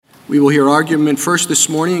We will hear argument first this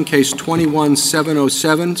morning in Case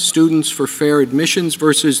 21-707, Students for Fair Admissions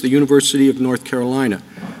versus the University of North Carolina.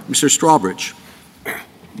 Mr. Strawbridge.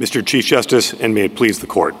 Mr. Chief Justice, and may it please the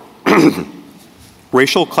Court.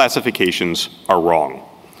 Racial classifications are wrong.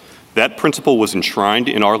 That principle was enshrined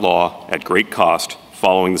in our law at great cost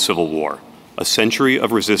following the Civil War. A century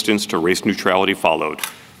of resistance to race neutrality followed,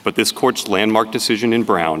 but this Court's landmark decision in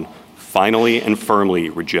Brown finally and firmly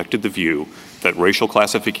rejected the view that racial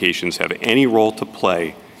classifications have any role to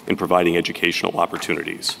play in providing educational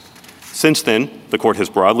opportunities. Since then, the Court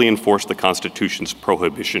has broadly enforced the Constitution's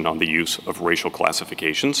prohibition on the use of racial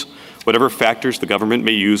classifications. Whatever factors the government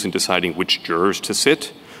may use in deciding which jurors to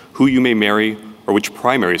sit, who you may marry, or which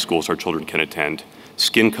primary schools our children can attend,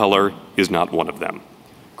 skin color is not one of them.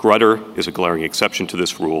 Grutter is a glaring exception to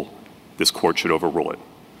this rule. This Court should overrule it.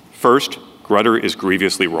 First, Grutter is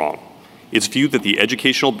grievously wrong. Its view that the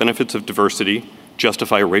educational benefits of diversity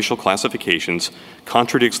justify racial classifications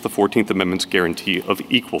contradicts the 14th Amendment's guarantee of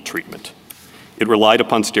equal treatment. It relied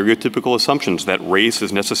upon stereotypical assumptions that race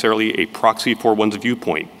is necessarily a proxy for one's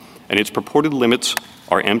viewpoint, and its purported limits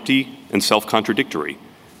are empty and self-contradictory,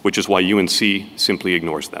 which is why UNC simply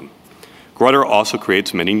ignores them. Grutter also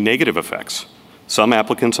creates many negative effects. Some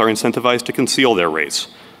applicants are incentivized to conceal their race.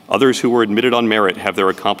 Others who were admitted on merit have their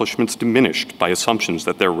accomplishments diminished by assumptions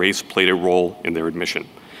that their race played a role in their admission.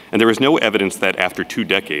 And there is no evidence that after 2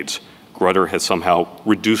 decades, Grutter has somehow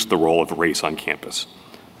reduced the role of race on campus.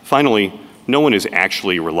 Finally, no one is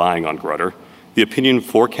actually relying on Grutter. The opinion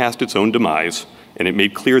forecast its own demise, and it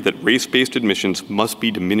made clear that race-based admissions must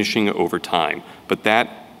be diminishing over time, but that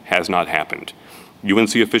has not happened.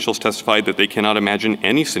 UNC officials testified that they cannot imagine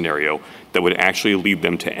any scenario that would actually lead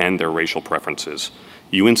them to end their racial preferences.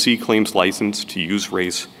 UNC claims license to use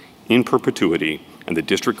race in perpetuity, and the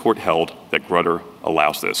district court held that Grutter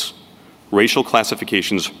allows this. Racial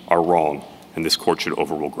classifications are wrong, and this court should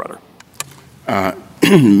overrule Grutter.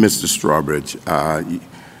 Mr. Strawbridge,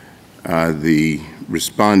 the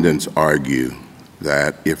respondents argue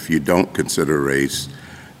that if you don't consider race,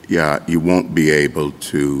 you won't be able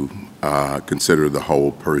to consider the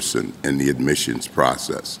whole person in the admissions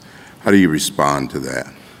process. How do you respond to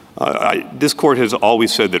that? This court has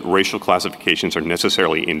always said that racial classifications are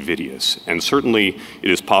necessarily invidious, and certainly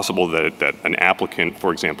it is possible that an applicant,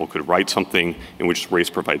 for example, could write something in which race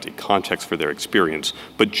provides a context for their experience,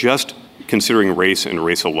 but just considering race and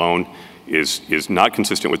race alone is not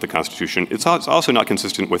consistent with the Constitution. It's also not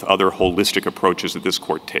consistent with other holistic approaches that this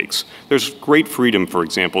court takes. There's great freedom, for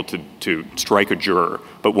example, to strike a juror,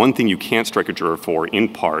 but one thing you can't strike a juror for, in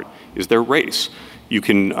part, is their race. You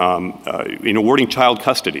can, in awarding child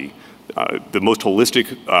custody, the most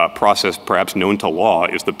holistic process perhaps known to law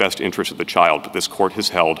is the best interest of the child, but this court has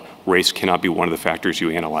held race cannot be one of the factors you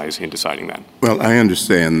analyze in deciding that. Well, I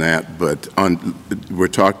understand that, but we're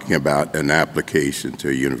talking about an application to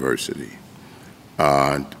a university.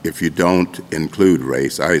 If you don't include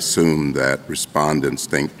race, I assume that respondents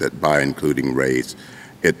think that by including race,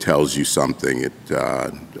 it tells you something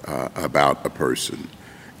about a person.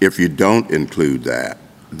 If you don't include that,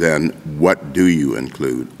 then what do you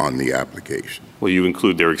include on the application? Well, you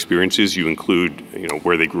include their experiences, you include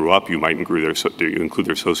where they grew up, you might include their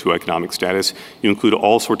socioeconomic status, you include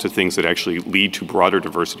all sorts of things that actually lead to broader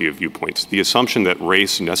diversity of viewpoints. The assumption that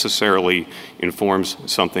race necessarily informs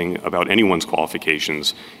something about anyone's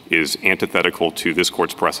qualifications is antithetical to this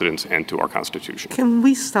court's precedents and to our Constitution. Can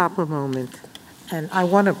we stop a moment? And I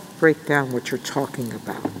want to break down what you're talking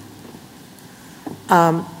about.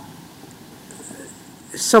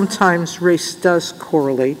 Sometimes race does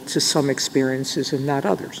correlate to some experiences and not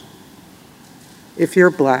others. If you're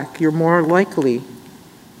Black, you're more likely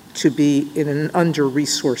to be in an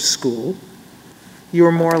under-resourced school.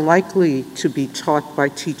 You're more likely to be taught by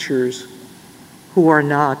teachers who are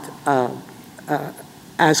not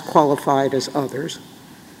as qualified as others.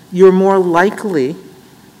 You're more likely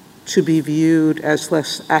to be viewed as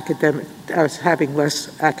having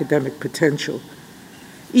less academic potential.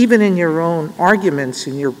 Even in your own arguments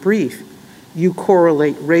in your brief, you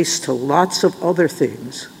correlate race to lots of other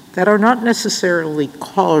things that are not necessarily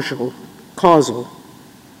causal,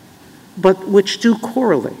 but which do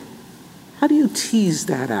correlate. How do you tease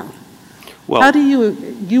that out? Well, how do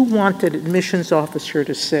you want an admissions officer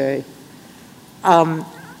to say, I'm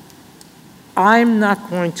not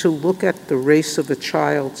going to look at the race of a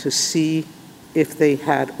child to see if they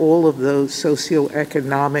had all of those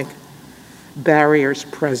socioeconomic barriers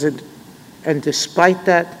present, and despite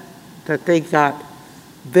that they got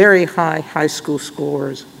very high school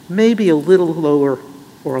scores, maybe a little lower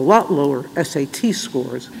or a lot lower SAT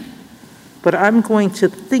scores, but I'm going to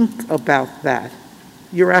think about that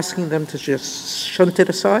you're asking them to just shunt it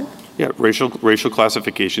aside? Yeah, racial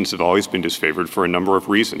classifications have always been disfavored for a number of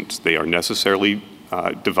reasons. They are necessarily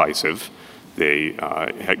divisive. They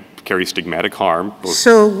carry stigmatic harm.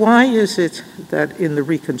 So why is it that in the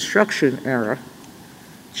Reconstruction era,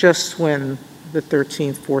 just when the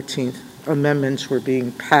 13th, 14th amendments were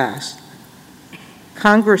being passed,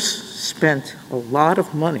 Congress spent a lot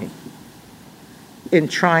of money in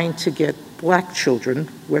trying to get black children,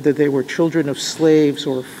 whether they were children of slaves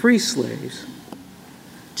or free slaves,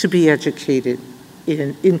 to be educated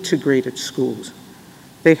in integrated schools?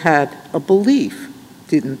 They had a belief,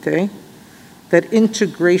 didn't they, that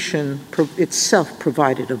integration itself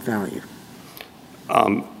provided a value?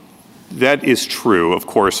 That is true. Of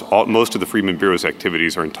course, most of the Freedmen Bureau's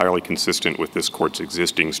activities are entirely consistent with this court's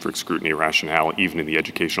existing strict scrutiny rationale, even in the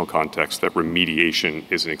educational context, that remediation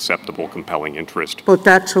is an acceptable, compelling interest. But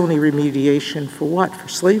that's only remediation for what? For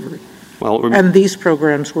slavery. Well, And these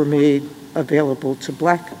programs were made available to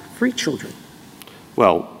black free children,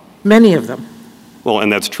 well, many of them. well,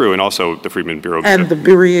 and that's true. And also the Freedmen Bureau. And the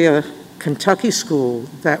Berea, Kentucky school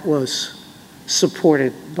that was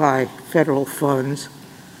supported by federal funds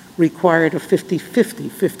required a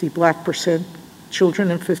 50-50, 50 black percent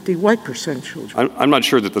children and 50 white percent children. I'm not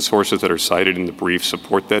sure that the sources that are cited in the brief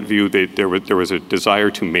support that view. There was a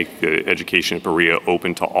desire to make the education at Berea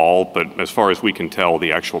open to all, but as far as we can tell,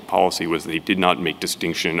 the actual policy was they did not make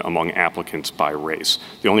distinction among applicants by race.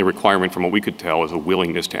 The only requirement from what we could tell is a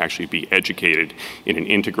willingness to actually be educated in an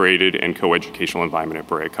integrated and co-educational environment at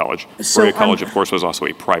Berea College. So Berea College, of course, was also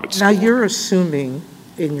a private school. Now you're assuming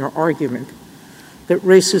in your argument that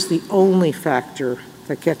race is the only factor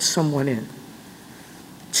that gets someone in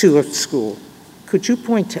to a school. Could you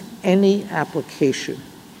point to any application?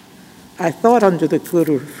 I thought under the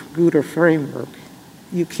Guter framework,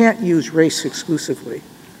 you can't use race exclusively,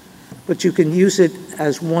 but you can use it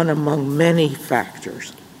as one among many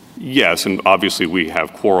factors. Yes, and obviously we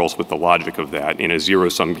have quarrels with the logic of that. In a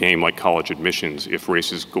zero-sum game like college admissions, if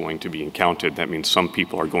race is going to be encountered, that means some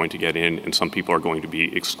people are going to get in and some people are going to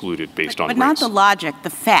be excluded based on race. But not the logic,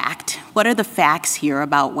 the fact. What are the facts here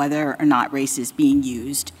about whether or not race is being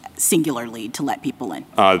used singularly to let people in?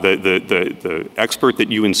 The expert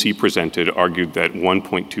that UNC presented argued that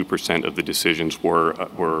 1.2% of the decisions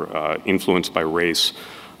were influenced by race.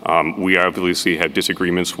 We obviously have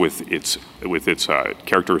disagreements with its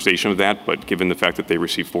characterization of that, but given the fact that they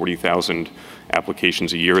receive 40,000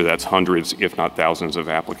 applications a year, that's hundreds, if not thousands, of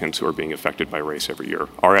applicants who are being affected by race every year.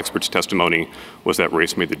 Our expert's testimony was that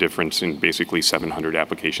race made the difference in basically 700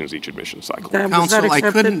 applications each admission cycle. Counsel, I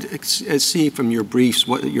couldn't see from your briefs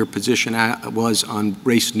what your position was on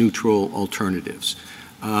race-neutral alternatives.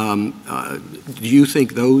 Do you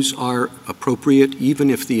think those are appropriate, even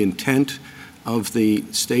if the intent of the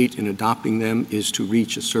state in adopting them is to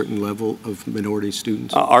reach a certain level of minority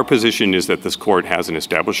students? Our position is that this court has an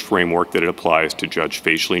established framework that it applies to judge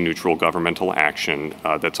facially neutral governmental action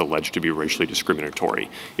that's alleged to be racially discriminatory.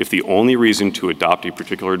 If the only reason to adopt a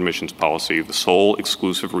particular admissions policy, the sole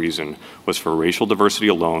exclusive reason, was for racial diversity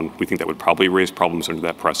alone, we think that would probably raise problems under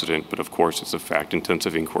that precedent, but of course it's a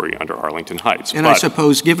fact-intensive inquiry under Arlington Heights. And I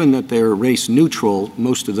suppose, given that they're race neutral,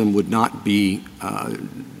 most of them would not be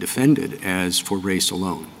defended as for race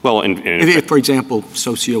alone. Well, if, for example,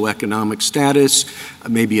 socioeconomic status,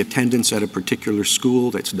 maybe attendance at a particular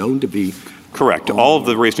school that's known to be correct. All of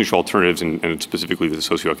the race-neutral alternatives, and specifically the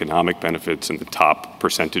socioeconomic benefits and the top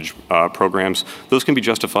percentage programs, those can be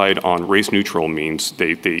justified on race-neutral means.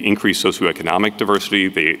 They increase socioeconomic diversity.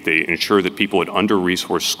 They ensure that people at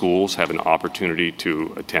under-resourced schools have an opportunity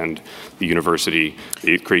to attend the university.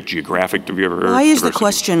 They create geographic diversity. Why is the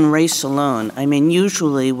question race alone? I mean,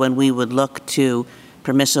 usually when we would look to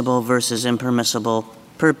permissible versus impermissible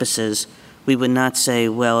purposes, we would not say,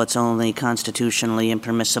 well, it's only constitutionally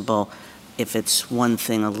impermissible if it's one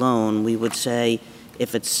thing alone. We would say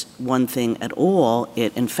if it's one thing at all,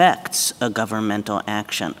 it infects a governmental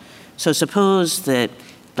action. So suppose that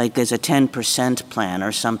like there's a 10% plan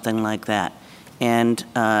or something like that, and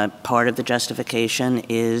part of the justification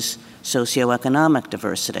is socioeconomic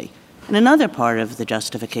diversity. And another part of the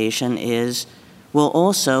justification is we'll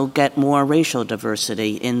also get more racial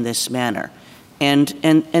diversity in this manner. And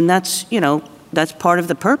that's, that's part of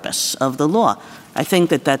the purpose of the law. I think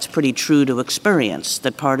that that's pretty true to experience,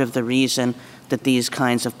 that part of the reason that these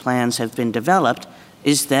kinds of plans have been developed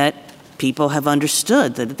is that people have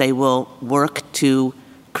understood that they will work to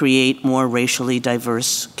create more racially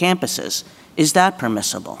diverse campuses. Is that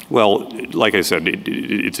permissible? Well, like I said,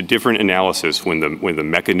 it's a different analysis when the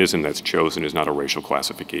mechanism that's chosen is not a racial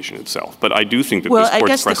classification itself. But I do think that this court's precedents— Well, I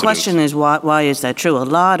guess the question is why is that true? A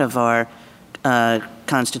lot of our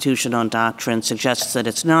constitutional doctrine suggests that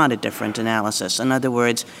it's not a different analysis. In other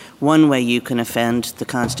words, one way you can offend the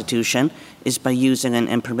Constitution is by using an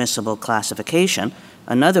impermissible classification.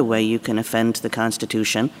 Another way you can offend the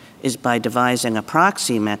Constitution is by devising a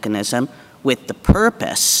proxy mechanism with the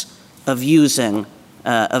purpose of using,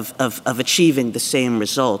 of achieving the same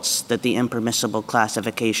results that the impermissible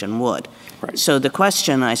classification would. Right. So the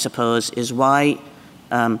question, I suppose, is why,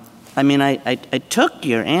 I took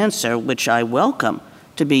your answer, which I welcome,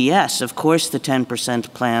 to be yes, of course the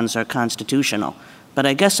 10% plans are constitutional. But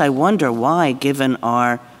I guess I wonder why, given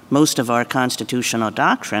most of our constitutional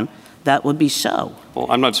doctrine, that would be so. Well,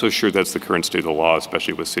 I'm not so sure that's the current state of the law,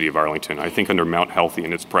 especially with City of Arlington. I think under Mount Healthy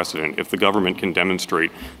and its precedent, if the government can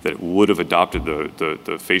demonstrate that it would have adopted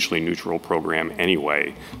the facially neutral program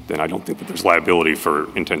anyway, then I don't think that there's liability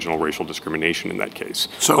for intentional racial discrimination in that case.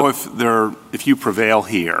 So if you prevail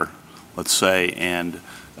here, let's say, and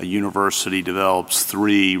a university develops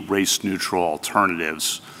 3 race-neutral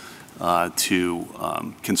alternatives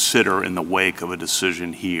to consider in the wake of a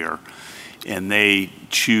decision here, and they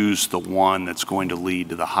choose the one that's going to lead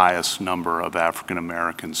to the highest number of African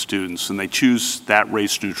American students, and they choose that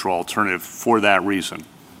race-neutral alternative for that reason.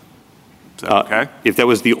 Is that okay? If that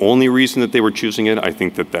was the only reason that they were choosing it, I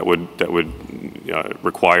think that would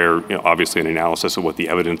require, obviously, an analysis of what the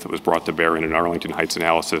evidence that was brought to bear in an Arlington Heights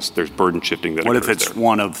analysis. There's burden shifting that occurs there. What if it's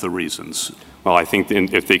one of the reasons? Well, I think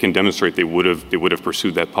if they can demonstrate they would have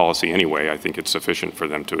pursued that policy anyway, I think it's sufficient for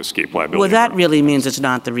them to escape liability. Well, that really means it's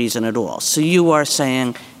not the reason at all. So you are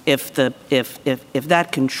saying if that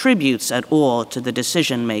contributes at all to the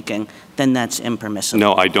decision making, then that's impermissible.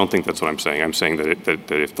 No, I don't think that's what I'm saying. I'm saying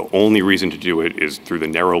that if the only reason to do it is through the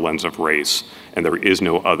narrow lens of race, and there is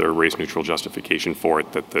no other race-neutral justification for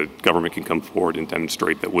it, that the government can come forward and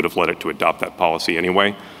demonstrate that would have led it to adopt that policy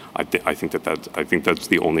anyway. I think that's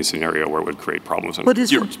the only scenario where it would create problems. But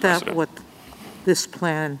isn't that what this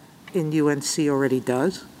plan in UNC already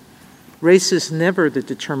does? Race is never the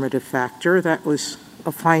determinative factor. That was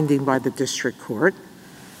a finding by the district court.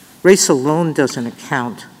 Race alone doesn't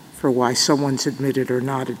account for why someone's admitted or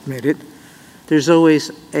not admitted. There's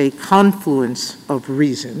always a confluence of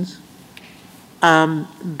reasons.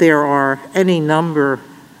 There are any number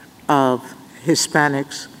of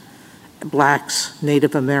Hispanics, Blacks,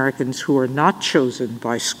 Native Americans who are not chosen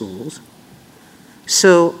by schools.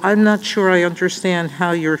 So I'm not sure I understand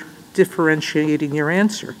how you're differentiating your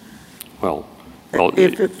answer. Well,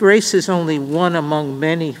 if race is only one among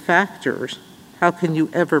many factors, how can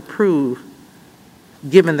you ever prove,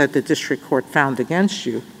 given that the district court found against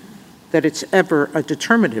you, that it's ever a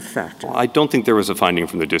determinative factor? Well, I don't think there was a finding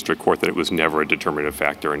from the district court that it was never a determinative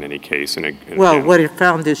factor in any case. Well, what it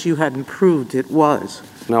found is you hadn't proved it was.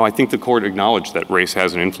 No, I think the court acknowledged that race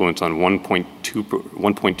has an influence on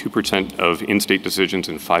 1.2% of in-state decisions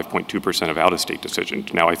and 5.2% of out-of-state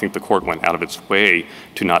decisions. Now, I think the court went out of its way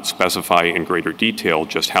to not specify in greater detail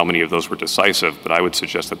just how many of those were decisive, but I would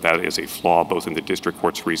suggest that that is a flaw both in the district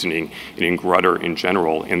court's reasoning and in Grutter in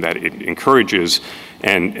general, in that it encourages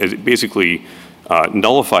and it basically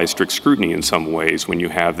nullifies strict scrutiny in some ways when you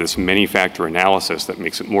have this many-factor analysis that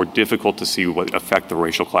makes it more difficult to see what effect the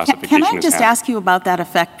racial classification has had. Can I just ask you about that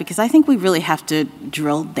effect? Because I think we really have to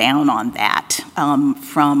drill down on that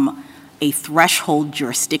from a threshold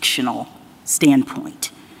jurisdictional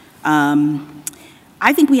standpoint.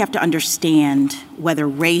 I think we have to understand whether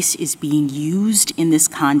race is being used in this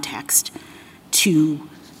context to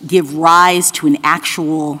give rise to an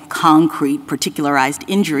actual, concrete, particularized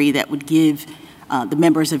injury that would give the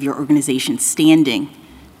members of your organization standing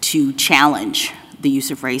to challenge the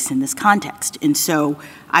use of race in this context. And so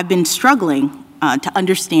I've been struggling to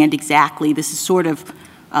understand exactly, this is sort of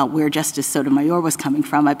where Justice Sotomayor was coming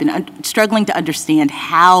from. I've been struggling to understand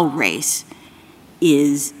how race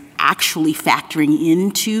is actually factoring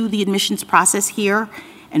into the admissions process here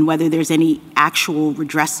and whether there's any actual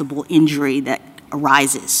redressable injury that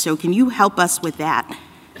arises. So can you help us with that,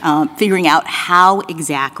 figuring out how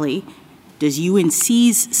exactly does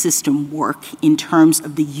UNC's system work in terms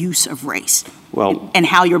of the use of race, and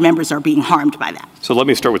how your members are being harmed by that? So let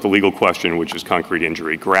me start with the legal question, which is concrete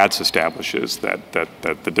injury. Gratz establishes that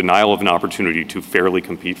the denial of an opportunity to fairly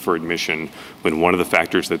compete for admission when one of the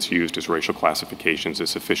factors that's used is racial classifications is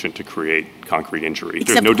sufficient to create concrete injury.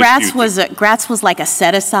 Except Gratz was like a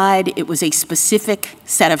set-aside. It was a specific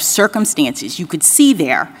set of circumstances. You could see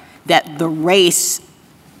there that the race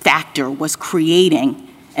factor was creating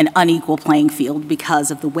an unequal playing field because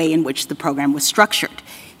of the way in which the program was structured.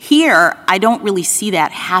 Here, I don't really see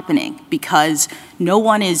that happening because no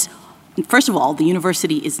one is, first of all, the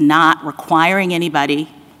university is not requiring anybody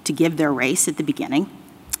to give their race at the beginning.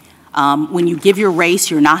 When you give your race,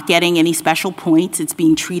 you're not getting any special points. It's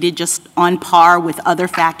being treated just on par with other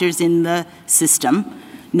factors in the system.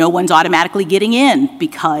 No one's automatically getting in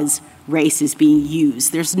because race is being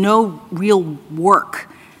used. There's no real work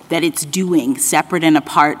that it's doing separate and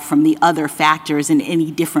apart from the other factors in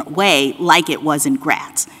any different way like it was in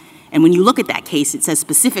Gratz. And when you look at that case, it says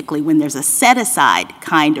specifically when there's a set-aside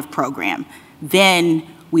kind of program, then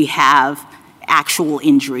we have actual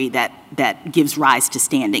injury that gives rise to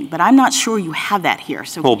standing. But I'm not sure you have that here.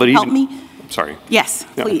 So can you help me? Sorry. Yes,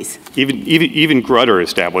 Yeah. please. Even Grutter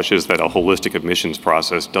establishes that a holistic admissions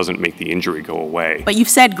process doesn't make the injury go away. But you've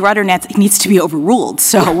said Grutter needs to be overruled,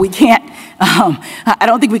 so we can't, I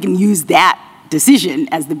don't think we can use that decision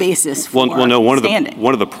as the basis for standing.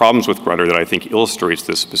 One of the problems with Grutter that I think illustrates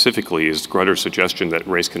this specifically is Grutter's suggestion that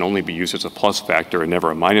race can only be used as a plus factor and never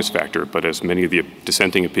a minus factor, but as many of the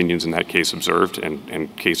dissenting opinions in that case observed,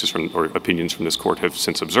 and cases from, or opinions from this court have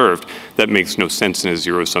since observed, that makes no sense in a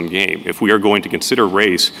zero-sum game. If we are going to consider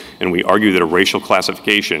race, and we argue that a racial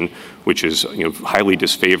classification, which is highly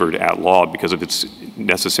disfavored at law because of its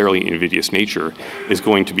necessarily invidious nature, is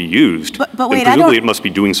going to be used, but then wait, presumably it must be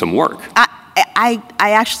doing some work. I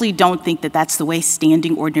actually don't think that that's the way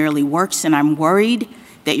standing ordinarily works, and I'm worried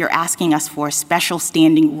that you're asking us for a special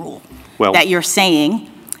standing rule. Well, that you're saying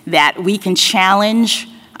that we can challenge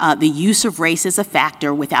the use of race as a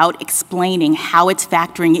factor without explaining how it's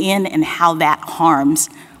factoring in and how that harms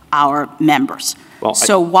our members. Well,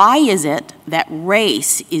 so why is it that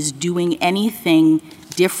race is doing anything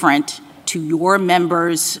different to your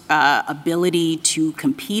members' ability to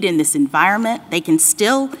compete in this environment? They can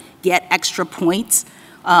still get extra points.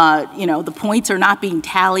 The points are not being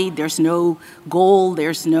tallied. There's no goal.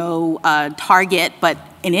 There's no target. But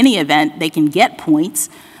in any event, they can get points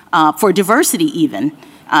for diversity even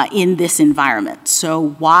in this environment. So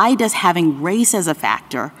why does having race as a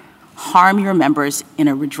factor harm your members in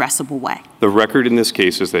a redressable way? The record in this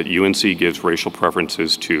case is that UNC gives racial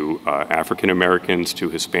preferences to African Americans, to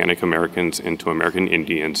Hispanic Americans, and to American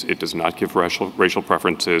Indians. It does not give racial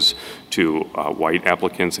preferences to white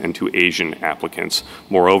applicants and to Asian applicants.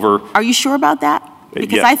 Moreover— Are you sure about that?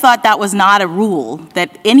 Because yeah. I thought that was not a rule,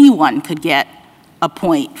 that anyone could get a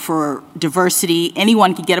point for diversity,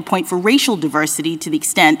 anyone could get a point for racial diversity to the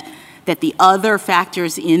extent that the other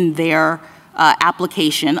factors in their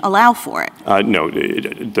application allow for it. No,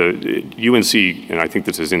 the UNC, and I think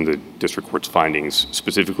this is in the district court's findings,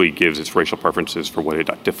 specifically gives its racial preferences for what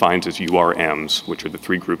it defines as URMs, which are the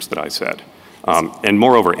three groups that I said. And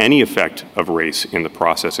moreover, any effect of race in the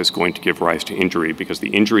process is going to give rise to injury, because the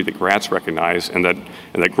injury that Gratz recognized and that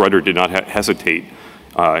Grutter did not hesitate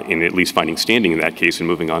in at least finding standing in that case and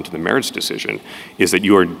moving on to the merits decision, is that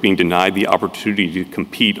you are being denied the opportunity to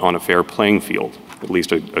compete on a fair playing field, at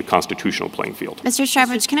least a constitutional playing field. Mr.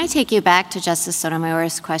 Starbridge, can I take you back to Justice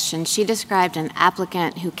Sotomayor's question? She described an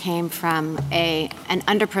applicant who came from an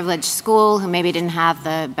underprivileged school, who maybe didn't have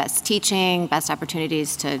the best teaching, best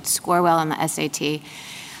opportunities to score well on the SAT.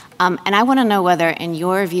 And I want to know whether, in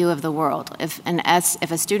your view of the world, if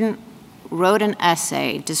a student wrote an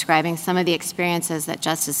essay describing some of the experiences that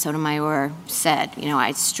Justice Sotomayor said,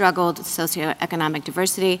 I struggled with socioeconomic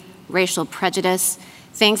diversity, racial prejudice,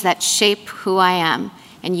 things that shape who I am.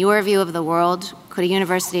 In your view of the world, could a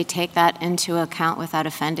university take that into account without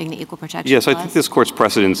offending the Equal Protection Clause? Yes, I think this court's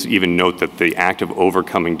precedents even note that the act of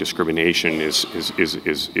overcoming discrimination is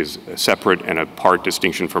a separate and apart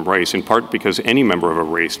distinction from race, in part because any member of a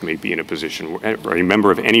race may be in a position, or a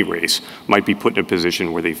member of any race might be put in a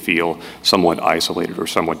position where they feel somewhat isolated or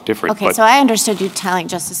somewhat different. Okay, so I understood you telling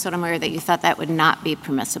Justice Sotomayor that you thought that would not be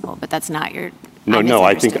permissible, but that's not your... No,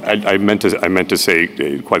 I think I meant to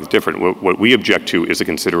say quite different. What we object to is a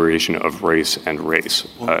consideration of race and race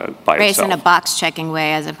by race itself. In a box-checking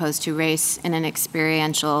way as opposed to race in an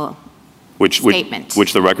experiential statement.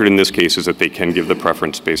 Which the record in this case is that they can give the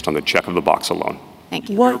preference based on the check of the box alone. Thank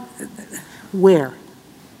you. Where? Where?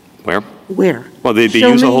 Where? Well, they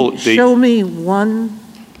use a whole... Show me one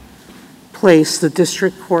place the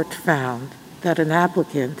district court found that an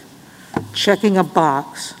applicant checking a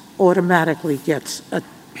box automatically gets a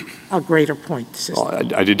greater point system.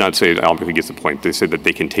 Well, I did not say it automatically gets the point. They said that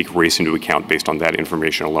they can take race into account based on that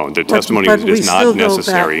information alone. The testimony is not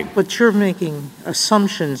necessary. But you're making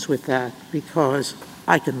assumptions with that, because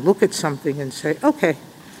I can look at something and say, okay,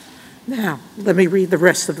 now let me read the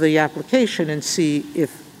rest of the application and see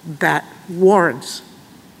if that warrants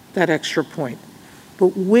that extra point.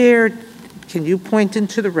 But where can you point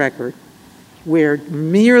into the record where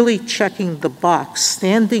merely checking the box,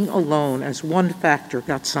 standing alone as one factor,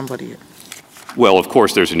 got somebody in? Well, of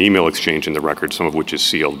course, there's an email exchange in the record, some of which is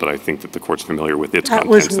sealed, but I think that the court's familiar with its That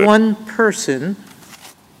contents. was one person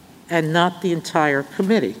and not the entire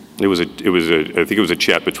committee. I think it was a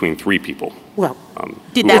chat between 3 people. Well,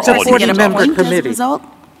 Did who that were all person get a member point as a committee. result?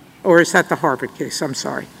 or is that the Harvard case? I'm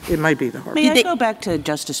sorry. It might be the Harvard. May I they- go back to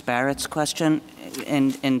Justice Barrett's question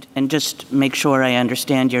and just make sure I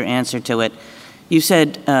understand your answer to it? You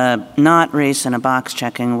said not race in a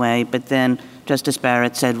box-checking way, but then Justice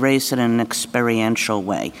Barrett said race in an experiential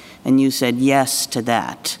way, and you said yes to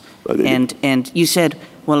that. And you said,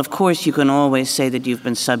 well, of course, you can always say that you've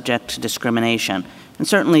been subject to discrimination. And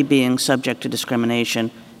certainly being subject to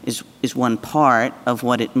discrimination is one part of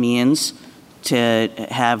what it means to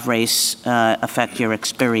have race affect your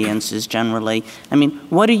experiences generally. I mean,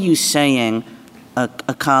 what are you saying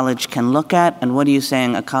a college can look at, and what are you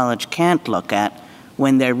saying a college can't look at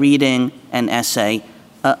when they're reading an essay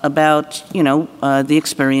about, the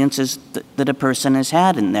experiences that a person has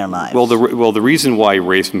had in their lives? Well, the reason why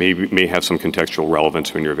race may have some contextual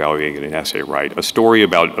relevance when you're evaluating an essay, right? A story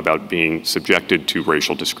about being subjected to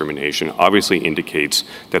racial discrimination obviously indicates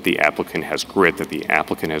that the applicant has grit, that the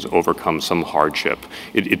applicant has overcome some hardship.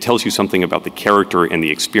 It tells you something about the character and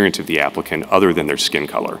the experience of the applicant other than their skin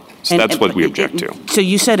color. So that's what we object to. So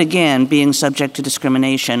you said, again, being subject to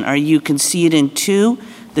discrimination. Are you conceding, too,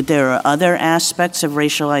 that there are other aspects of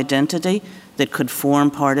racial identity that could form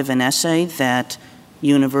part of an essay that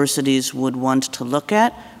universities would want to look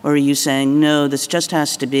at? Or are you saying, no, this just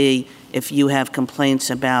has to be if you have complaints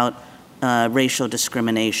about racial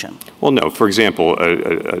discrimination? Well, no. For example,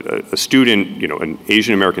 a student, an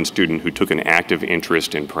Asian American student who took an active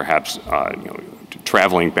interest in perhaps,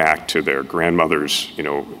 traveling back to their grandmother's,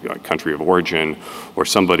 country of origin, or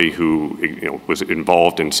somebody who, was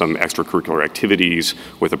involved in some extracurricular activities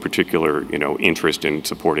with a particular, interest in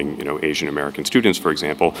supporting, Asian American students, for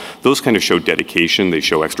example. Those kind of show dedication. They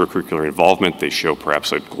show extracurricular involvement. They show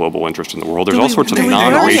perhaps a global interest in the world. There's all sorts of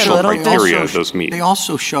non-racial criteria those meet. They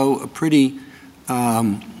also show a pretty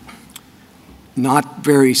not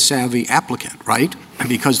very savvy applicant, right?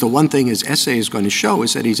 Because the one thing his essay is going to show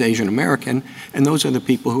is that he's Asian American, and those are the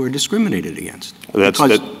people who are discriminated against.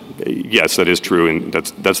 Yes, that is true, and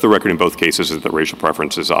that's the record in both cases, is that racial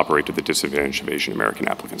preferences operate to the disadvantage of Asian American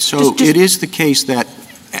applicants. So it is the case that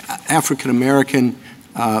African American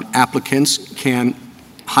applicants can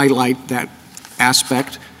highlight that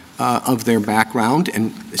aspect of their background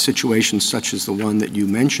and situations such as the one that you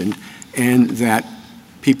mentioned, and that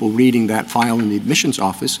people reading that file in the admissions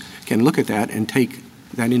office can look at that and take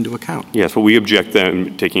that into account. Yes, what we object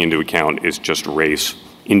them taking into account is just race,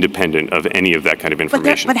 independent of any of that kind of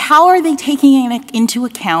information. But how are they taking into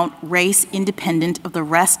account race independent of the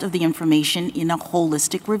rest of the information in a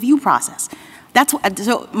holistic review process?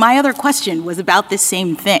 So my other question was about this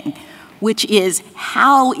same thing, which is,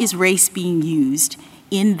 how is race being used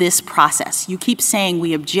in this process? You keep saying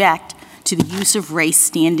we object to the use of race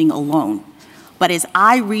standing alone. But as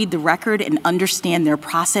I read the record and understand their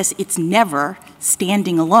process, it's never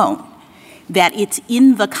standing alone. That it's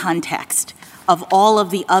in the context of all of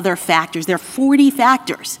the other factors. There are 40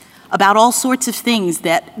 factors about all sorts of things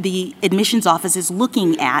that the admissions office is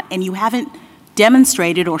looking at, and you haven't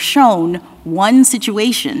demonstrated or shown one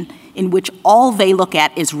situation in which all they look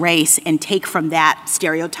at is race and take from that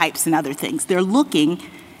stereotypes and other things. They're looking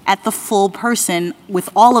at the full person with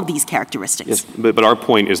all of these characteristics. Yes, but our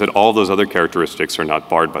point is that all those other characteristics are not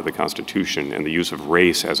barred by the Constitution, and the use of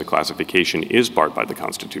race as a classification is barred by the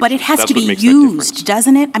Constitution. But it has to be used,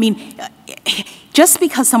 doesn't it? I mean, just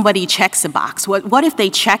because somebody checks a box, what if they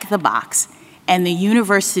check the box and the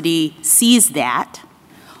university sees that,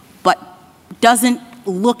 but doesn't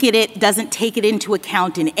look at it, doesn't take it into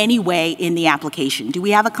account in any way in the application? Do we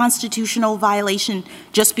have a constitutional violation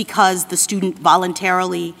just because the student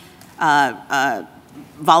voluntarily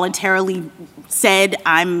said,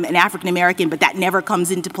 I'm an African American, but that never comes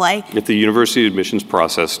into play? If the university admissions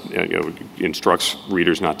process instructs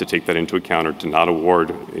readers not to take that into account or to not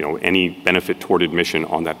award any benefit toward admission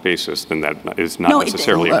on that basis, then that is not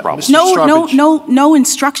necessarily a problem. No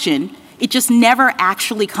instruction. It just never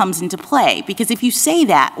actually comes into play. Because if you say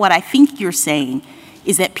that, what I think you're saying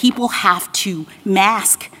is that people have to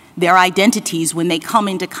mask their identities when they come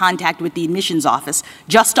into contact with the admissions office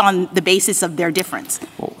just on the basis of their difference.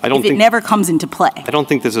 Well, it never comes into play. I don't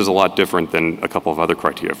think this is a lot different than a couple of other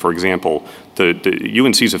criteria. For example, the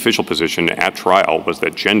UNC's official position at trial was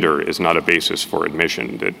that gender is not a basis for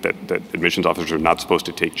admission, that admissions officers are not supposed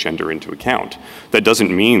to take gender into account. That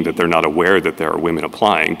doesn't mean that they're not aware that there are women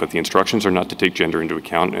applying, but the instructions are not to take gender into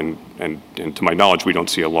account, and to my knowledge, we don't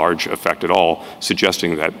see a large effect at all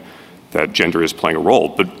suggesting that that gender is playing a role.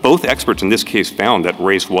 But both experts in this case found that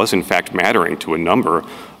race was in fact mattering to a number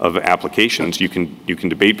of applications. You can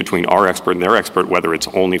debate between our expert and their expert whether it's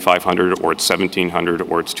only 500 or it's 1,700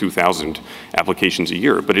 or it's 2,000 applications a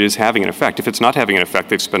year, but it is having an effect. If it's not having an effect,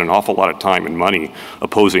 they've spent an awful lot of time and money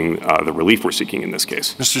opposing the relief we're seeking in this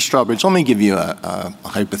case. Mr. Strawbridge, let me give you a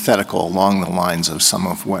hypothetical along the lines of some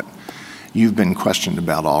of what you've been questioned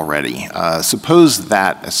about already. Suppose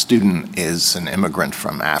that a student is an immigrant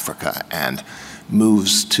from Africa and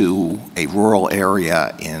moves to a rural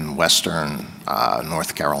area in western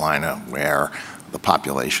North Carolina where the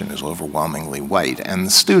population is overwhelmingly white. And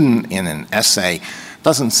the student in an essay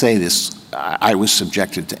doesn't say this, I was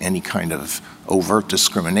subjected to any kind of overt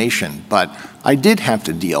discrimination, but I did have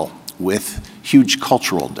to deal with huge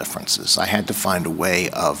cultural differences. I had to find a way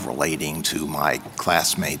of relating to my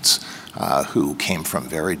classmates who came from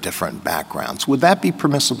very different backgrounds. Would that be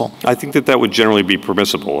permissible? I think that would generally be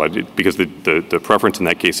permissible because the preference in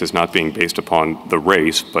that case is not being based upon the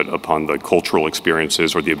race, but upon the cultural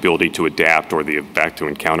experiences or the ability to adapt or the fact to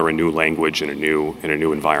encounter a new language in a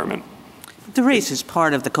new environment. The race is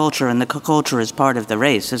part of the culture, and the culture is part of the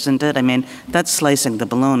race, isn't it? I mean, that's slicing the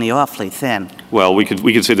bologna awfully thin. Well, we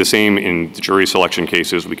could say the same in the jury selection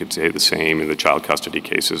cases. We could say the same in the child custody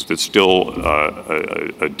cases. There's still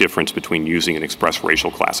a difference between using and express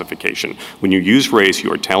racial classification. When you use race,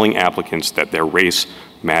 you are telling applicants that their race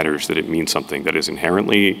matters, that it means something, that is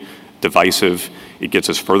inherently divisive. It gets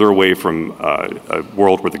us further away from a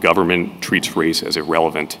world where the government treats race as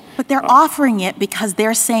irrelevant. But they're offering it because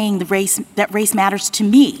they're saying that race matters to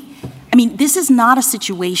me. I mean, this is not a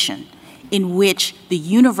situation in which the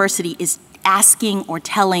university is asking or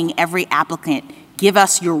telling every applicant, give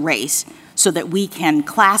us your race, so that we can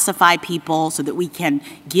classify people, so that we can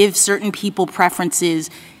give certain people preferences.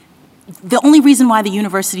 The only reason why the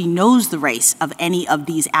university knows the race of any of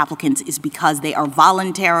these applicants is because they are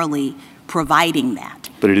voluntarily providing that.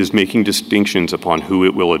 But it is making distinctions upon who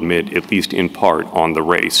it will admit, at least in part, on the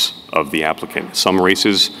race of the applicant. Some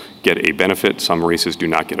races get a benefit, some races do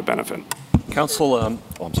not get a benefit. Counsel, I'm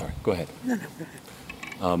sorry, go ahead.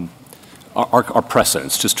 Our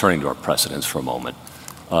precedents, just turning to our precedents for a moment,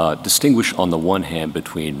 distinguish on the one hand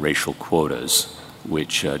between racial quotas,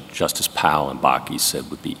 which Justice Powell and Bakke said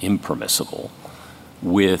would be impermissible,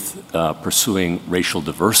 with pursuing racial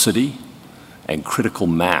diversity and critical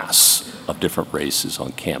mass of different races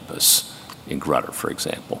on campus, in Grutter, for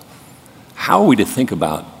example. How are we to think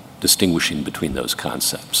about distinguishing between those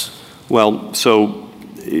concepts? Well, so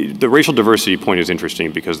the racial diversity point is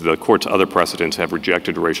interesting because the court's other precedents have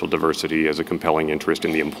rejected racial diversity as a compelling interest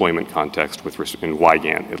in the employment context, in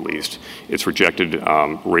Wigand at least. It's rejected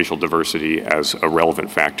racial diversity as a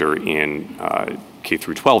relevant factor in K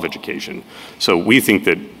through 12 education. So we think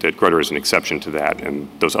that Grutter is an exception to that, and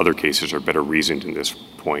those other cases are better reasoned in this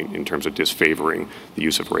point in terms of disfavoring the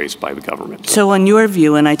use of race by the government. So in your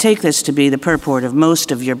view, and I take this to be the purport of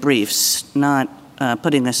most of your briefs, not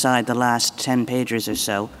putting aside the last 10 pages or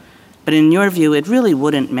so, but in your view, it really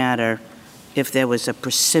wouldn't matter if there was a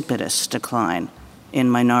precipitous decline in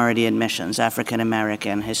minority admissions, African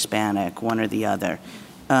American, Hispanic, one or the other.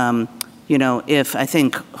 If I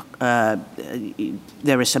think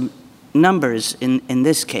there are some numbers in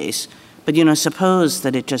this case, but suppose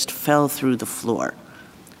that it just fell through the floor.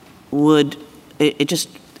 Would it just,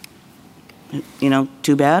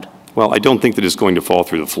 too bad? Well, I don't think that it's going to fall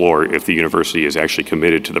through the floor if the university is actually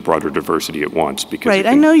committed to the broader diversity it wants. Because right,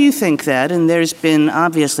 I know you think that, and there's been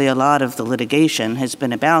obviously a lot of the litigation has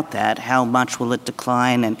been about that. How much will it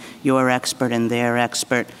decline, and your expert and their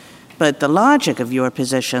expert. But the logic of your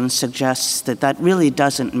position suggests that that really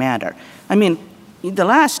doesn't matter. I mean, the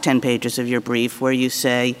last 10 pages of your brief where you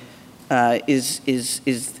say, has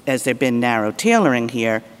there been narrow tailoring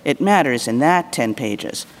here, it matters in that 10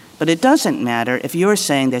 pages. But it doesn't matter if you're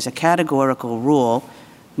saying there's a categorical rule,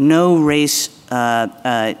 no race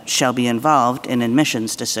shall be involved in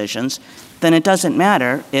admissions decisions, then it doesn't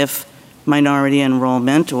matter if minority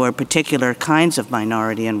enrollment or particular kinds of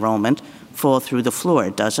minority enrollment fall through the floor,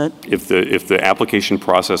 does it? If the application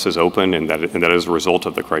process is open and that is a result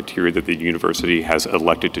of the criteria that the university has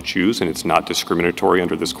elected to choose and it's not discriminatory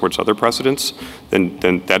under this court's other precedents, then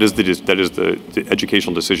that is the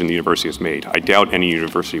educational decision the university has made. I doubt any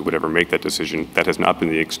university would ever make that decision. That has not been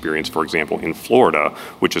the experience, for example, in Florida,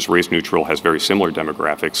 which is race neutral, has very similar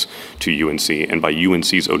demographics to UNC, and by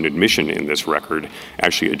UNC's own admission in this record,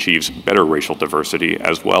 actually achieves better racial diversity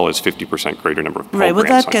as well as 50% greater number of programs. Right, well,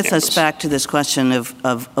 that on gets campus. us back to this question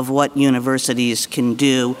of what universities can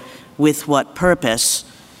do with what purpose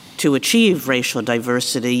to achieve racial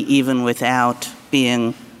diversity even without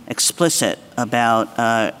being explicit about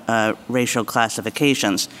racial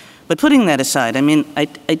classifications. But putting that aside, I mean,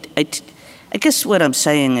 I guess what I'm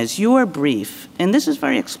saying is your brief, and this is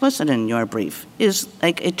very explicit in your brief, is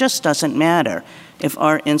like it just doesn't matter if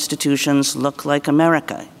our institutions look like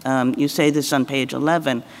America. You say this on page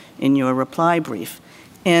 11 in your reply brief.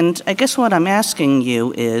 And I guess what I'm asking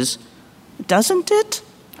you is, doesn't it?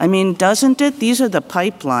 I mean, doesn't it? These are the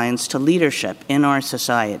pipelines to leadership in our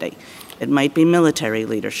society. It might be military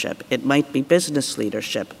leadership. It might be business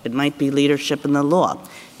leadership. It might be leadership in the law.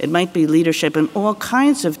 It might be leadership in all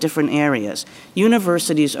kinds of different areas.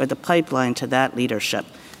 Universities are the pipeline to that leadership.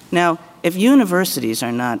 Now, if universities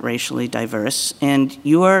are not racially diverse and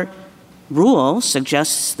your rule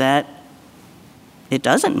suggests that it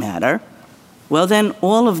doesn't matter, well, then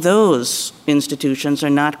all of those institutions are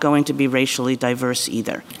not going to be racially diverse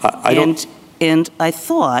either. And I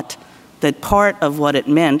thought that part of what it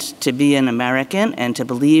meant to be an American and to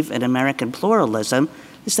believe in American pluralism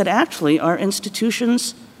is that actually our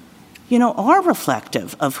institutions, are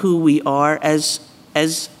reflective of who we are as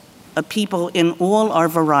a people in all our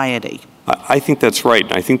variety. I think that's right.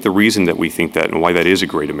 I think the reason that we think that and why that is a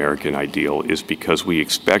great American ideal is because we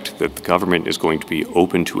expect that the government is going to be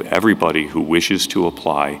open to everybody who wishes to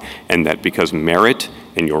apply, and that because merit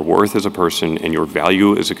and your worth as a person and your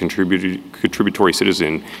value as a contributory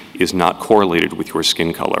citizen is not correlated with your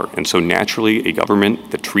skin color. And so naturally, a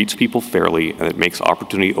government that treats people fairly and that makes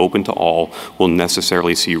opportunity open to all will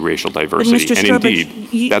necessarily see racial diversity. But Mr. And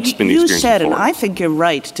indeed, that's been the experience you said, before. and I think you're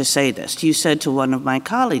right to say this, you said to one of my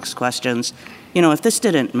colleagues' questions, if this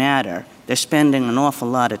didn't matter, they're spending an awful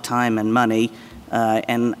lot of time and money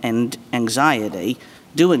and anxiety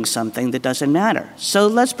doing something that doesn't matter. So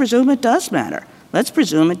let's presume it does matter. Let's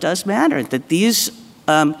presume it does matter that these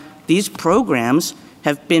programs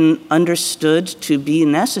have been understood to be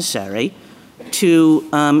necessary to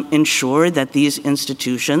ensure that these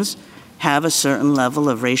institutions have a certain level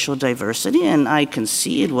of racial diversity. And I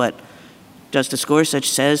concede what Justice Gorsuch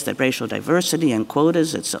says, that racial diversity and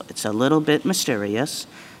quotas, it's a little bit mysterious,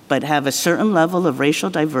 but have a certain level of racial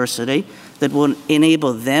diversity that will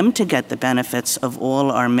enable them to get the benefits of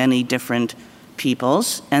all our many different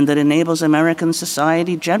peoples, and that enables American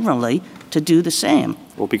society generally to do the same.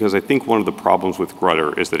 Well, because I think one of the problems with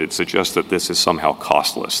Grutter is that it suggests that this is somehow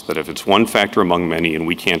costless, that if it's one factor among many and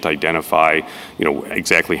we can't identify,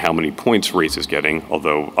 exactly how many points race is getting,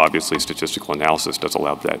 although obviously statistical analysis does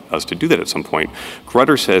allow us to do that at some point,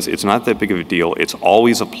 Grutter says it's not that big of a deal. It's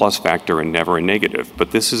always a plus factor and never a negative.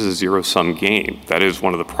 But this is a zero-sum game. That is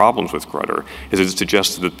one of the problems with Grutter, is it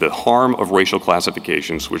suggests that the harm of racial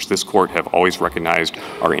classifications, which this court have always recognized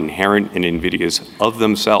are inherent and invidious of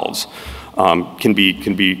themselves, can be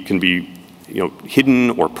hidden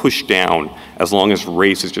or pushed down as long as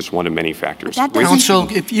race is just one of many factors. Counsel,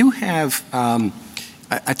 if you have,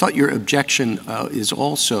 I thought your objection is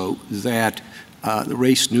also that the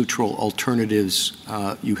race-neutral alternatives,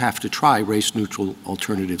 you have to try race-neutral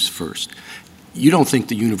alternatives first. You don't think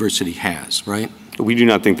the university has, right? We do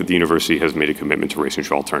not think that the university has made a commitment to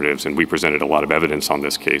race-neutral alternatives, and we presented a lot of evidence on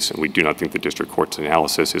this case, and we do not think the district court's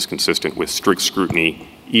analysis is consistent with strict scrutiny,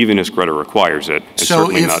 even as Grutter requires it. And so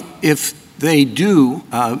if they do,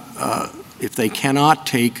 if they cannot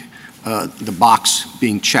take the box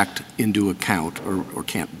being checked into account or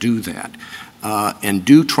can't do that, and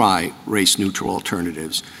do try race-neutral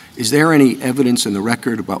alternatives, is there any evidence in the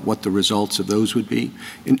record about what the results of those would be?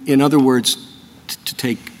 In other words, to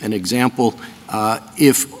take an example,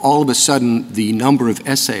 if all of a sudden the number of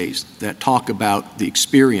essays that talk about the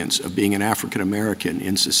experience of being an African American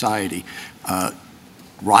in society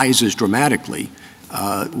rises dramatically,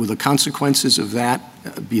 will the consequences of that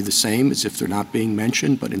be the same as if they're not being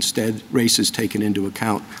mentioned, but instead race is taken into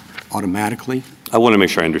account automatically? I want to make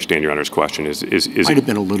sure I understand Your Honor's question. Might have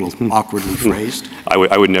been a little awkwardly phrased.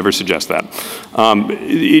 I would never suggest that.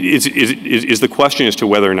 Is the question as to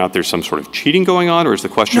whether or not there's some sort of cheating going on, or is the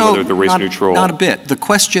question whether the race-neutral... not a bit. The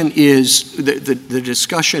question is, the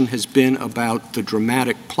discussion has been about the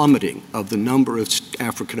dramatic plummeting of the number of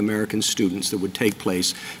African-American students that would take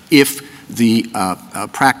place if the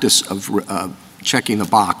practice of checking the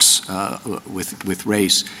box with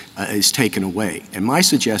race is taken away. And my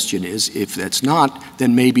suggestion is, if that's not,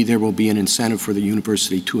 then maybe there will be an incentive for the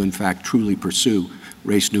university to, in fact, truly pursue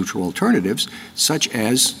race-neutral alternatives, such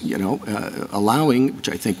as, allowing, which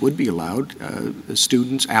I think would be allowed,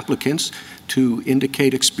 students, applicants to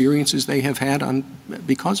indicate experiences they have had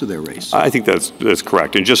because of their race. I think that's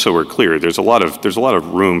correct. And just so we're clear, there's a lot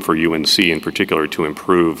of room for UNC in particular to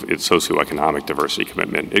improve its socioeconomic diversity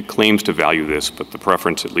commitment. It claims to value this, but the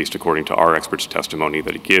preference, at least according to our experts' testimony,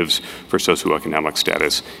 that it gives for socioeconomic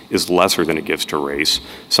status is lesser than it gives to race.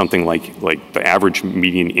 Something like the average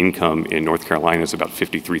median income in North Carolina is about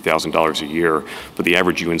 $53,000 a year, but the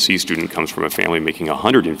average UNC student comes from a family making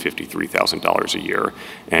 $153,000 a year.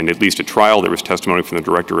 And at least at trial, there was testimony from the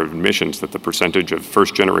director of admissions that the percentage of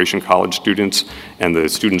first-generation college students and the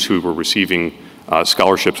students who were receiving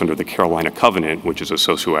scholarships under the Carolina Covenant, which is a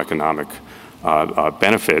socioeconomic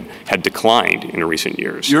benefit, had declined in recent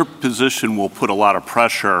years. Your position will put a lot of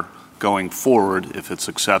pressure going forward, if it's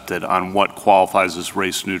accepted, on what qualifies as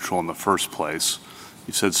race neutral in the first place.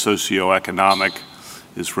 You said socioeconomic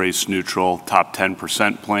is race neutral, top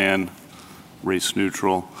 10% plan, race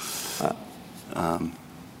neutral.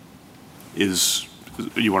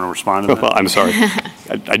 You want to respond to that? Well, I'm sorry.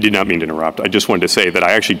 I did not mean to interrupt. I just wanted to say that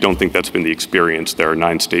I actually don't think that's been the experience. There are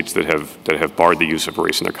 9 states that have barred the use of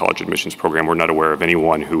race in their college admissions program. We're not aware of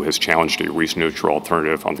anyone who has challenged a race-neutral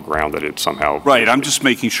alternative on the ground that it somehow... Right. I'm just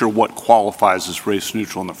making sure what qualifies as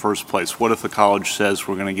race-neutral in the first place. What if the college says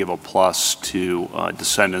we're going to give a plus to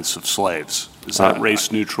descendants of slaves? Is that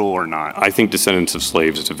race-neutral or not? I think descendants of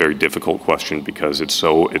slaves is a very difficult question because it's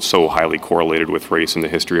so highly correlated with race in the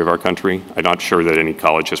history of our country. I'm not sure that any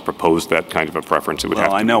college has proposed that kind of a preference.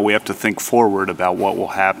 Well, I know we have to think forward about what will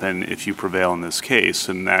happen if you prevail in this case,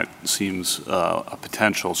 and that seems a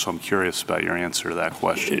potential, so I'm curious about your answer to that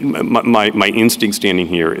question. My instinct standing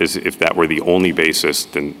here is if that were the only basis,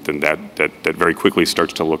 then that very quickly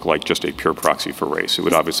starts to look like just a pure proxy for race. It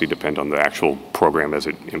would obviously depend on the actual program as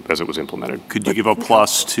it was implemented. Could you give a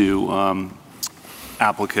plus to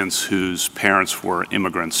applicants whose parents were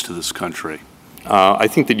immigrants to this country? I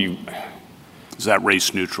think that Is that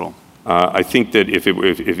race neutral? I think that if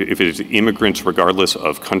it is immigrants regardless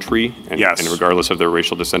of country and regardless of their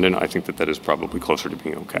racial descendant, I think that is probably closer to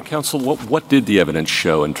being okay. Counsel, what did the evidence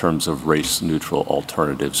show in terms of race-neutral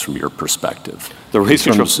alternatives from your perspective? The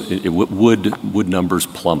race-neutral... Would numbers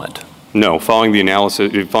plummet? No, following the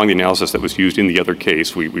analysis that was used in the other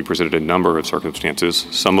case, we presented a number of circumstances,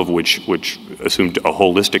 some of which assumed a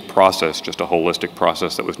holistic process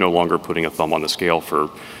that was no longer putting a thumb on the scale for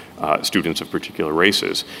students of particular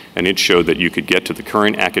races. And it showed that you could get to the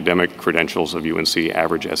current academic credentials of UNC,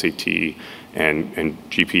 average SAT and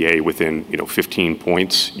GPA within 15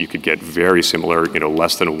 points. You could get very similar,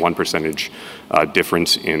 less than a 1%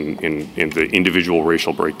 difference in the individual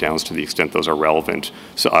racial breakdowns to the extent those are relevant,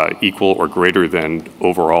 equal or greater than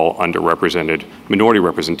overall underrepresented minority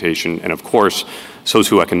representation. And of course,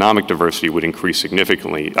 socioeconomic diversity would increase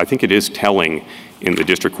significantly. I think it is telling in the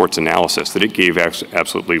district court's analysis that it gave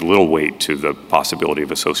absolutely little weight to the possibility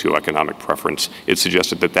of a socioeconomic preference. It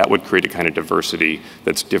suggested that would create a kind of diversity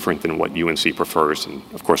that's different than what UNC prefers, and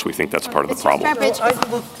of course we think that's part of the problem.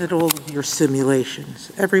 I've looked at all of your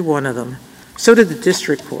simulations, every one of them. So did the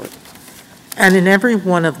district court. And in every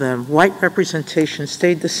one of them, white representation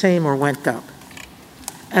stayed the same or went up.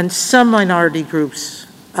 And some minority groups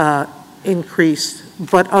increased,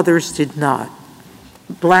 but others did not.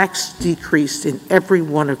 Blacks decreased in every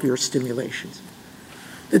one of your simulations.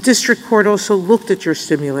 The district court also looked at your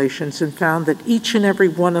simulations and found that each and every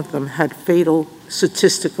one of them had fatal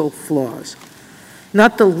statistical flaws,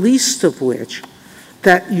 not the least of which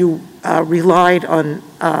that you relied on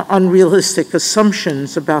unrealistic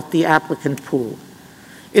assumptions about the applicant pool.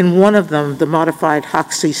 In one of them, the modified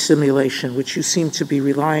Hoxie simulation, which you seem to be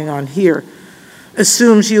relying on here,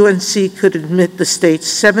 assumes UNC could admit the state's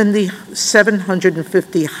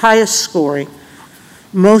 750 highest scoring,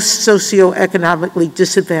 most socioeconomically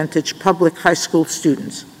disadvantaged public high school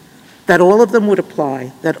students. That all of them would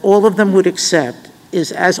apply, that all of them would accept,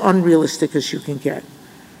 is as unrealistic as you can get.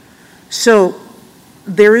 So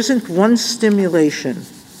there isn't one stimulation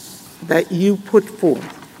that you put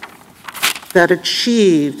forth that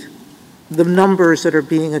achieved the numbers that are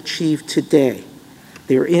being achieved today.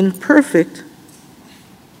 They're imperfect.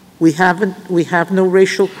 We have no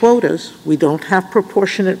racial quotas. We don't have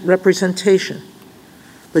proportionate representation.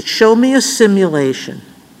 But show me a simulation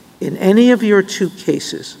in any of your 2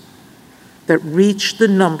 cases that reached the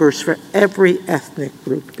numbers for every ethnic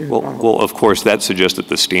group involved. Well, of course, that suggests that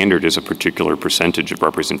the standard is a particular percentage of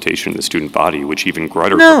representation in the student body, which even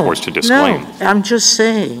Grutter purports to disclaim. No, I'm just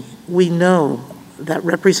saying we know that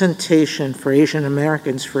representation for Asian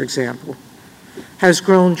Americans, for example, has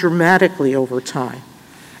grown dramatically over time.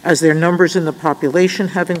 As their numbers in the population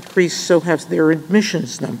have increased, so have their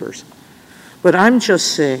admissions numbers. But I'm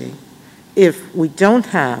just saying, if we don't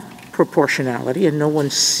have proportionality, and no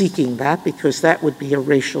one's seeking that because that would be a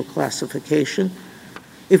racial classification,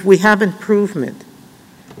 if we have improvement,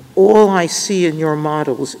 all I see in your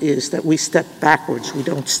models is that we step backwards, we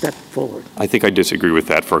don't step forward. I think I disagree with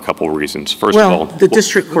that for a couple of reasons. First of all, the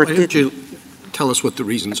district court did. You tell us what the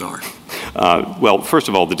reasons are. Well, first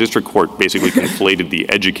of all, the district court basically conflated the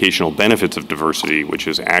educational benefits of diversity, which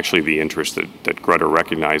is actually the interest that Greta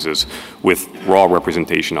recognizes, with raw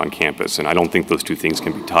representation on campus. And I don't think those two things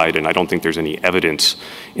can be tied, and I don't think there's any evidence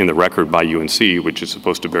in the record by UNC, which is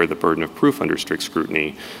supposed to bear the burden of proof under strict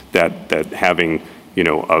scrutiny, that having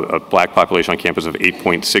a black population on campus of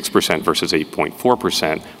 8.6% versus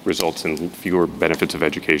 8.4% results in fewer benefits of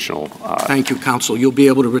educational. Thank you, counsel. You'll be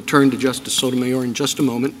able to return to Justice Sotomayor in just a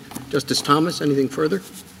moment. Justice Thomas, anything further?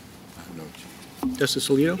 Justice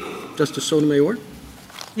Alito? Justice Sotomayor?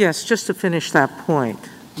 Yes, just to finish that point,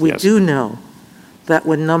 we Yes. do know that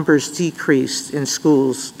when numbers decreased in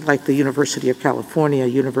schools like the University of California,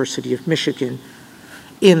 University of Michigan,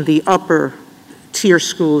 in the upper tier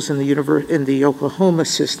schools in the Oklahoma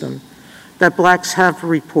system, that blacks have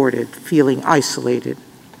reported feeling isolated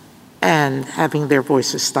and having their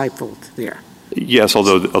voices stifled there. Yes,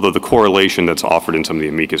 although the correlation that's offered in some of the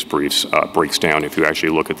amicus briefs breaks down if you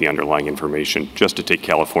actually look at the underlying information. Just to take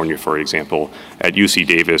California, for example, at UC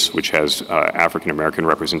Davis, which has African American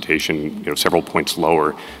representation several points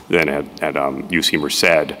lower than at UC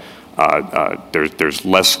Merced, there's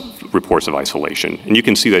less reports of isolation. And you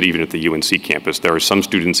can see that even at the UNC campus. There are some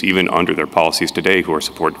students, even under their policies today, who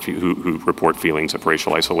report feelings of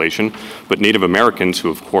racial isolation. But Native Americans, who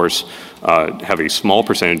of course have a small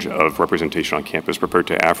percentage of representation on campus compared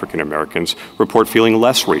to African Americans, report feeling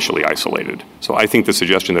less racially isolated. So I think the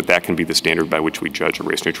suggestion that that can be the standard by which we judge a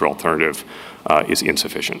race-neutral alternative is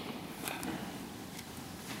insufficient.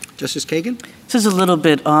 Justice Kagan? This is a little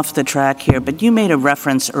bit off the track here, but you made a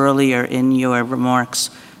reference earlier in your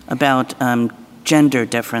remarks about gender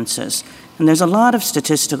differences. And there's a lot of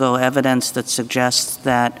statistical evidence that suggests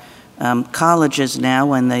that colleges now,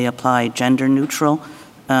 when they apply gender-neutral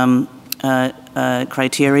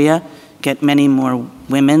criteria, get many more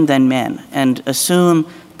women than men, and assume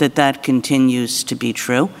that that continues to be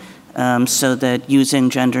true, so that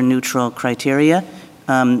using gender-neutral criteria,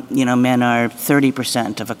 men are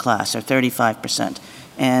 30% of a class or 35%.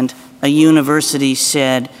 And a university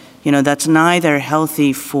said, that's neither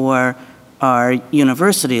healthy for our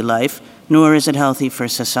university life, nor is it healthy for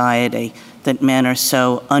society that men are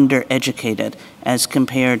so undereducated as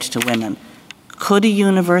compared to women. Could a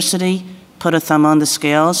university put a thumb on the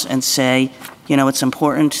scales and say, it's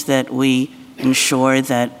important that we ensure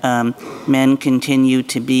that men continue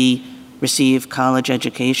to receive college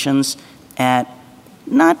educations at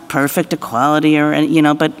not perfect equality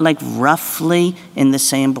but like roughly in the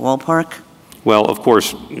same ballpark? Well, of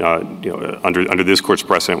course, under this court's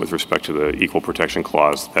precedent with respect to the Equal Protection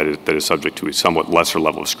Clause, that is subject to a somewhat lesser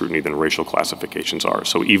level of scrutiny than racial classifications are.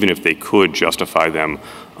 So even if they could justify them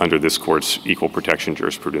under this court's equal protection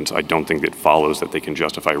jurisprudence, I don't think it follows that they can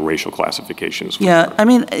justify racial classifications. Yeah, I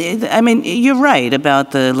mean, you're right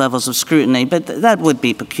about the levels of scrutiny, but that would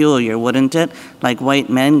be peculiar, wouldn't it? Like white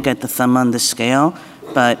men get the thumb on the scale,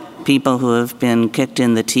 but people who have been kicked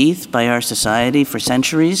in the teeth by our society for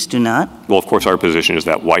centuries do not? Well, of course, our position is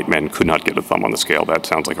that white men could not get a thumb on the scale. That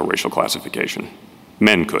sounds like a racial classification.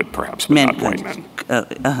 Men could, perhaps, but not white men.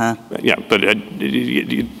 Yeah, but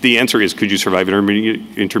the answer is, could you survive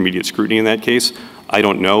intermediate scrutiny in that case? I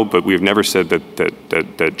don't know, but we have never said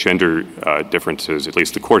that gender differences, at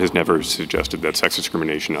least the court has never suggested that sex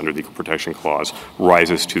discrimination under the Equal Protection Clause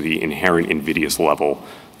rises to the inherent invidious level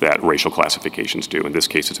that racial classifications do. In this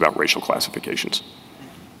case, it's about racial classifications.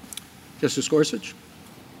 Justice Gorsuch?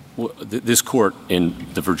 Well, this court in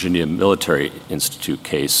the Virginia Military Institute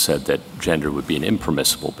case said that gender would be an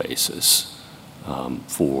impermissible basis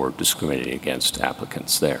for discriminating against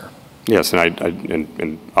applicants there. Yes,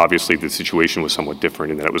 and obviously the situation was somewhat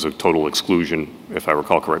different in that it was a total exclusion, if I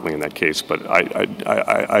recall correctly, in that case. But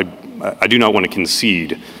I do not want to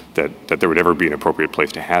concede that there would ever be an appropriate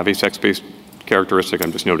place to have a sex-based characteristic.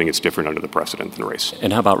 I'm just noting it's different under the precedent than race.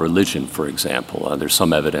 And how about religion, for example? There's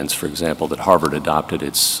some evidence, for example, that Harvard adopted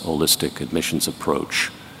its holistic admissions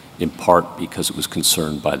approach in part because it was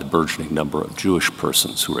concerned by the burgeoning number of Jewish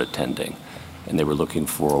persons who were attending. And they were looking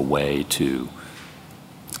for a way to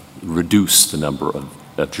reduce the number of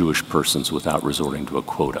Jewish persons without resorting to a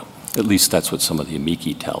quota. At least that's what some of the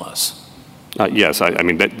amici tell us. Yes, I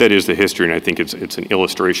mean, that is the history, and I think it's an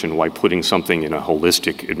illustration why putting something in a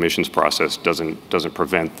holistic admissions process doesn't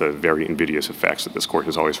prevent the very invidious effects that this court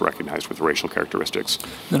has always recognized with racial characteristics.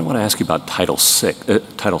 Then I want to ask you about Title VI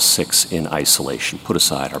in isolation. Put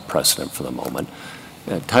aside our precedent for the moment.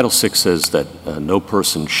 Title VI says that no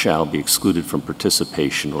person shall be excluded from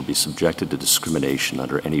participation or be subjected to discrimination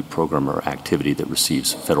under any program or activity that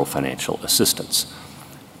receives federal financial assistance.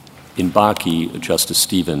 In Bakke, Justice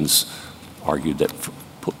Stevens argued that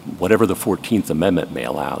whatever the 14th Amendment may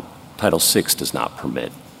allow, Title VI does not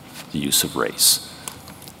permit the use of race.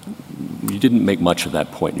 You didn't make much of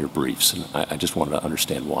that point in your briefs, and I just wanted to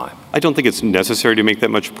understand why. I don't think it's necessary to make that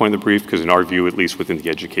much point in the brief, because in our view, at least within the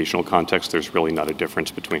educational context, there's really not a difference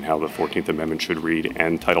between how the 14th Amendment should read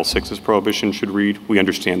and Title VI's prohibition should read. We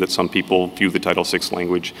understand that some people view the Title VI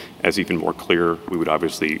language as even more clear. We would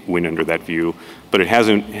obviously win under that view, but it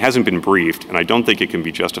hasn't been briefed, and I don't think it can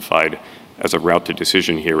be justified as a route to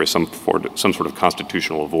decision here as some sort of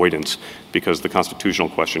constitutional avoidance, because the constitutional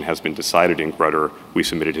question has been decided in Grutter. We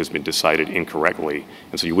submitted has been decided incorrectly,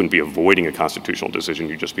 and so you wouldn't be avoiding a constitutional decision.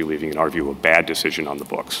 You'd just be leaving, in our view, a bad decision on the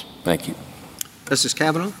books. Thank you. Justice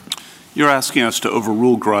Kavanaugh? You're asking us to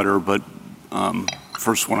overrule Grutter, but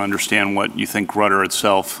first want to understand what you think Grutter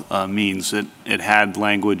itself means. It had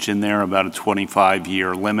language in there about a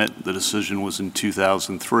 25-year limit. The decision was in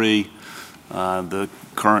 2003. The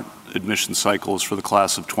current admission cycle is for the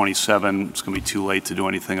class of 27. It's going to be too late to do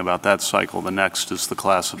anything about that cycle. The next is the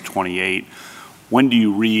class of 28. When do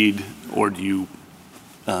you read, or do you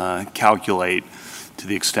calculate, to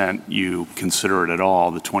the extent you consider it at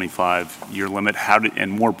all, the 25-year limit? And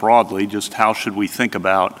more broadly, just how should we think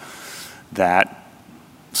about that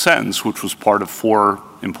sentence, which was part of 4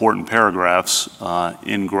 important paragraphs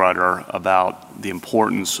in Grutter about the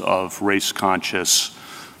importance of race-conscious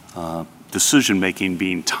decision-making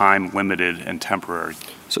being time-limited and temporary?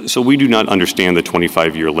 So we do not understand the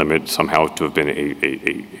 25-year limit somehow to have been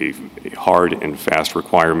a hard and fast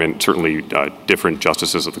requirement. Certainly, different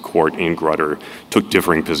justices of the court in Grutter took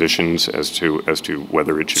differing positions as to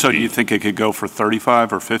whether it should. So do you think it could go for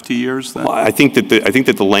 35 or 50 years then? Well, I think that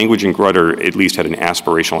the language in Grutter at least had an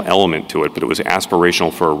aspirational element to it, but it was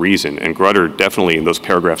aspirational for a reason. And Grutter definitely, in those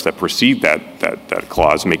paragraphs that precede that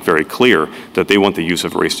clause, make very clear that they want the use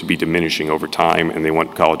of race to be diminishing over time, and they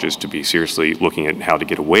want colleges to be seriously looking at how to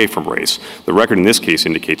get away from race. The record in this case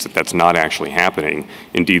indicates that that's not actually happening.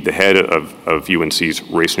 Indeed, the head of UNC's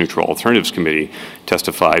Race Neutral Alternatives Committee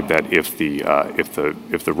testified that if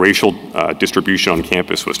the racial distribution on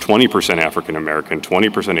campus was 20% African American,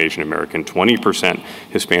 20% Asian American, 20%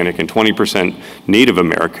 Hispanic, and 20% Native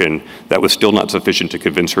American, that was still not sufficient to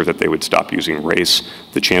convince her that they would stop using race.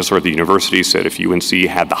 The chancellor of the university said if UNC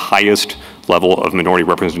had the highest level of minority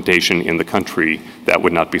representation in the country, that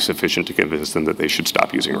would not be sufficient to convince them that they should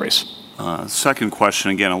stop using race. Second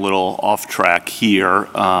question, again, a little off track here,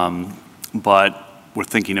 but we're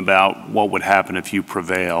thinking about what would happen if you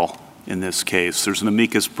prevail in this case. There's an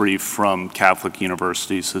amicus brief from Catholic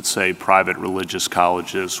universities that say private religious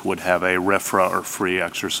colleges would have a RFRA or free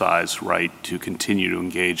exercise right to continue to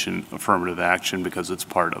engage in affirmative action because it's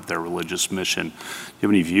part of their religious mission. Do you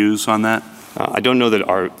have any views on that? I don't know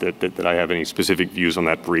that I have any specific views on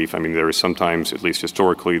that brief. I mean, there is sometimes, at least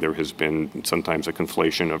historically, there has been sometimes a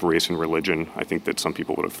conflation of race and religion. I think that some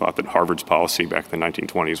people would have thought that Harvard's policy back in the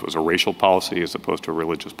 1920s was a racial policy as opposed to a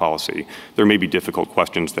religious policy. There may be difficult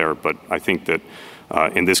questions there, but I think that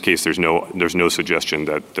in this case, there's no suggestion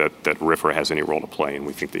that RFRA has any role to play, and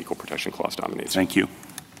we think the Equal Protection Clause dominates. Thank you.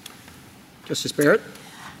 Justice Barrett?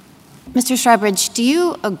 Mr. Strawbridge, do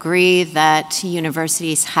you agree that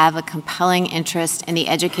universities have a compelling interest in the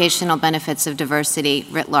educational benefits of diversity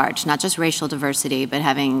writ large, not just racial diversity, but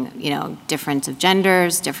having, difference of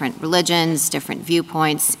genders, different religions, different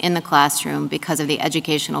viewpoints in the classroom because of the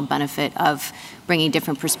educational benefit of bringing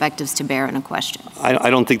different perspectives to bear in a question? I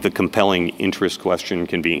don't think the compelling interest question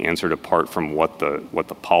can be answered apart from what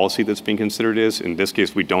the policy that's being considered is. In this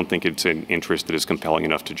case, we don't think it's an interest that is compelling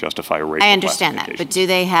enough to justify a racial I understand that, but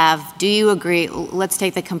do you agree, let's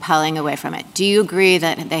take the compelling away from it. Do you agree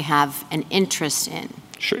that they have an interest in?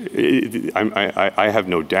 Sure. I have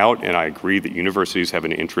no doubt, and I agree that universities have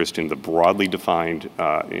an interest in the broadly defined,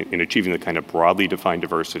 in achieving the kind of broadly defined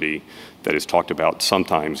diversity that is talked about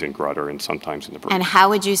sometimes in Grutter and sometimes in the brief. And how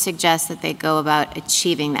would you suggest that they go about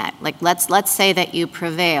achieving that? Like, let's say that you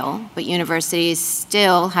prevail, but universities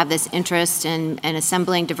still have this interest in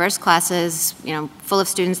assembling diverse classes, full of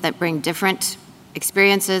students that bring different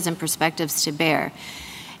experiences and perspectives to bear,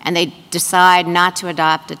 and they decide not to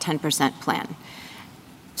adopt a 10% plan.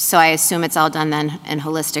 So I assume it's all done then in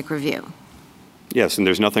holistic review. Yes, and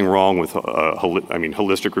there's nothing wrong with,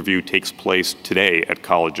 holistic review takes place today at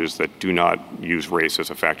colleges that do not use race as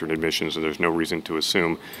a factor in admissions, and there's no reason to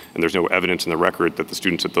assume, and there's no evidence in the record that the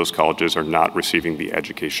students at those colleges are not receiving the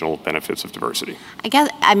educational benefits of diversity. I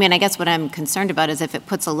guess what I'm concerned about is if it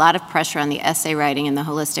puts a lot of pressure on the essay writing in the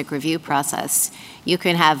holistic review process, you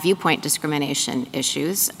can have viewpoint discrimination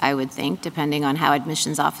issues, I would think, depending on how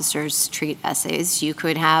admissions officers treat essays. You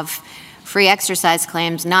could have free exercise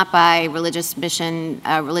claims not by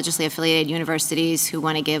religiously affiliated universities who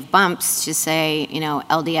want to give bumps to, say,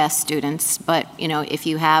 LDS students, but, if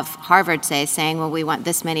you have Harvard, say, saying, well, we want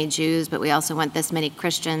this many Jews, but we also want this many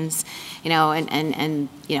Christians, and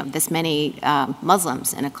this many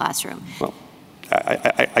Muslims in a classroom. Well,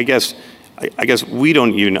 I guess we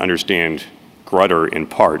don't even understand Grutter in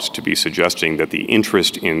parts to be suggesting that the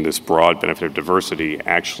interest in this broad benefit of diversity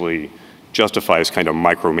actually justifies kind of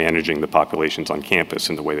micromanaging the populations on campus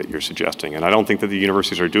in the way that you're suggesting. And I don't think that the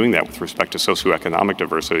universities are doing that with respect to socioeconomic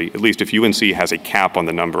diversity, at least if UNC has a cap on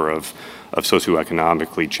the number of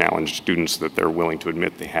socioeconomically challenged students that they're willing to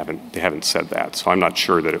admit. They haven't said that. So I'm not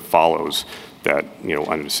sure that it follows that, in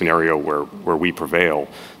a scenario where we prevail,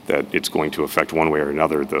 that it's going to affect one way or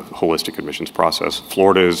another the holistic admissions process.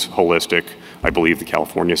 Florida is holistic. I believe the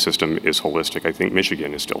California system is holistic. I think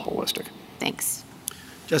Michigan is still holistic. Thanks.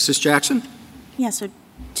 Justice Jackson? Yeah, so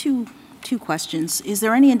two questions. Is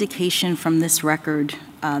there any indication from this record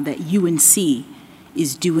that UNC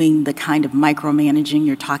is doing the kind of micromanaging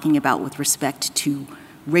you're talking about with respect to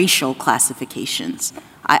racial classifications?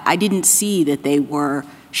 I didn't see that they were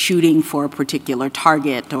shooting for a particular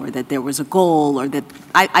target or that there was a goal or that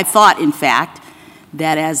I thought, in fact,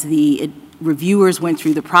 that as the reviewers went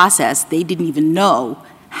through the process, they didn't even know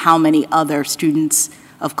how many other students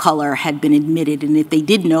of color had been admitted, and if they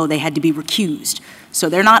did know, they had to be recused. So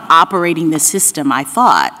they're not operating the system, I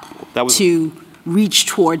thought, to reach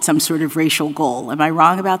toward some sort of racial goal. Am I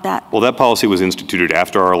wrong about that? Well, that policy was instituted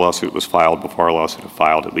after our lawsuit was filed. Before our lawsuit was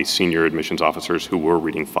filed, at least senior admissions officers who were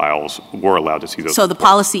reading files were allowed to see those. So the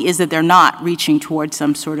policy is that they're not reaching toward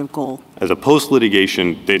some sort of goal? As a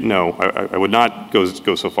post-litigation, no, I would not go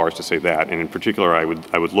so far as to say that. And in particular, I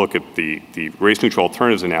would look at the race-neutral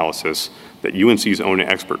alternatives analysis that UNC's own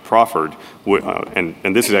expert proffered,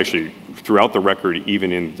 and this is actually throughout the record,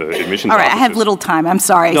 even in the admissions. All right, offices. I have little time. I'm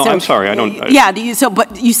sorry. No, I'm sorry. I don't.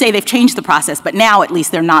 But you say they've changed the process, but now at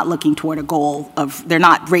least they're not looking toward a goal of. They're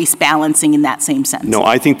not race balancing in that same sense. No,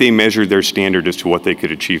 I think they measured their standard as to what they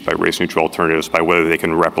could achieve by race-neutral alternatives by whether they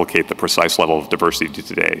can replicate the precise level of diversity to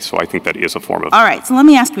today. So I think that is a form of. All right. So let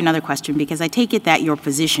me ask you another question, because I take it that your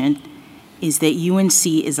position is that UNC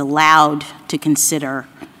is allowed to consider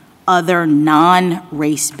other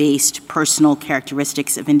non-race-based personal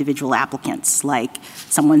characteristics of individual applicants, like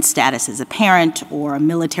someone's status as a parent or a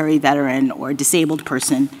military veteran or a disabled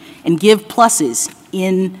person, and give pluses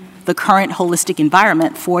in the current holistic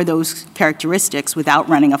environment for those characteristics without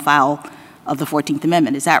running afoul of the 14th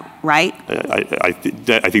Amendment. Is that right? I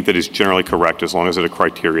think that is generally correct, as long as it's a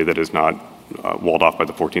criteria that is not walled off by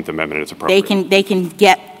the 14th Amendment. It's appropriate. They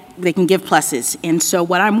can give pluses. And so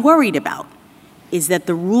what I'm worried about is that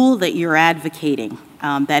the rule that you're advocating,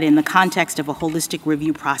 that in the context of a holistic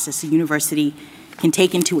review process, a university can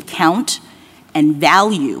take into account and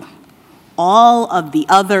value all of the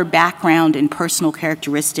other background and personal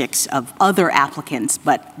characteristics of other applicants,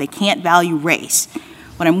 but they can't value race.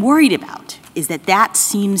 What I'm worried about is that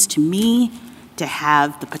seems to me to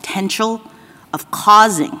have the potential of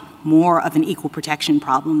causing more of an equal protection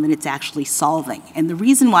problem than it's actually solving. And the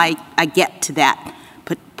reason why I get to that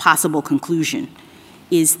possible conclusion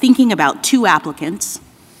is thinking about two applicants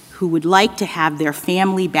who would like to have their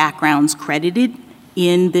family backgrounds credited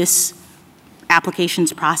in this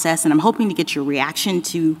applications process, and I'm hoping to get your reaction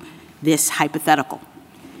to this hypothetical.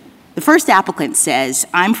 The first applicant says,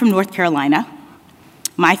 I'm from North Carolina.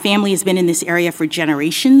 My family has been in this area for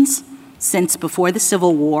generations, since before the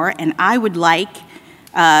Civil War, and I would like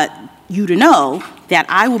you to know that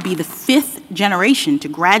I will be the 5th generation to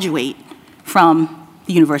graduate from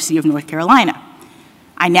the University of North Carolina.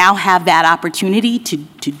 I now have that opportunity to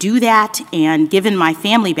do that, and given my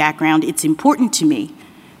family background, it's important to me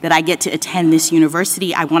that I get to attend this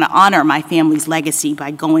university. I want to honor my family's legacy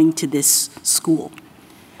by going to this school.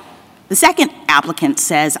 The second applicant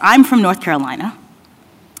says, I'm from North Carolina.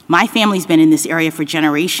 My family's been in this area for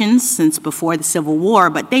generations, since before the Civil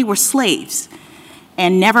War, but they were slaves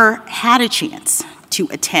and never had a chance to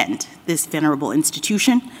attend this venerable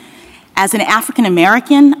institution. As an African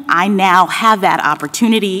American, I now have that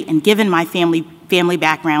opportunity, and given my family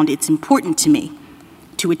background, it's important to me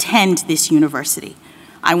to attend this university.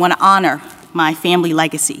 I want to honor my family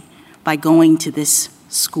legacy by going to this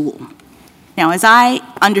school. Now, as I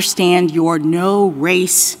understand your no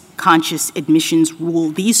race-conscious admissions rule,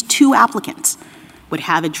 these two applicants would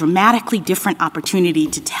have a dramatically different opportunity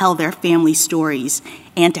to tell their family stories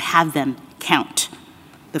and to have them count.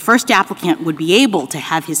 The first applicant would be able to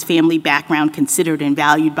have his family background considered and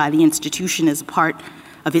valued by the institution as a part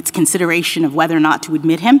of its consideration of whether or not to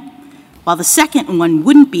admit him, while the second one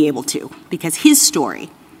wouldn't be able to, because his story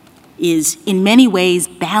is in many ways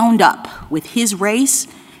bound up with his race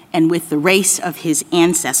and with the race of his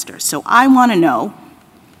ancestors. So I want to know,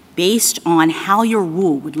 based on how your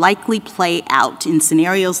rule would likely play out in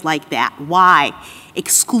scenarios like that, why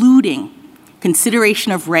excluding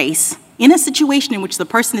consideration of race in a situation in which the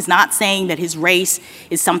person is not saying that his race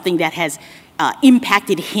is something that has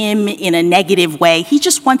impacted him in a negative way. He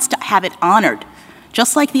just wants to have it honored,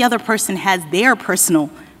 just like the other person has their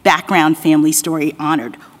personal background, family story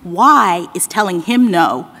honored. Why is telling him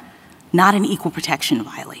no not an equal protection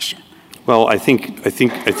violation? Well, I think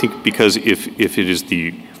because if it is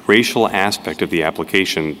the racial aspect of the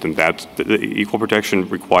application, then the equal protection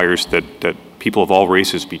requires that people of all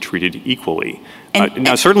races be treated equally.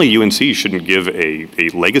 Now, certainly UNC shouldn't give a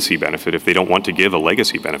legacy benefit if they don't want to give a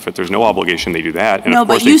legacy benefit. There's no obligation they do that. And no, of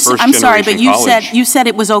course, but I'm sorry, but you said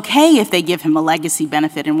it was okay if they give him a legacy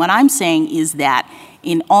benefit. And what I'm saying is that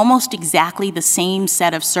in almost exactly the same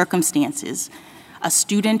set of circumstances, a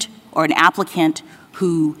student or an applicant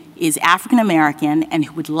who is African American and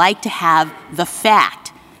who would like to have the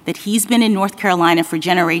fact that he's been in North Carolina for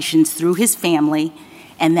generations through his family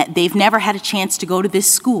and that they've never had a chance to go to this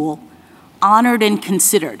school, honored and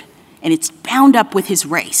considered, and it's bound up with his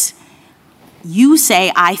race. You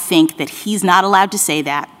say, I think, that he's not allowed to say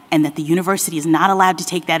that and that the university is not allowed to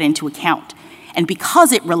take that into account. And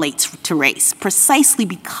because it relates to race, precisely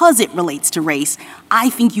because it relates to race, I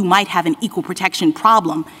think you might have an equal protection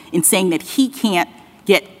problem in saying that he can't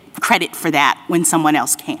get credit for that when someone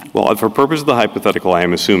else can. Well, for purpose of the hypothetical, I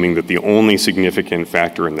am assuming that the only significant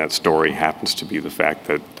factor in that story happens to be the fact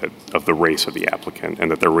that of the race of the applicant and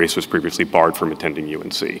that their race was previously barred from attending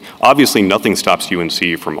UNC. Obviously, nothing stops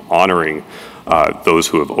UNC from honoring those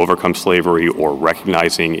who have overcome slavery or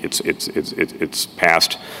recognizing its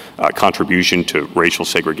past contribution to racial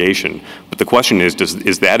segregation. But the question is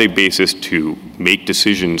that a basis to make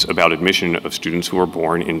decisions about admission of students who were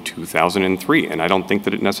born in 2003? And I don't think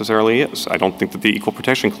that it necessarily is. I don't think that the Equal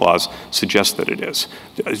Protection Clause suggests that it is.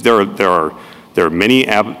 There are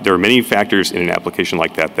many factors in an application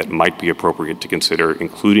like that might be appropriate to consider,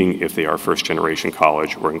 including if they are first-generation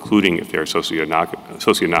college or including if they are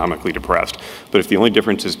socioeconomically depressed. But if the only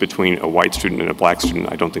difference is between a white student and a black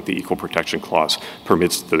student, I don't think the Equal Protection Clause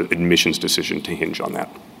permits the admissions decision to hinge on that.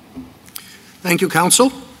 Thank you,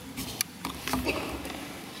 counsel.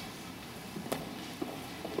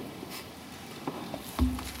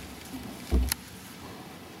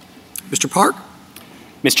 Mr. Park?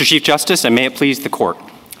 Mr. Chief Justice, and may it please the court.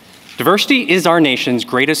 Diversity is our nation's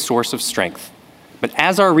greatest source of strength. But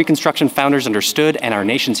as our Reconstruction founders understood and our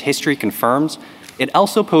nation's history confirms, it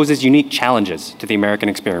also poses unique challenges to the American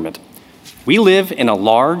experiment. We live in a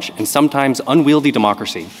large and sometimes unwieldy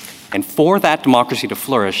democracy, and for that democracy to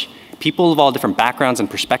flourish, people of all different backgrounds and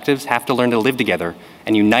perspectives have to learn to live together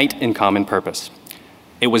and unite in common purpose.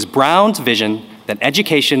 It was Brown's vision that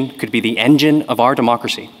education could be the engine of our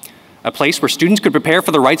democracy, a place where students could prepare for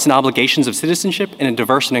the rights and obligations of citizenship in a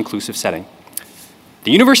diverse and inclusive setting.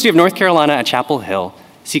 The University of North Carolina at Chapel Hill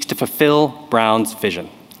seeks to fulfill Brown's vision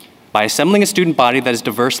by assembling a student body that is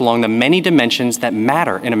diverse along the many dimensions that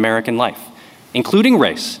matter in American life, including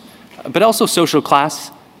race, but also social class,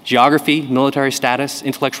 geography, military status,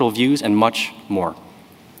 intellectual views, and much more.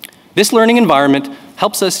 This learning environment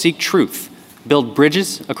helps us seek truth, build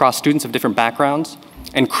bridges across students of different backgrounds,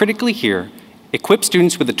 and critically here, equip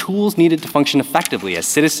students with the tools needed to function effectively as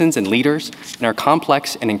citizens and leaders in our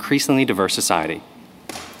complex and increasingly diverse society.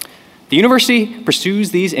 The university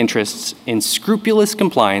pursues these interests in scrupulous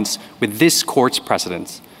compliance with this court's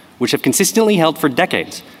precedents, which have consistently held for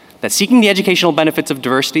decades that seeking the educational benefits of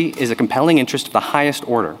diversity is a compelling interest of the highest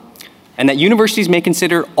order, and that universities may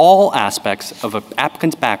consider all aspects of an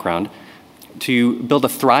applicant's background to build a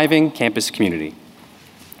thriving campus community.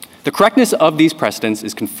 The correctness of these precedents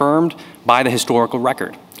is confirmed by the historical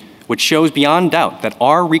record, which shows beyond doubt that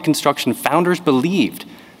our Reconstruction founders believed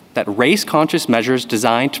that race-conscious measures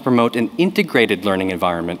designed to promote an integrated learning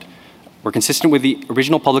environment were consistent with the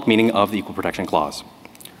original public meaning of the Equal Protection Clause.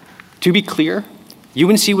 To be clear,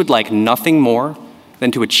 UNC would like nothing more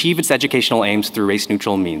than to achieve its educational aims through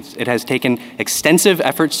race-neutral means. It has taken extensive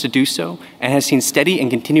efforts to do so and has seen steady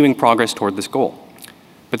and continuing progress toward this goal.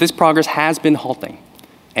 But this progress has been halting.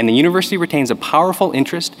 And the university retains a powerful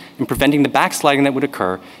interest in preventing the backsliding that would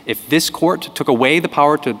occur if this court took away the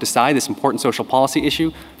power to decide this important social policy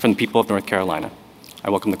issue from the people of North Carolina. I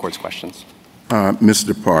welcome the court's questions.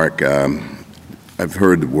 Mr. Park, I've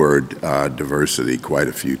heard the word diversity quite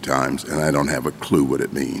a few times, and I don't have a clue what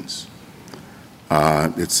it means.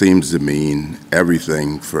 It seems to mean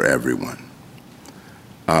everything for everyone.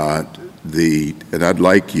 And I'd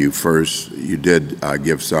like you first, you did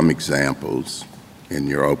give some examples in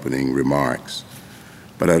your opening remarks,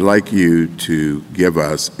 but I'd like you to give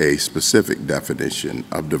us a specific definition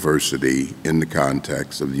of diversity in the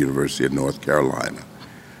context of the University of North Carolina.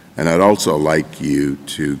 And I'd also like you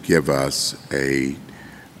to give us a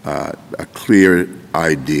clear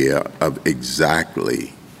idea of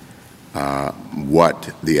exactly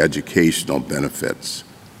what the educational benefits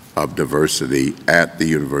of diversity at the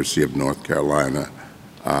University of North Carolina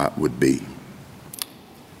would be.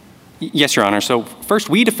 Yes, Your Honor. So first,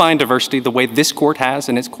 we define diversity the way this court has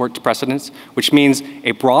in its court's precedents, which means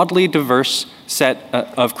a broadly diverse set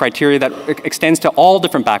of criteria that extends to all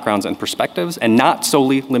different backgrounds and perspectives and not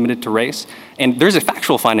solely limited to race. And there's a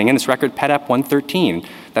factual finding in this record, PEDAP 113,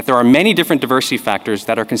 that there are many different diversity factors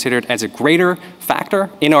that are considered as a greater factor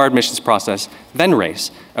in our admissions process than race.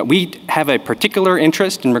 We have a particular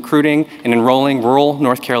interest in recruiting and enrolling rural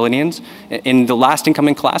North Carolinians. In the last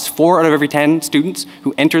incoming class, 4 out of every 10 students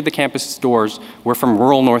who entered the campus doors were from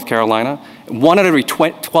rural North Carolina. 1 out of every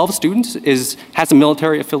 12 students has a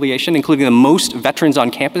military affiliation, including the most veterans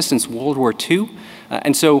on campus since World War II.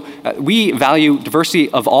 And so we value diversity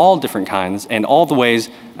of all different kinds and all the ways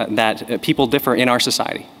that people differ in our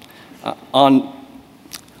society. On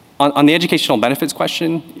the educational benefits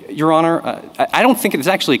question, Your Honor, I don't think it's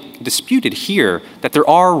actually disputed here that there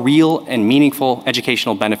are real and meaningful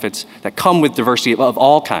educational benefits that come with diversity of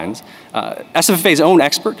all kinds. SFFA's own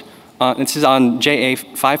expert, this is on JA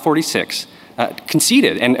 546,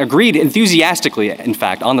 conceded and agreed enthusiastically, in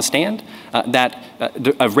fact, on the stand, that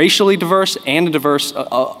a racially diverse and a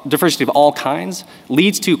diversity of all kinds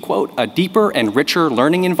leads to, quote, a deeper and richer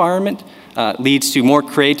learning environment, leads to more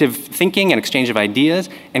creative thinking and exchange of ideas,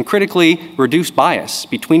 and critically reduced bias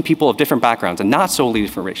between people of different backgrounds and not solely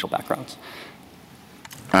different racial backgrounds.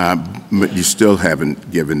 But you still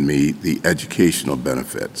haven't given me the educational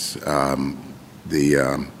benefits.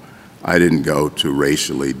 I didn't go to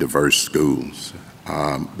racially diverse schools,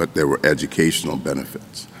 but there were educational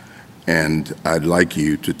benefits. And I'd like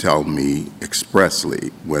you to tell me expressly,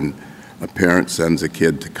 when a parent sends a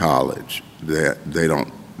kid to college, that they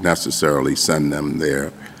don't necessarily send them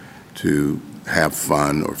there to have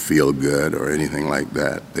fun or feel good or anything like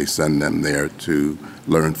that. They send them there to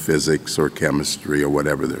learn physics or chemistry or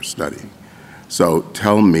whatever they're studying. So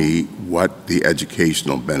tell me what the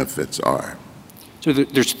educational benefits are. So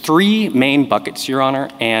there's 3 main buckets, Your Honor,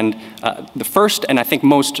 and the first, and I think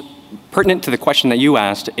most pertinent to the question that you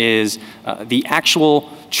asked, is the actual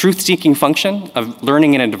truth-seeking function of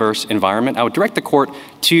learning in a diverse environment. I would direct the court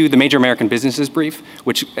to the Major American Businesses brief,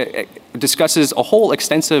 which discusses a whole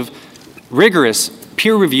extensive, rigorous,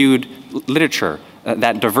 peer-reviewed literature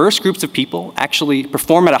that diverse groups of people actually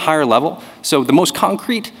perform at a higher level. So the most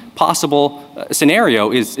concrete possible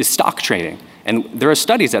scenario is stock trading. And there are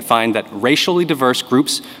studies that find that racially diverse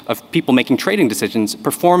groups of people making trading decisions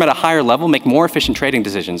perform at a higher level, make more efficient trading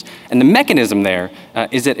decisions. And the mechanism there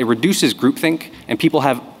is that it reduces groupthink and people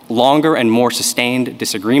have longer and more sustained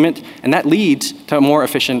disagreement, and that leads to a more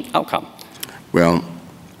efficient outcome. Well,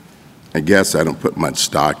 I guess I don't put much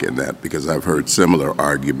stock in that because I've heard similar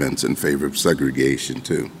arguments in favor of segregation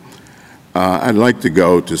too. I'd like to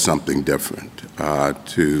go to something different,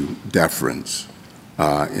 to deference.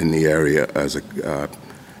 In the area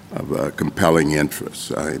of a compelling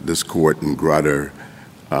interest. This court in Grutter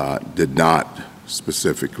did not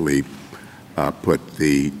specifically put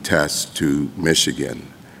the test to Michigan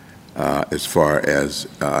as far as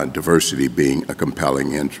diversity being a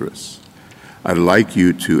compelling interest. I'd like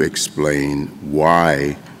you to explain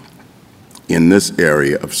why in this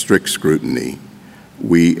area of strict scrutiny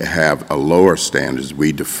we have a lower standard.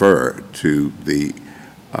 We defer to the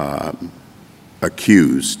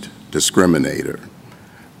accused discriminator.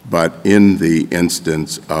 But in the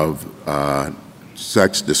instance of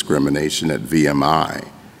sex discrimination at VMI,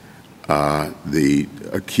 the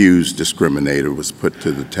accused discriminator was put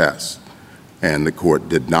to the test, and the court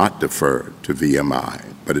did not defer to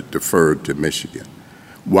VMI, but it deferred to Michigan.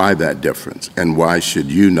 Why that difference? And why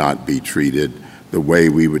should you not be treated the way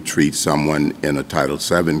we would treat someone in a Title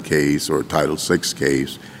VII case or a Title VI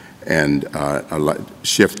case and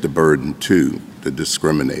shift the burden to the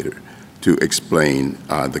discriminator to explain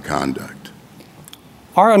the conduct?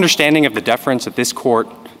 Our understanding of the deference that this court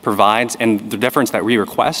provides and the deference that we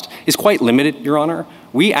request is quite limited, Your Honor.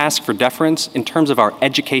 We ask for deference in terms of our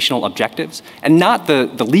educational objectives and not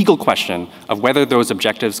the legal question of whether those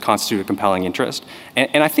objectives constitute a compelling interest.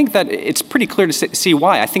 And I think that it's pretty clear to see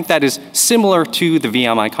why. I think that is similar to the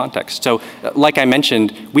VMI context. So like I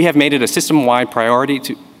mentioned, we have made it a system-wide priority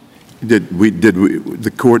to...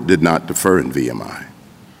 The court did not defer in VMI?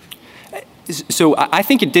 So I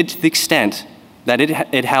think it did to the extent that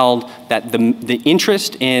it held that the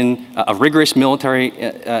interest in a rigorous military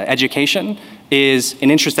education is an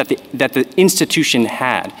interest that the institution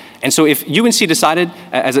had. And so if UNC decided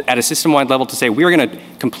at a system-wide level to say we're going to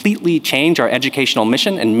completely change our educational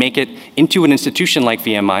mission and make it into an institution like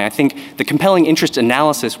VMI, I think the compelling interest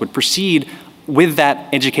analysis would proceed with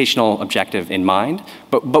that educational objective in mind.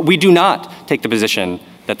 But we do not take the position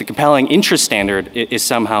that the compelling interest standard is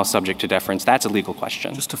somehow subject to deference. That's a legal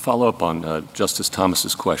question. Just to follow up on Justice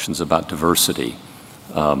Thomas's questions about diversity,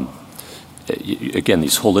 again,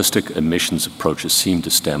 these holistic admissions approaches seem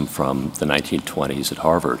to stem from the 1920s at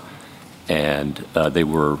Harvard, and they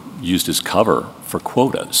were used as cover for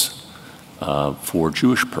quotas for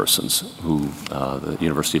Jewish persons who the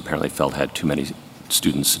university apparently felt had too many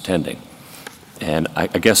students attending. And I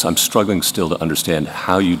guess I'm struggling still to understand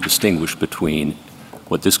how you distinguish between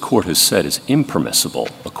what this court has said is impermissible,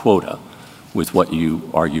 a quota, with what you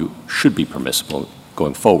argue should be permissible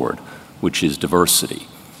going forward, which is diversity.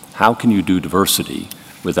 How can you do diversity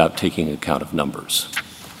without taking account of numbers?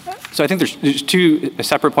 So I think there's two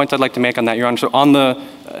separate points I'd like to make on that, Your Honor. So on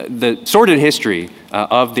the sordid history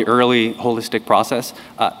of the early holistic process,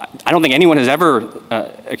 I don't think anyone has ever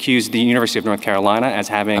accused the University of North Carolina as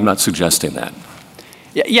having... I'm not suggesting that.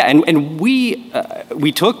 Yeah, and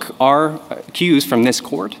we took our cues from this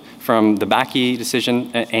court, from the Bakke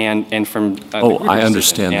decision, and from... I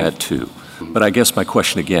understand that too. But I guess my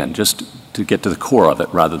question again, just to get to the core of it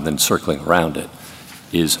rather than circling around it,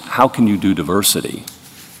 is how can you do diversity,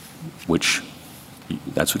 which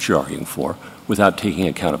that's what you're arguing for, without taking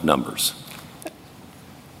account of numbers?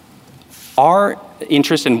 Our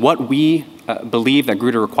interest in what we believe that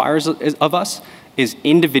Grutter requires of us is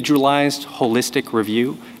individualized, holistic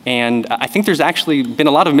review. And I think there's actually been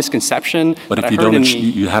a lot of misconception. But if you don't,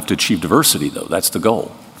 you have to achieve diversity, though. That's the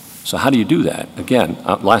goal. So how do you do that? Again,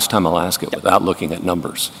 last time I'll ask it without looking at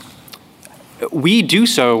numbers. We do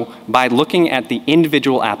so by looking at the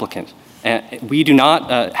individual applicant. We do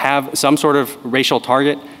not have some sort of racial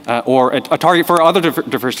target or a target for other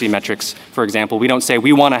diversity metrics, for example. We don't say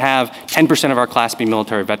we want to have 10% of our class be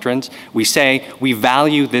military veterans. We say we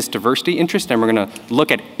value this diversity interest and we're going to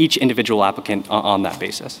look at each individual applicant on that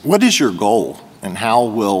basis. What is your goal, and how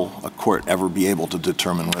will a court ever be able to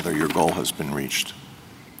determine whether your goal has been reached?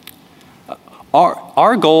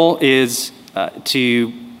 Our goal is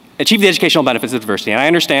to achieve the educational benefits of diversity. And I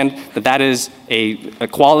understand that that is a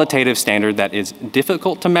qualitative standard that is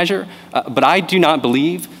difficult to measure, but I do not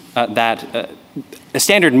believe that a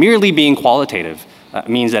standard merely being qualitative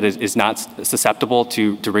means that it is not susceptible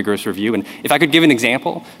to rigorous review. And if I could give an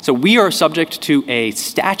example, so we are subject to a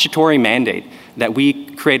statutory mandate that we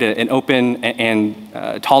create an open and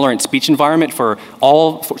tolerant speech environment for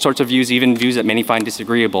all sorts of views, even views that many find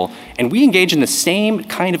disagreeable. And we engage in the same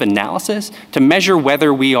kind of analysis to measure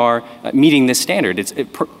whether we are meeting this standard.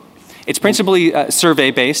 It's principally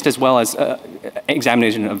survey-based as well as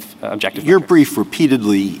examination of objective Your metrics. brief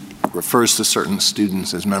repeatedly refers to certain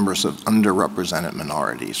students as members of underrepresented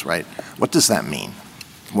minorities, right? What does that mean?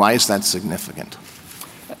 Why is that significant?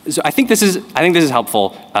 So I think this is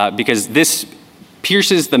helpful because this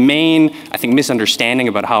pierces the main, I think, misunderstanding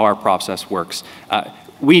about how our process works.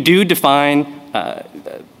 We do define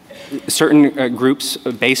certain groups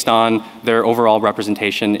based on their overall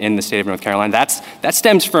representation in the state of North Carolina. That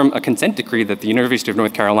stems from a consent decree that the University of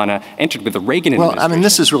North Carolina entered with the Reagan administration. Well, I mean,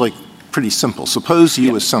 this is really pretty simple. Suppose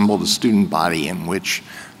you assembled a student body in which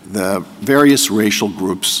the various racial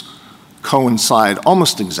groups coincide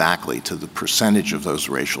almost exactly to the percentage of those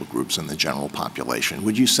racial groups in the general population.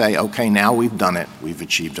 Would you say, okay, now we've done it, we've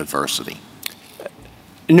achieved diversity?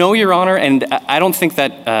 No, Your Honor, and I don't think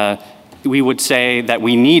that we would say that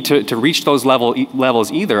we need to reach those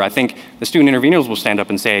levels either. I think the student interveners will stand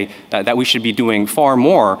up and say that we should be doing far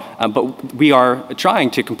more, but we are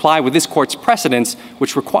trying to comply with this court's precedents,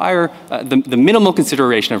 which require the minimal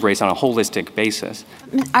consideration of race on a holistic basis.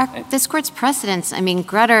 This court's precedents, I mean,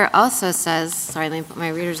 Grutter also says, sorry, let me put my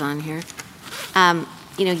readers on here,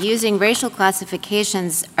 using racial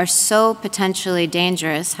classifications are so potentially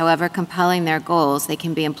dangerous, however compelling their goals, they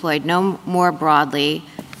can be employed no more broadly.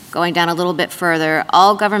 Going down a little bit further,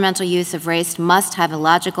 all governmental use of race must have a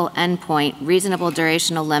logical endpoint, reasonable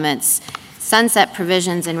durational limits, sunset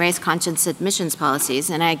provisions in race-conscious admissions policies.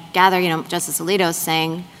 And I gather, Justice Alito is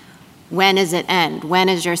saying, when does it end? When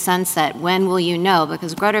is your sunset? When will you know?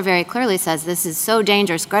 Because Grutter very clearly says this is so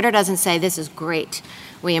dangerous. Grutter doesn't say this is great,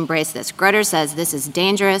 we embrace this. Grutter says this is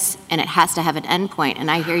dangerous and it has to have an endpoint.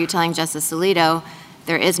 And I hear you telling Justice Alito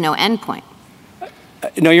there is no endpoint.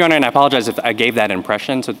 No, Your Honor, and I apologize if I gave that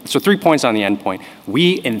impression. So 3 points on the endpoint.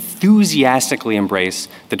 We enthusiastically embrace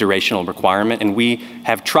the durational requirement, and we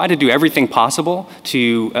have tried to do everything possible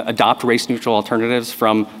to adopt race-neutral alternatives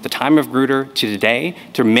from the time of Grutter to today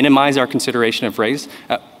to minimize our consideration of race.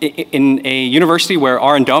 In a university where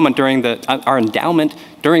our endowment during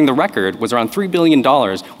the record was around $3 billion,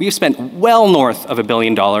 we have spent well north of $1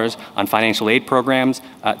 billion on financial aid programs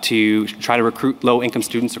to try to recruit low-income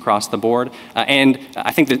students across the board. And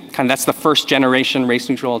I think that that's the first generation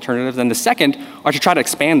race-neutral alternatives. And the second are to try to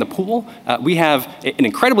expand the pool. We have an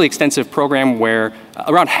incredibly extensive program where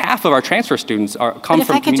around half of our transfer students come from community colleges. But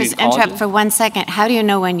if I could just interrupt for 1 second, how do you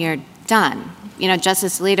know when you're done?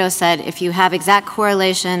 Justice Alito said if you have exact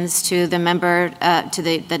correlations to the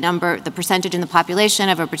the percentage in the population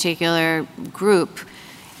of a particular group,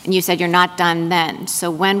 and you said you're not done then. So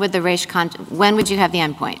when would when would you have the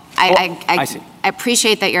endpoint? I see. I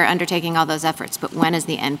appreciate that you're undertaking all those efforts, but when is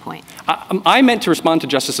the endpoint? I meant to respond to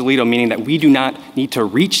Justice Alito, meaning that we do not need to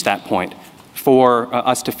reach that point for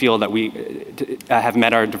us to feel that we have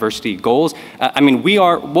met our diversity goals.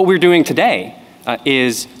 What we're doing today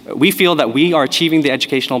is we feel that we are achieving the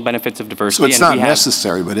educational benefits of diversity. So it's not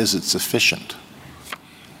necessary, but is it sufficient?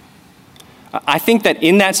 I think that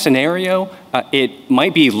in that scenario, it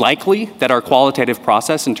might be likely that our qualitative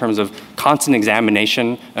process in terms of constant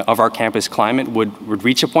examination of our campus climate would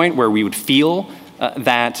reach a point where we would feel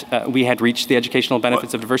that we had reached the educational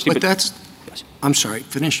benefits of diversity. I'm sorry,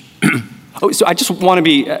 finish. So I just want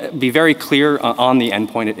to be very clear on the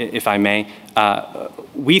endpoint, if I may.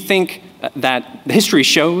 We think that history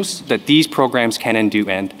shows that these programs can and do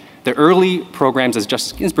end. The early programs, as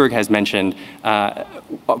Justice Ginsburg has mentioned,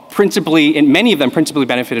 many of them principally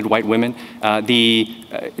benefited white women. The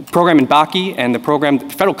program in Bakke and the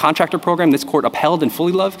federal contractor program this court upheld in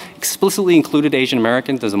Fully Love explicitly included Asian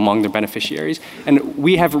Americans as among their beneficiaries. And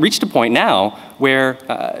we have reached a point now where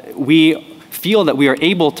we feel that we are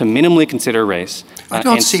able to minimally consider race. I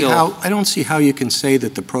don't see how you can say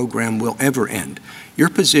that the program will ever end. Your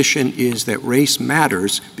position is that race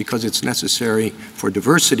matters because it's necessary for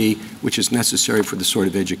diversity, which is necessary for the sort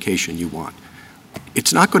of education you want.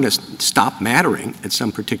 It's not going to stop mattering at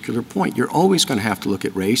some particular point. You're always going to have to look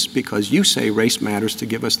at race because you say race matters to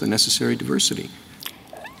give us the necessary diversity.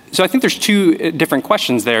 So I think there's two different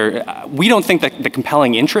questions there. We don't think that the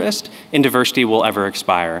compelling interest in diversity will ever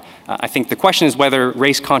expire. I think the question is whether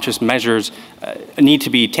race-conscious measures need to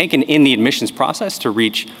be taken in the admissions process to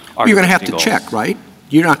reach our You're going to have to goals. check, right?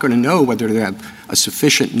 You're not going to know whether they have a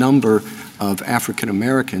sufficient number of African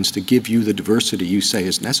Americans to give you the diversity you say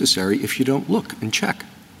is necessary if you don't look and check.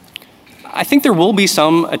 I think there will be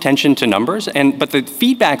some attention to numbers, but the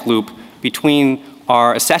feedback loop between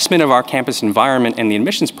our assessment of our campus environment and the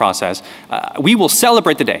admissions process, we will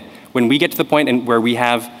celebrate the day when we get to the point where we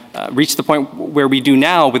have reached the point where we do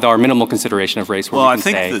now with our minimal consideration of race. Well, I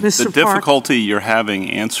think the difficulty you're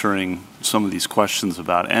having answering some of these questions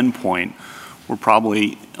about endpoint were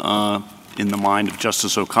probably in the mind of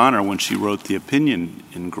Justice O'Connor when she wrote the opinion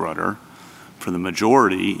in Grutter for the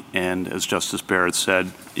majority, and as Justice Barrett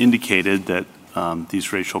said, indicated that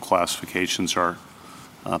these racial classifications are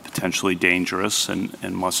potentially dangerous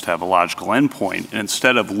and must have a logical endpoint. And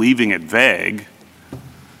instead of leaving it vague,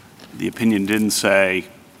 the opinion didn't say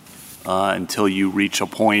until you reach a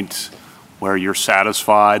point where you're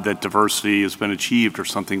satisfied that diversity has been achieved or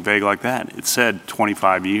something vague like that. It said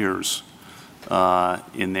 25 years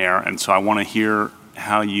in there. And so I want to hear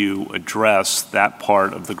how you address that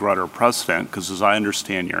part of the Grutter precedent, because as I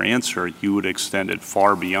understand your answer, you would extend it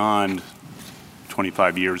far beyond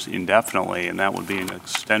 25 years indefinitely, and that would be an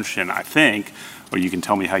extension, I think, or you can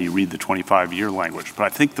tell me how you read the 25-year language. But I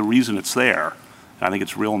think the reason it's there, and I think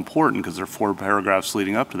it's real important because there are 4 paragraphs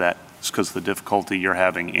leading up to that, is because of the difficulty you're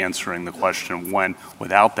having answering the question when,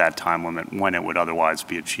 without that time limit, when it would otherwise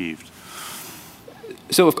be achieved.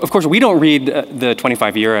 So, of course, we don't read the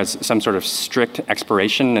 25-year as some sort of strict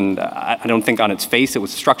expiration, and I don't think on its face it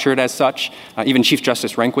was structured as such. Even Chief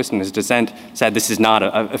Justice Rehnquist in his dissent said this is not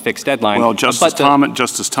a fixed deadline. Well,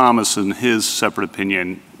 Justice Thomas, in his separate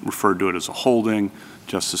opinion, referred to it as a holding.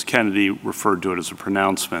 Justice Kennedy referred to it as a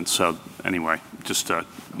pronouncement. So, anyway, just to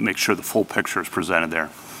make sure the full picture is presented there.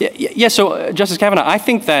 Yeah, so, Justice Kavanaugh, I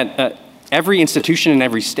think that every institution in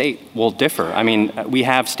every state will differ. I mean, we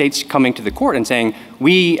have states coming to the court and saying,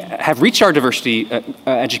 we have reached our diversity,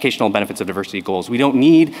 educational benefits of diversity goals. We don't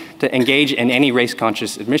need to engage in any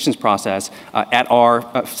race-conscious admissions process at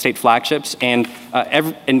our state flagships. And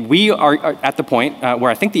we are at the point where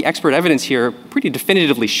I think the expert evidence here pretty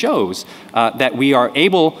definitively shows that we are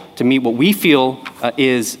able to meet what we feel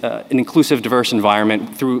is an inclusive, diverse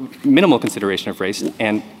environment through minimal consideration of race.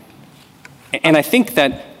 And I think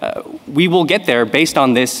that we will get there based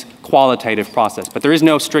on this qualitative process, but there is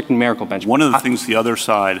no strict numerical benchmark. One of the things the other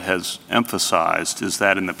side has emphasized is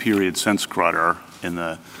that in the period since Grutter, in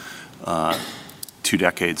the 2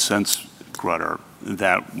 decades since Grutter,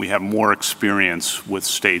 that we have more experience with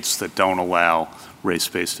states that don't allow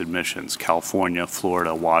race-based admissions, California,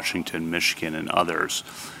 Florida, Washington, Michigan, and others,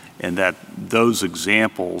 and that those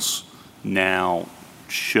examples now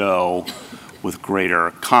show with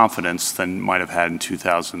greater confidence than might have had in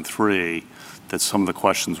 2003, that some of the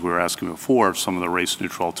questions we were asking before, some of the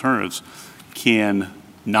race-neutral alternatives, can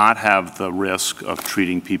not have the risk of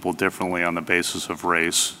treating people differently on the basis of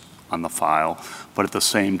race on the file, but at the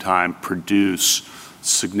same time produce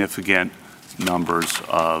significant numbers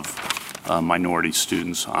of minority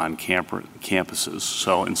students on campuses.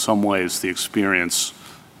 So in some ways, the experience,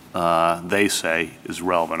 they say, is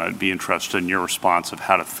relevant. I'd be interested in your response of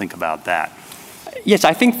how to think about that. Yes,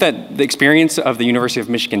 I think that the experience of the University of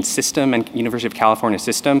Michigan system and University of California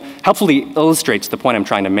system helpfully illustrates the point I'm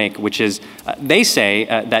trying to make, which is they say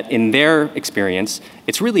that in their experience,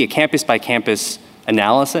 it's really a campus-by-campus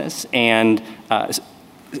analysis, and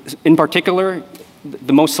in particular,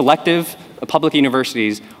 the most selective public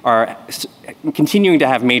universities are continuing to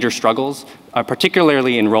have major struggles,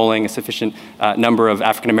 particularly enrolling a sufficient number of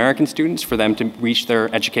African-American students for them to reach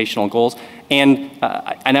their educational goals. And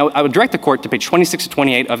I would direct the court to page 26 to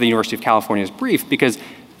 28 of the University of California's brief, because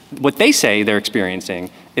what they say they're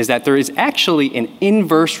experiencing is that there is actually an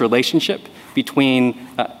inverse relationship between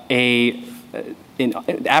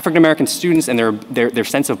African-American students and their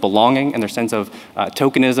sense of belonging and their sense of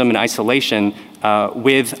tokenism and isolation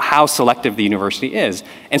with how selective the university is.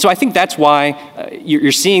 And so I think that's why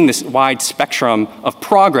you're seeing this wide spectrum of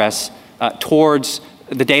progress towards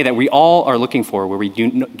the day that we all are looking for, where we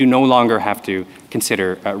do no longer have to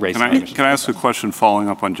consider race. Can I ask a question following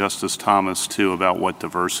up on Justice Thomas, too, about what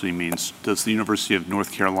diversity means? Does the University of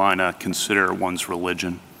North Carolina consider one's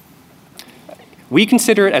religion? We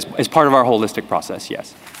consider it as part of our holistic process,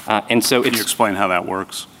 yes. And so Can you explain how that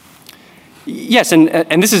works? Yes, and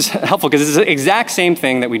this is helpful because it's the exact same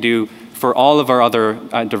thing that we do for all of our other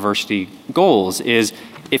diversity goals, is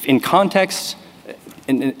if in context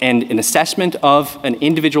and an assessment of an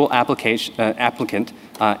individual applicant,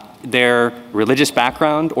 their religious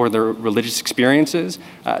background or their religious experiences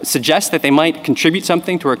suggest that they might contribute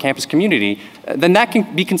something to our campus community, then that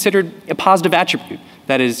can be considered a positive attribute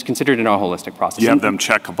that is considered in our holistic process. Do you have them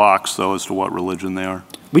check a box, though, as to what religion they are?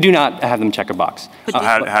 We do not have them check a box.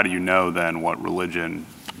 How do you know, then, what religion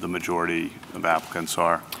the majority of applicants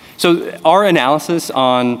are? So our analysis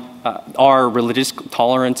on our religious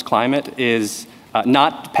tolerance climate is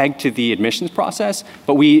not pegged to the admissions process,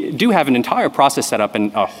 but we do have an entire process set up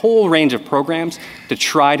and a whole range of programs to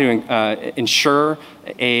try to ensure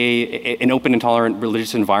an open and tolerant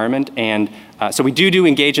religious environment. And so we do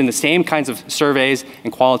engage in the same kinds of surveys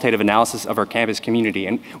and qualitative analysis of our campus community.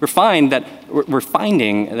 And we're finding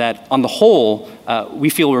that on the whole, we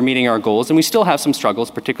feel we're meeting our goals, and we still have some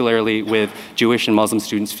struggles, particularly with Jewish and Muslim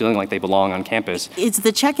students feeling like they belong on campus. Is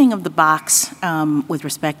the checking of the box with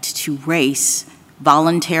respect to race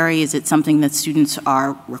voluntary? Is it something that students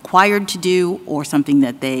are required to do, or something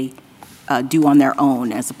that they do on their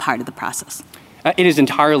own as a part of the process? It is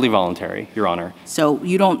entirely voluntary, Your Honor. So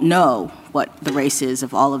you don't know what the race is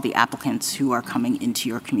of all of the applicants who are coming into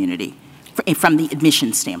your community from the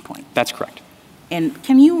admission standpoint? That's correct. And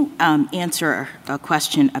can you answer a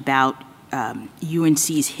question about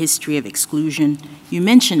UNC's history of exclusion? You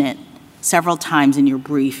mention it several times in your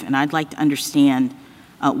brief, and I'd like to understand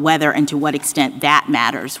whether and to what extent that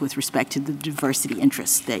matters with respect to the diversity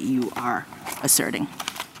interests that you are asserting.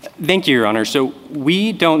 Thank you, Your Honor. So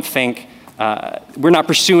we don't think we're not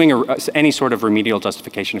pursuing any sort of remedial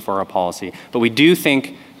justification for our policy, but we do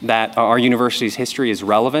think that our university's history is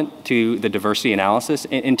relevant to the diversity analysis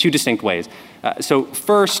in two distinct ways. So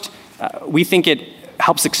first, we think it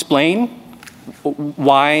helps explain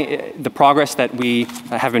why the progress that we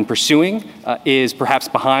have been pursuing is perhaps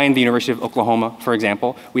behind the University of Oklahoma, for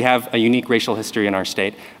example. We have a unique racial history in our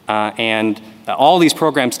state, and all these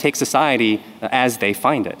programs take society as they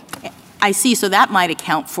find it. I see. So that might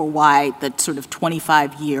account for why the sort of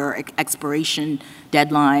 25-year expiration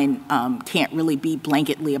deadline can't really be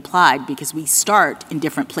blanketly applied, because we start in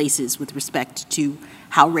different places with respect to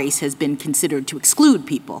how race has been considered to exclude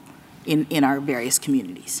people in our various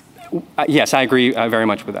communities. Yes, I agree very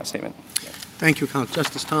much with that statement. Thank you,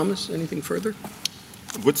 Justice Thomas. Anything further?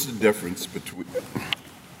 What's the difference between,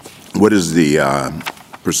 what is the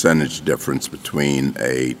percentage difference between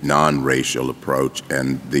a non-racial approach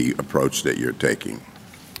and the approach that you're taking?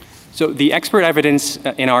 So the expert evidence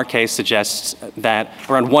in our case suggests that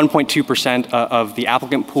around 1.2% of the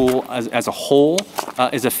applicant pool as a whole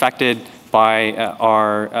is affected by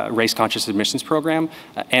our race-conscious admissions program.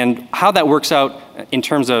 And how that works out in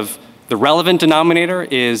terms of the relevant denominator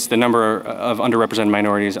is the number of underrepresented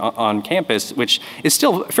minorities on campus, which is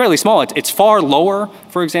still fairly small. It's far lower,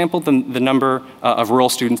 for example, than the number of rural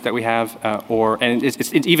students that we have, and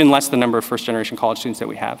it's even less the number of first-generation college students that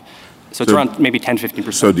we have. So it's around maybe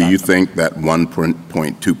 10-15%. So do you think that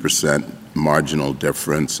 1.2% marginal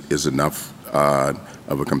difference is enough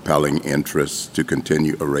of a compelling interest to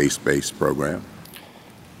continue a race-based program?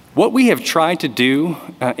 What we have tried to do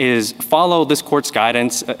is follow this court's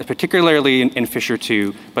guidance, particularly in Fisher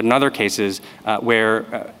 2, but in other cases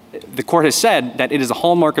where the court has said that it is a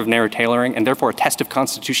hallmark of narrow tailoring and therefore a test of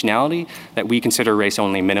constitutionality that we consider race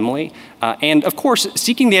only minimally. And of course,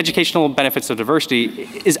 seeking the educational benefits of diversity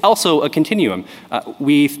is also a continuum.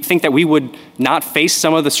 We think that we would not face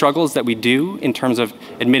some of the struggles that we do in terms of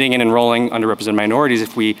admitting and enrolling underrepresented minorities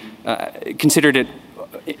if we considered it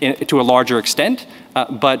to a larger extent,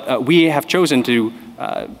 but we have chosen to,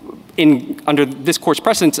 under this court's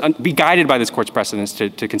precedence, be guided by this court's precedence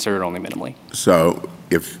to consider it only minimally. So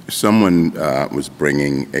if someone was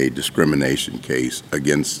bringing a discrimination case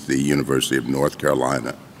against the University of North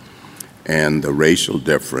Carolina and the racial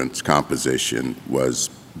difference composition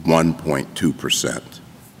was 1.2%,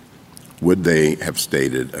 would they have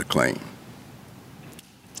stated a claim?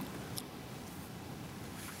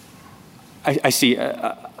 I see.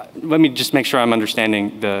 Let me just make sure I'm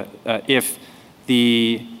understanding so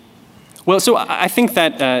I think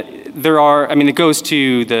that there are, it goes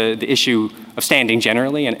to the issue of standing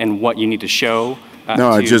generally and what you need to show.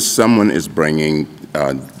 Just someone is bringing,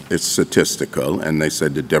 it's statistical, and they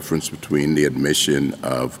said the difference between the admission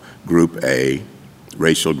of Group A,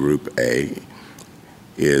 racial Group A,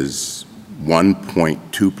 is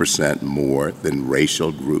 1.2% more than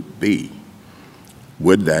racial Group B.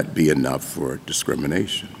 Would that be enough for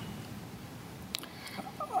discrimination?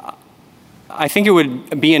 I think it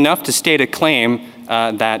would be enough to state a claim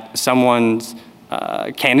that someone's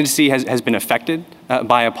candidacy has been affected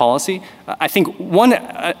by a policy. I think one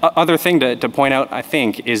other thing to point out,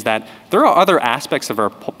 is that there are other aspects of our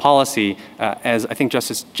policy, as I think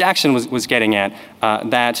Justice Jackson was getting at,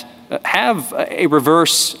 that have a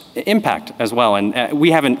reverse impact as well. And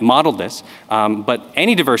we haven't modeled this, but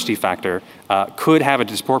any diversity factor could have a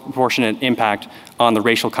disproportionate impact on the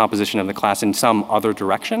racial composition of the class in some other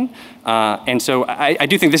direction. And so I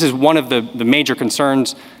do think this is one of the major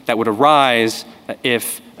concerns that would arise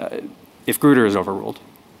if Grutter is overruled.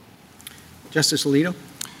 Justice Alito?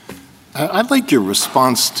 I'd like your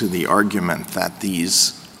response to the argument that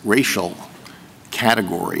these racial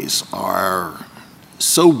categories are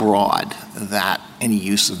so broad that any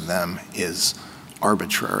use of them is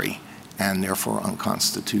arbitrary and therefore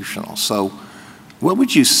unconstitutional. So what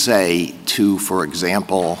would you say to, for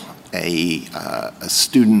example, a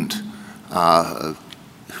student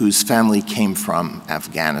whose family came from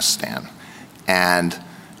Afghanistan and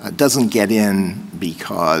doesn't get in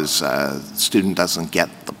because the student doesn't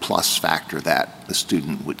get the plus factor that the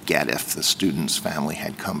student would get if the student's family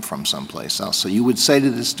had come from someplace else? So you would say to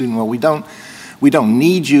the student, well, we don't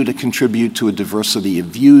need you to contribute to a diversity of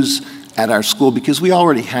views at our school because we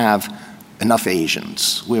already have enough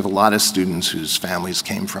Asians. We have a lot of students whose families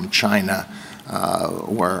came from China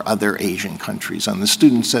or other Asian countries. And the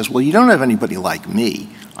student says, well, you don't have anybody like me.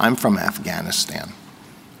 I'm from Afghanistan.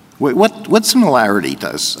 What similarity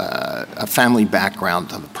does a family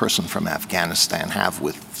background of a person from Afghanistan have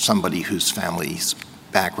with somebody whose family's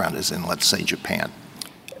background is in, let's say, Japan?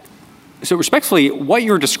 So respectfully, what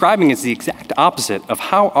you're describing is the exact opposite of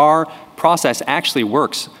how our process actually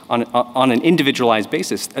works on an individualized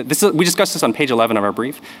basis. We discussed this on page 11 of our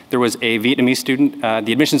brief. There was a Vietnamese student.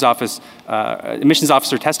 The admissions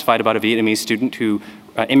officer testified about a Vietnamese student who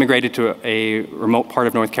immigrated to a remote part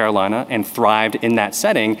of North Carolina and thrived in that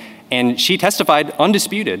setting. And she testified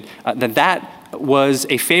undisputed that was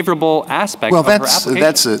a favorable aspect of her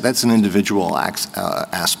application. That's an individual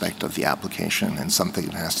aspect of the application and something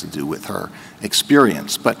that has to do with her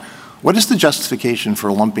experience. But What is the justification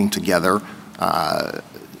for lumping together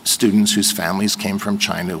students whose families came from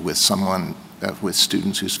China with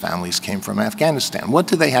students whose families came from Afghanistan? What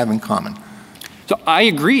do they have in common? So I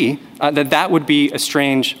agree that would be a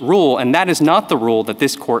strange rule, and that is not the rule that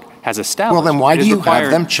this court has established. Well, then why do you have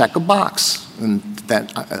them check a box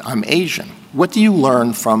that I'm Asian? What do you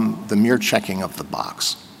learn from the mere checking of the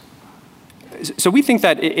box? So we think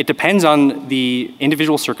that it depends on the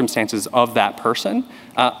individual circumstances of that person.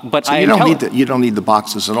 But so you don't need the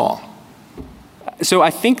boxes at all. So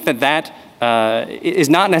I think that is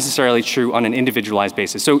not necessarily true on an individualized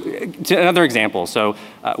basis. So another example. So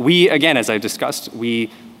we, again, as I discussed,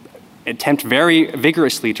 we attempt very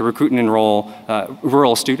vigorously to recruit and enroll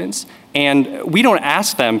rural students. And we don't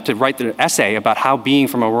ask them to write their essay about how being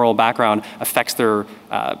from a rural background affects their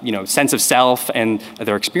sense of self and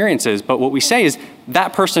their experiences. But what we say is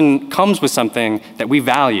that person comes with something that we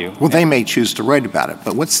value. Well, they may choose to write about it.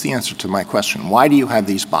 But what's the answer to my question? Why do you have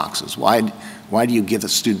these boxes? Why do you give a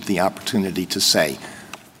student the opportunity to say,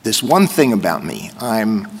 this one thing about me,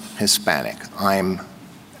 I'm Hispanic, I'm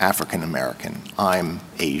African American, I'm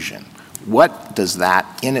Asian. What does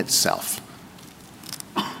that in itself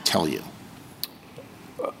tell you?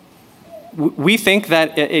 We think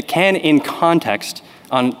that it can, in context,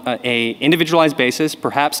 on a individualized basis,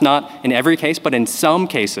 perhaps not in every case, but in some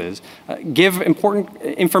cases, give important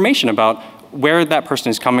information about where that person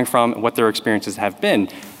is coming from, what their experiences have been.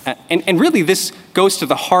 And really, this goes to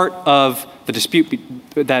the heart of the dispute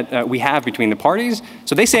that we have between the parties.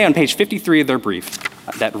 So they say on page 53 of their brief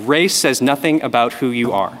that race says nothing about who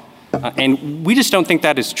you are. And we just don't think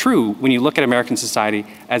that is true when you look at American society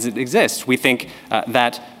as it exists. We think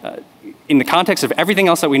that in the context of everything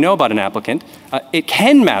else that we know about an applicant, it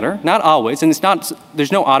can matter, not always, and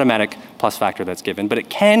there's no automatic plus factor that's given, but it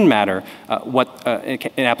can matter what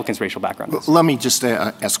an applicant's racial background is. Let me just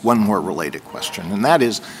ask one more related question, and that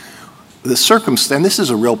is the circumstance, and this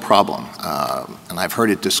is a real problem, and I've heard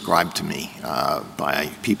it described to me by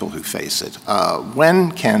people who face it.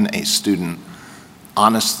 When can a student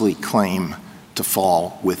honestly claim to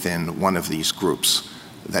fall within one of these groups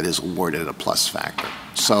that is awarded a plus factor?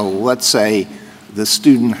 So let's say the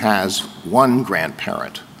student has one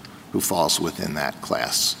grandparent who falls within that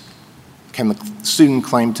class. Can the student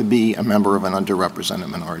claim to be a member of an underrepresented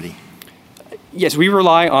minority? Yes, we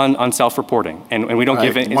rely on self-reporting, and we don't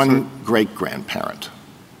give it. One great-grandparent.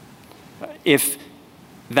 If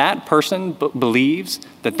that person believes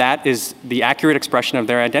that that is the accurate expression of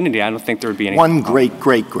their identity, I don't think there would be any. One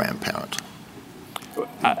great-great-grandparent.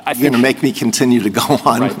 You're going to make me continue to go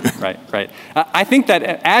on. Right. I think that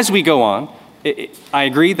as we go on, I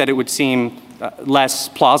agree that it would seem less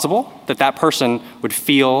plausible that that person would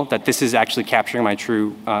feel that this is actually capturing my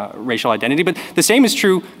true racial identity. But the same is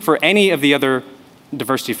true for any of the other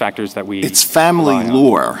diversity factors that we It's family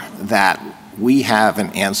lore that we have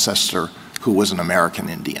an ancestor who was an American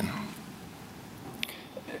Indian.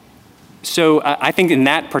 So I think in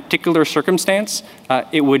that particular circumstance,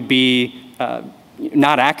 it would be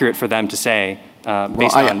not accurate for them to say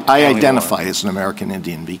based on I identify as an American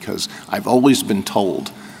Indian because I've always been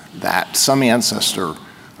told that some ancestor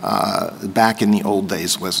back in the old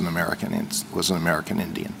days was an American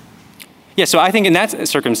Indian. Yeah, so I think in that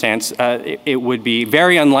circumstance, it would be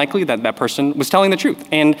very unlikely that that person was telling the truth.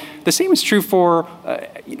 And the same is true for,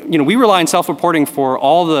 we rely on self-reporting for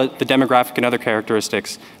all the demographic and other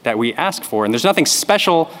characteristics that we ask for. And there's nothing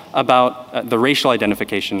special about the racial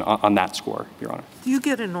identification on that score, Your Honor. Do you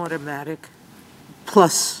get an automatic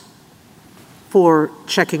plus for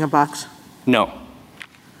checking a box? No.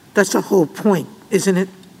 That's the whole point, isn't it?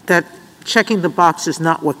 That checking the box is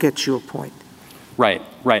not what gets you a point. Right.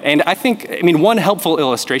 And I think, one helpful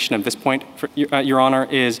illustration of this point, Your Honor,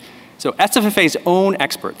 is, so SFFA's own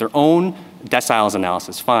expert, their own deciles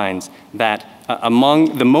analysis finds that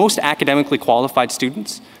among the most academically qualified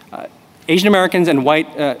students, Asian Americans and white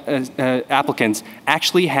applicants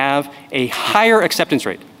actually have a higher acceptance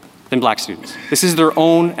rate than black students. This is their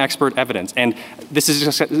own expert evidence, and this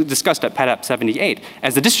is discussed at PEDAP 78.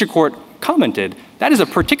 As the district court commented, that is a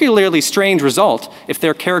particularly strange result if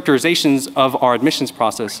their characterizations of our admissions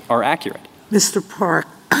process are accurate. Mr. Park,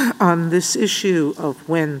 on this issue of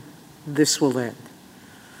when this will end,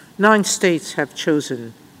 9 states have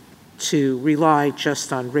chosen to rely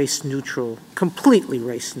just on race neutral, completely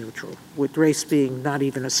race neutral, with race being not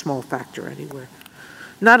even a small factor anywhere.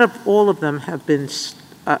 Not all of them have been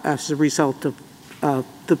as a result of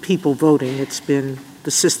the people voting. It's been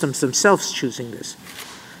the systems themselves choosing this.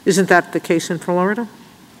 Isn't that the case in Florida?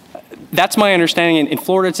 That's my understanding. In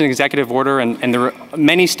Florida, it's an executive order, and there are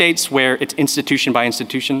many states where it's institution by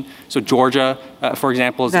institution. So Georgia, for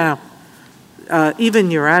example, is... Now,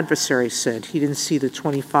 even your adversary said he didn't see the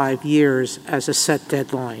 25 years as a set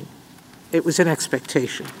deadline. It was an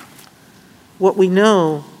expectation. What we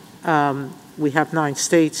know, we have 9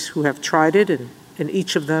 states who have tried it, and in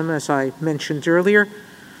each of them, as I mentioned earlier,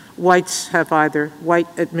 white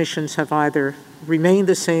admissions have either remained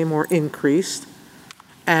the same or increased,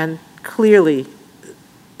 and clearly,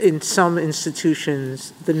 in some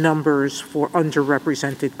institutions, the numbers for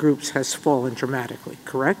underrepresented groups has fallen dramatically,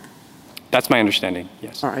 correct? That's my understanding,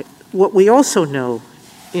 yes. All right. What we also know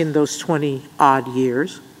in those 20-odd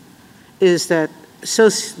years is that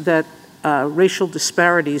racial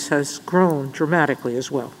disparities has grown dramatically as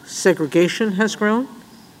well. Segregation has grown.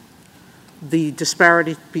 The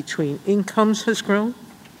disparity between incomes has grown.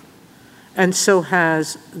 And so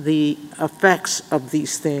has the effects of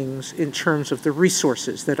these things in terms of the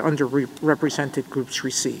resources that underrepresented groups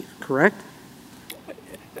receive, correct?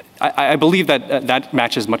 I believe that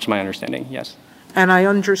matches much of my understanding, yes. And I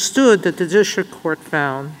understood that the district court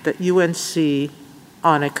found that UNC,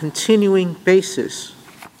 on a continuing basis,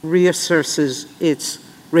 reassesses its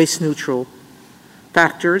race-neutral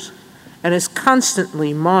factors and is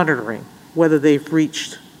constantly monitoring whether they've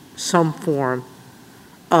reached some form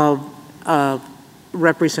of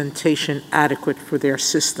representation adequate for their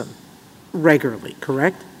system regularly,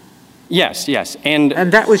 correct? Yes. And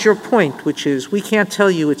that was your point, which is we can't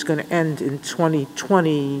tell you it's going to end in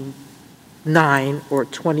 2029 or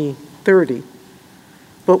 2030,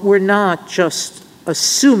 but we're not just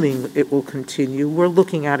assuming it will continue. We're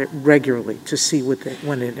looking at it regularly to see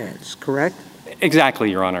when it ends, correct? Exactly,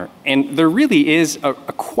 Your Honor. And there really is a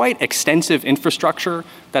quite extensive infrastructure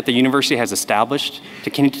that the university has established to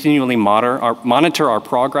continually monitor our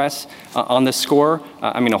progress on this score.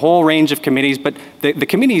 A whole range of committees, but the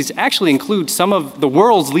committees actually include some of the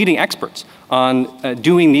world's leading experts on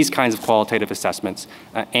doing these kinds of qualitative assessments.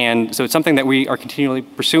 And so it's something that we are continually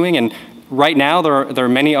pursuing. And right now, there are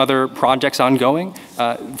many other projects ongoing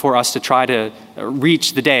for us to try to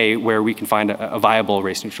reach the day where we can find a viable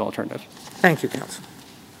race-neutral alternative. Thank you, counsel.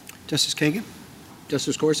 Justice Kagan?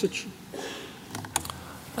 Justice Gorsuch?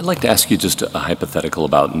 I'd like to ask you just a hypothetical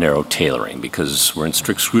about narrow tailoring, because we're in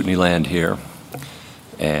strict scrutiny land here,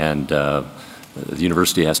 and the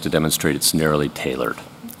university has to demonstrate it's narrowly tailored,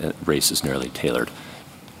 race is narrowly tailored,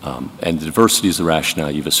 and the diversity is the rationale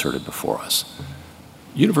you've asserted before us.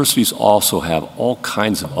 Universities also have all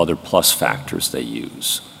kinds of other plus factors they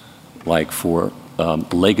use, like for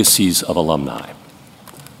legacies of alumni,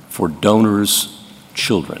 for donors'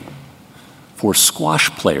 children, for squash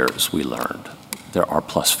players, we learned there are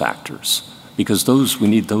plus factors, because we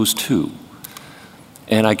need those too.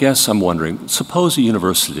 And I guess I'm wondering, suppose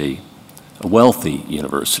a wealthy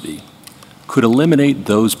university, could eliminate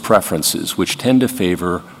those preferences which tend to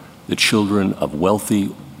favor the children of wealthy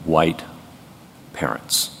white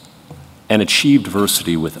parents and achieve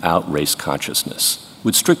diversity without race consciousness.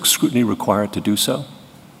 Would strict scrutiny require it to do so?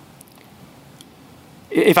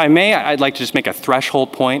 If I may, I'd like to just make a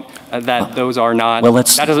threshold point that those are not,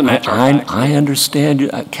 that doesn't match our facts. I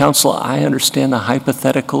understand, counsel, I understand the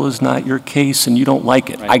hypothetical is not your case and you don't like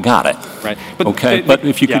it. Right. I got it. Right. But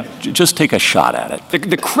if you could just take a shot at it.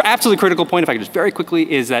 The absolutely critical point, if I could just very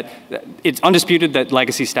quickly, is that it's undisputed that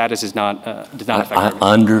legacy status does not affect I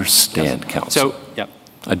understand, counsel. So, yeah.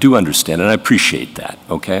 I do understand, and I appreciate that,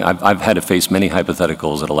 okay? I've had to face many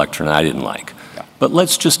hypotheticals at a lecture and I didn't like. Yeah. But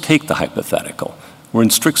let's just take the hypothetical. We're in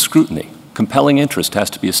strict scrutiny. Compelling interest has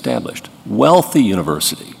to be established. Wealthy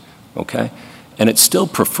university, okay? And it still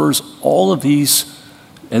prefers all of these,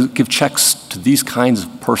 and give checks to these kinds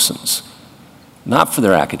of persons, not for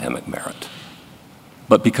their academic merit,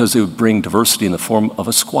 but because they would bring diversity in the form of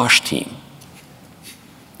a squash team.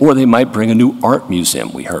 Or they might bring a new art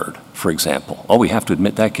museum, we heard, for example. Oh, we have to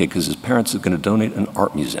admit that kid because his parents are going to donate an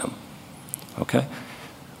art museum, okay?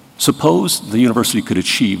 Suppose the university could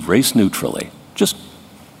achieve race neutrally, just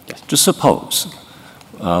suppose,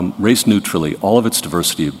 race neutrally, all of its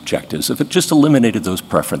diversity objectives, if it just eliminated those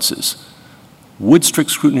preferences, would strict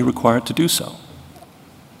scrutiny require it to do so?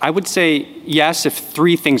 I would say yes if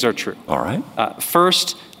 3 things are true. All right.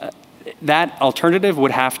 First, that alternative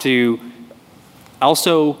would have to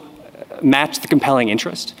also match the compelling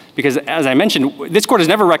interest, because as I mentioned, this court has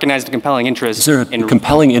never recognized the compelling interest. Is there a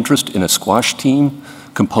compelling interest in a squash team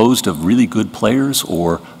composed of really good players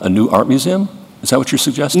or a new art museum? Is that what you're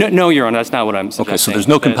suggesting? No, Your Honor, that's not what I'm suggesting. Okay, so there's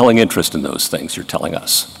no compelling interest in those things you're telling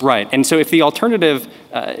us. Right, and so if the alternative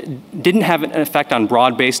didn't have an effect on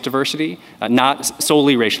broad-based diversity, not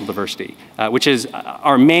solely racial diversity, which is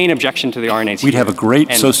our main objection to the RNAT. We'd have a great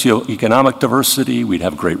socioeconomic diversity, we'd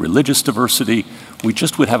have great religious diversity, we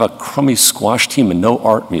just would have a crummy squash team and no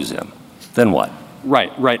art museum. then what?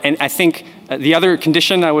 Right. And I think the other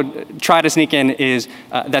condition I would try to sneak in is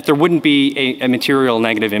that there wouldn't be a material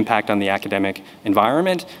negative impact on the academic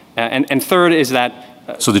environment. And third is that...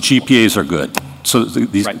 So the GPAs are good. So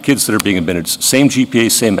these kids that are being admitted, same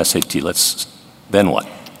GPA, same SAT, then what?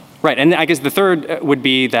 Right, and I guess the third would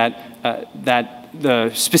be that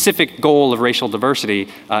the specific goal of racial diversity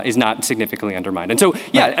is not significantly undermined. And so,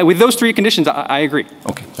 yeah, with those three conditions, I agree.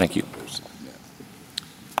 Okay, thank you.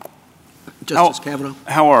 Justice Kavanaugh?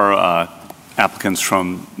 How are applicants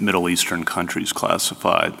from Middle Eastern countries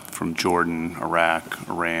classified, from Jordan, Iraq,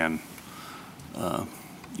 Iran,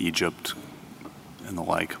 Egypt, and the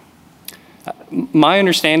like? My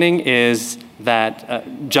understanding is that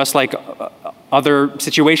just like other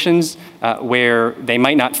situations where they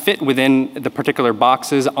might not fit within the particular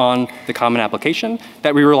boxes on the common application,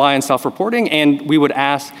 that we rely on self-reporting, and we would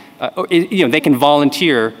ask, they can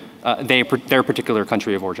volunteer their particular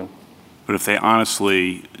country of origin. But if they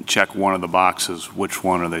honestly check one of the boxes, which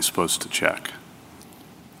one are they supposed to check?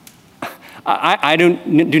 I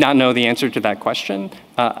do not know the answer to that question.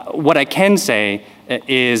 What I can say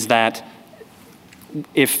is that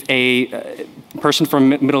if a person from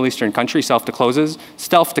Middle Eastern country self-discloses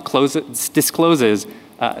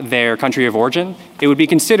their country of origin, it would be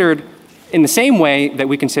considered in the same way that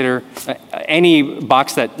we consider any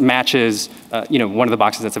box that matches one of the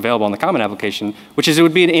boxes that's available on the common application, which is it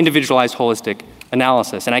would be an individualized holistic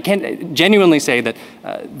analysis. And I can genuinely say that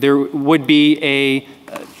there would be a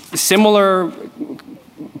similar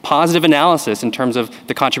positive analysis in terms of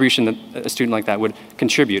the contribution that a student like that would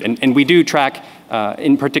contribute. And we do track,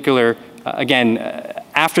 in particular, again,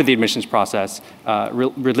 after the admissions process,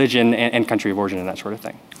 religion and country of origin and that sort of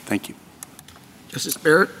thing. Thank you. Justice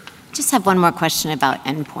Barrett? Just have one more question about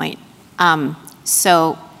endpoint.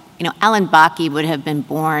 So, Alan Bakke would have been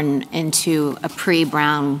born into a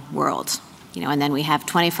pre-Brown world, and then we have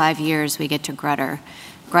 25 years, we get to Grutter.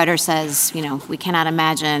 Grutter says, we cannot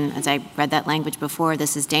imagine, as I read that language before,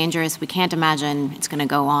 this is dangerous. We can't imagine it's going to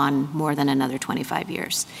go on more than another 25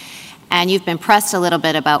 years. And you've been pressed a little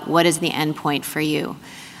bit about what is the endpoint for you.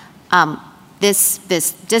 This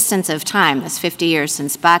distance of time, this 50 years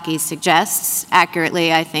since Bakke, suggests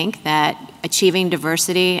accurately, I think, that achieving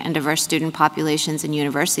diversity and diverse student populations in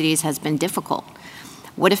universities has been difficult.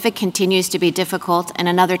 What if it continues to be difficult in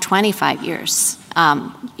another 25 years?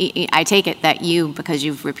 I take it that because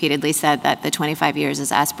you've repeatedly said that the 25 years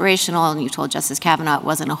is aspirational, and you told Justice Kavanaugh it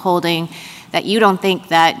wasn't a holding, that you don't think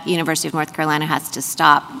that University of North Carolina has to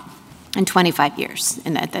stop in 25 years,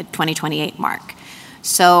 at the 2028 mark.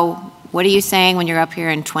 So what are you saying when you're up here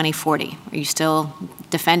in 2040? Are you still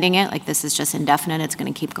defending it, like this is just indefinite, it's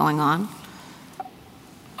going to keep going on?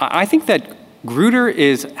 I think that Grutter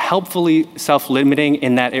is helpfully self-limiting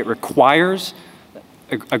in that it requires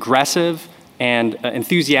aggressive and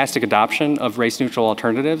enthusiastic adoption of race-neutral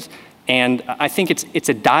alternatives. And I think it's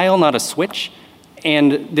a dial, not a switch.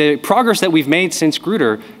 And the progress that we've made since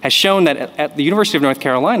Grutter has shown that at the University of North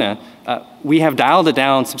Carolina, we have dialed it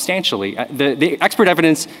down substantially. The expert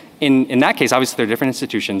evidence in that case, obviously they're different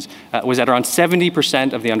institutions, was that around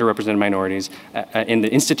 70% of the underrepresented minorities in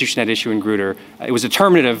the institution at issue in Grutter, it was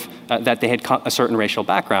determinative that they had a certain racial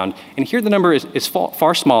background. And here the number is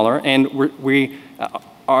far smaller, and we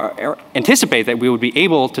anticipate that we would be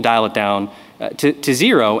able to dial it down to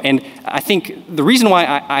zero. And I think the reason why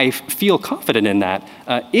I feel confident in that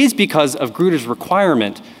is because of Grutter's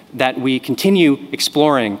requirement that we continue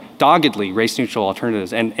exploring doggedly race-neutral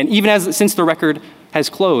alternatives. And even since the record has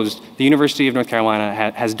closed, the University of North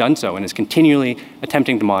Carolina has done so and is continually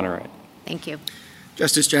attempting to monitor it. Thank you.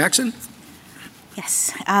 Justice Jackson?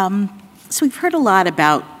 Yes. So we've heard a lot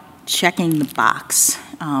about checking the box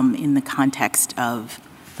in the context of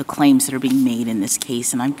the claims that are being made in this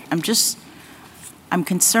case, and I'm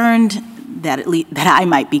concerned that I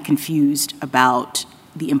might be confused about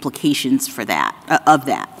the implications for of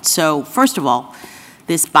that. So first of all,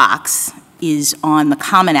 this box is on the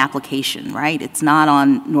common application, right? It's not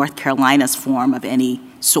on North Carolina's form of any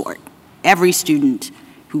sort. Every student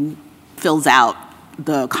who fills out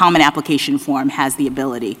the common application form has the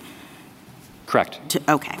ability. Correct.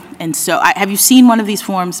 Okay. And so have you seen one of these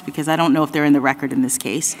forms? Because I don't know if they're in the record in this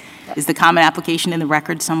case. Is the common application in the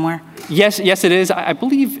record somewhere? Yes, it is. I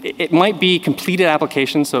believe it might be completed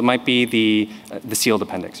application, so it might be the sealed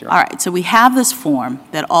appendix. All right. So we have this form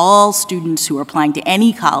that all students who are applying to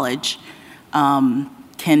any college can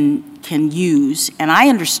use. And I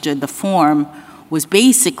understood the form was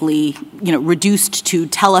basically, reduced to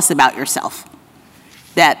tell us about yourself.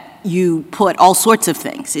 That you put all sorts of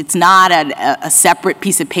things. It's not a separate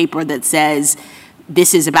piece of paper that says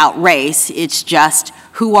this is about race. It's just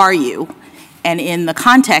who are you And in the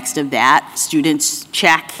context of that, students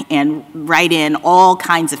check and write in all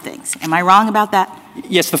kinds of things. Am I wrong about that?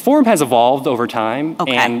 Yes, the form has evolved over time,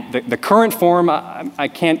 Okay. and the current form, I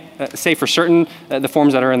can't say for certain the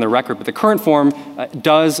forms that are in the record, but the current form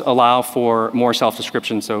does allow for more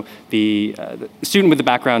self-description, so the student with the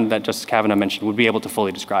background that Justice Kavanaugh mentioned would be able to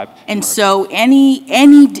fully describe. And so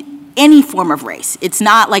any form of race, it's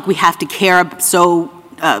not like we have to care so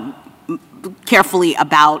carefully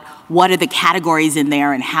about what are the categories in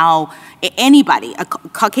there and how anybody, a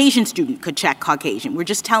Caucasian student could check Caucasian. We're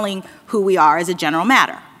just telling who we are as a general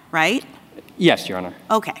matter, right? Yes, Your Honor.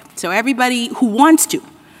 Okay, so everybody who wants to.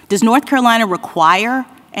 Does North Carolina require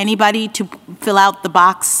anybody to fill out the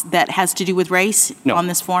box that has to do with race on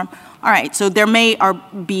this form? All right, so there may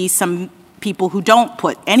be some people who don't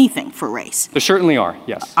put anything for race. There certainly are,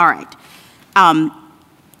 yes. All right.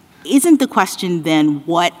 Isn't the question then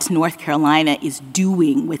what North Carolina is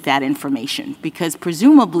doing with that information? Because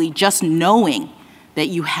presumably just knowing that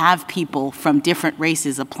you have people from different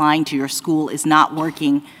races applying to your school is not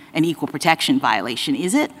working an equal protection violation,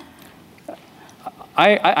 is it?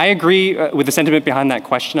 I agree with the sentiment behind that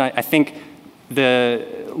question. I think the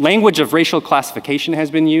language of racial classification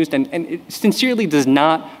has been used, and it sincerely does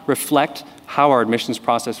not reflect how our admissions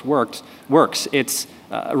process works. It's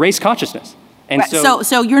race consciousness. And right.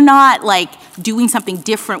 So you're not like doing something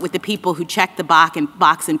different with the people who check the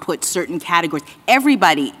box and put certain categories.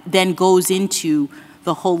 Everybody then goes into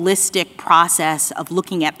the holistic process of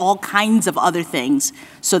looking at all kinds of other things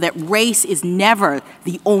so that race is never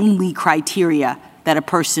the only criteria that a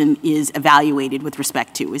person is evaluated with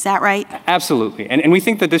respect to. Is that right? Absolutely. And we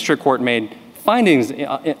think the district court made findings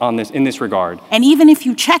on this in this regard. And even if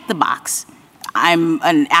you check the box, I'm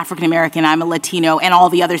an African American, I'm a Latino, and all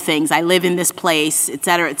the other things, I live in this place, et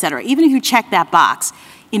cetera, et cetera. Even if you check that box,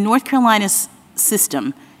 in North Carolina's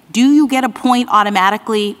system, do you get a point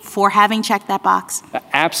automatically for having checked that box?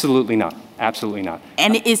 Absolutely not. Absolutely not.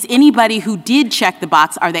 And is anybody who did check the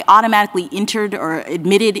box, are they automatically entered or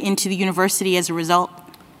admitted into the university as a result?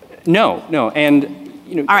 No. And,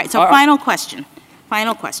 all right, so final question.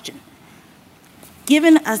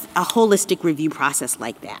 Given a holistic review process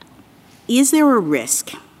like that, is there a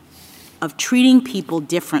risk of treating people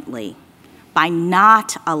differently by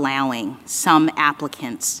not allowing some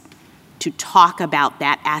applicants to talk about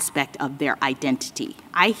that aspect of their identity?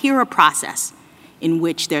 I hear a process in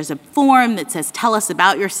which there's a form that says, tell us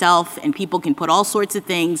about yourself, and people can put all sorts of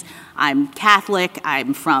things. I'm Catholic,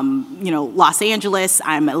 I'm from, Los Angeles,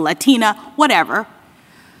 I'm a Latina, whatever.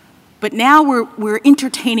 But now we're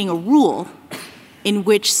entertaining a rule in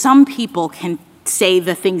which some people can say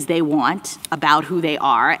the things they want about who they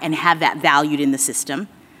are and have that valued in the system,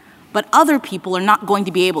 but other people are not going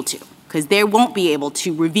to be able to, because they won't be able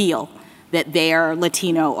to reveal that they're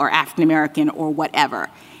Latino or African American or whatever.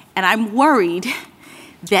 And I'm worried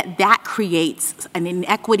that creates an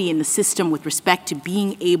inequity in the system with respect to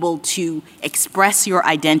being able to express your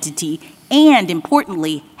identity and,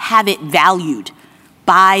 importantly, have it valued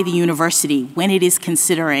by the university when it is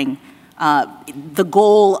considering the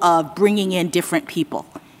goal of bringing in different people.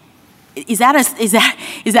 Is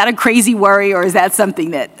that a crazy worry, or is that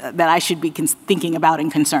something that I should be thinking about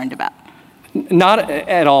and concerned about? Not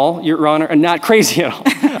at all, Your Honor, not crazy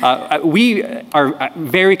at all. We are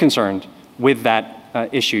very concerned with that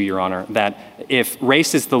issue, Your Honor, that if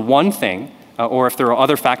race is the one thing, or if there are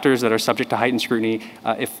other factors that are subject to heightened scrutiny,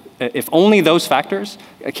 if only those factors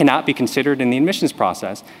cannot be considered in the admissions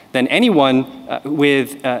process, then anyone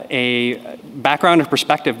with a background or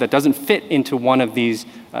perspective that doesn't fit into one of these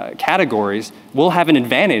categories will have an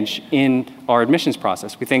advantage in our admissions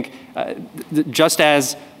process. We think, just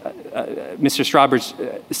as Mr.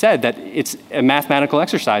 Strawbridge said, that it's a mathematical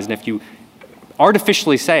exercise, and if you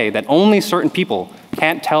artificially say that only certain people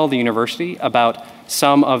can't tell the university about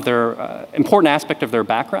some of their important aspect of their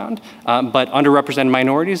background, but underrepresented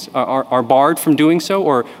minorities are barred from doing so,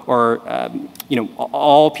 or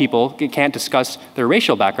all people can't discuss their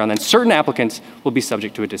racial background, then certain applicants will be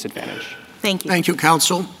subject to a disadvantage. Thank you. Thank you,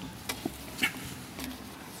 counsel.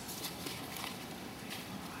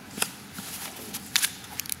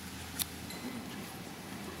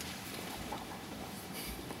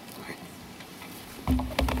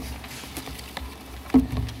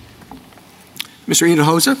 Mr.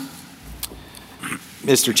 Hinojosa.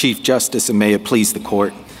 Mr. Chief Justice, and may it please the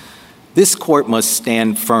court, this court must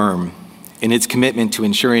stand firm in its commitment to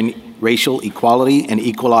ensuring racial equality and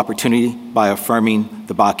equal opportunity by affirming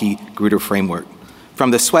the Bakke-Grutter framework.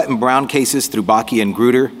 From the Sweat and Brown cases through Bakke and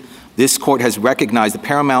Grutter, this court has recognized the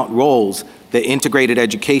paramount roles that integrated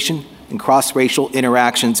education and cross-racial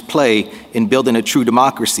interactions play in building a true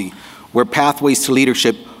democracy, where pathways to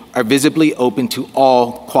leadership are visibly open to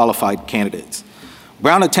all qualified candidates.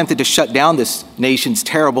 Brown attempted to shut down this nation's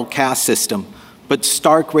terrible caste system, but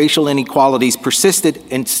stark racial inequalities persisted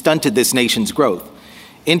and stunted this nation's growth.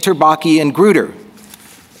 Enter Bakke and Grutter,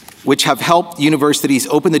 which have helped universities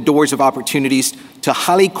open the doors of opportunities to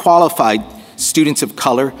highly qualified students of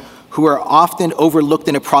color who are often overlooked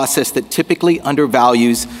in a process that typically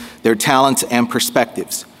undervalues their talents and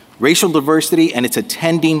perspectives. Racial diversity and its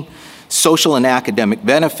attending social and academic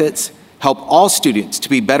benefits help all students to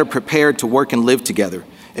be better prepared to work and live together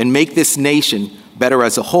and make this nation better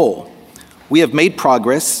as a whole. We have made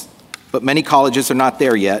progress, but many colleges are not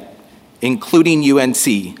there yet, including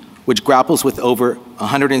UNC, which grapples with over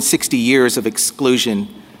 160 years of exclusion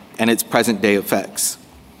and its present-day effects.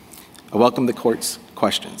 I welcome the court's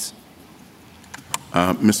questions.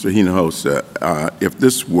 Mr. Hinojosa, if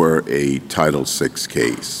this were a Title VI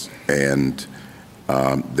case and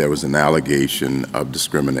there was an allegation of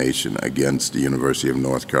discrimination against the University of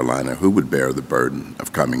North Carolina, who would bear the burden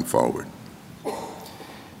of coming forward?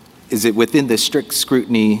 Is it within the strict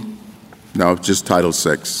scrutiny? No, just Title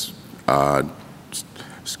VI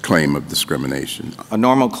claim of discrimination. A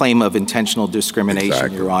normal claim of intentional discrimination,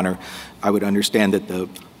 Exactly. Your Honor. I would understand that the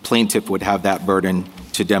plaintiff would have that burden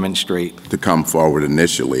to demonstrate. To come forward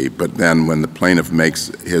initially, but then when the plaintiff makes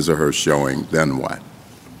his or her showing, then what?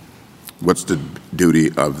 What's the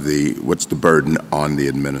duty of what's the burden on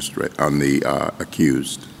the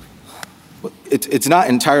accused? It's not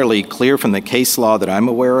entirely clear from the case law that I'm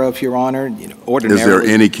aware of, Your Honor. Ordinarily, Is there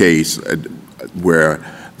any case where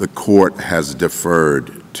the court has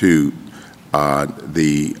deferred to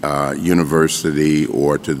the university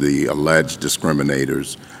or to the alleged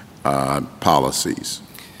discriminators' policies?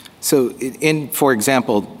 So, for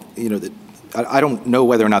example, I don't know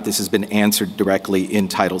whether or not this has been answered directly in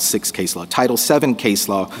Title VI case law. Title VII case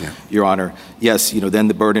law, Your Honor, yes, then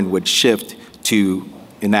the burden would shift to,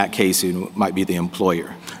 in that case, it might be the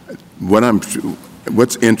employer.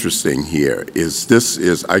 What's interesting here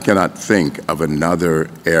is I cannot think of another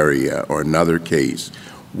area or another case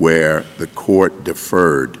where the court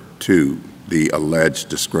deferred to the alleged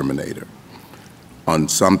discriminator on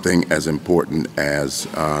something as important as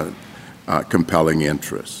compelling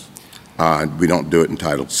interest. We don't do it in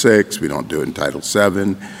Title VI. We don't do it in Title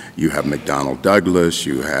VII. You have McDonnell Douglas.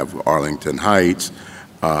 You have Arlington Heights.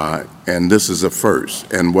 And this is a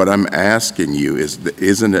first. And what I'm asking you is,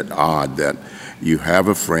 isn't it odd that you have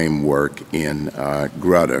a framework in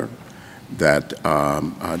Grutter that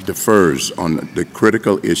defers on the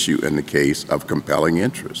critical issue in the case of compelling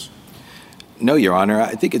interest? No, Your Honor.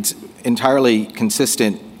 I think it's entirely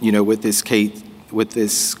consistent, with this case, with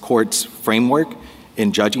this court's framework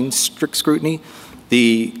in judging strict scrutiny.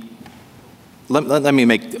 Let me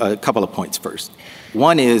make a couple of points first.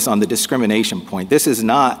 One is on the discrimination point. This is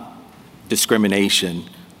not discrimination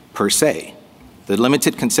per se. The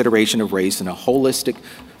limited consideration of race in a holistic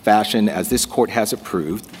fashion, as this court has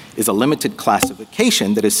approved, is a limited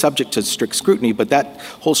classification that is subject to strict scrutiny, but that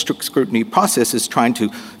whole strict scrutiny process is trying to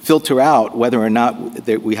filter out whether or not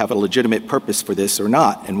that we have a legitimate purpose for this or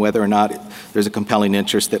not, and whether or not there's a compelling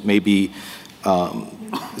interest that may be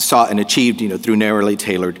sought and achieved, through narrowly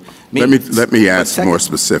tailored means. Let me ask more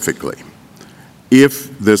specifically.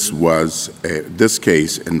 If this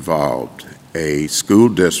case involved a school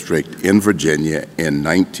district in Virginia in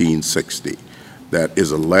 1960 that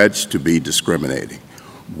is alleged to be discriminating,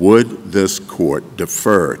 would this court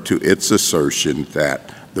defer to its assertion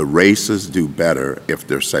that the races do better if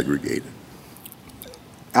they're segregated?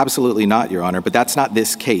 Absolutely not, Your Honor, but that's not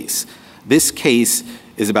this case. This case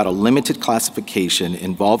is about a limited classification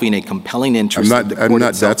involving a compelling interest.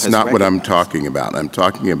 That's not what I'm talking about. I'm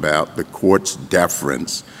talking about the court's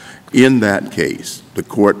deference. In that case, the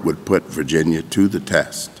court would put Virginia to the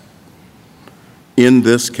test. In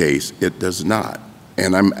this case, it does not.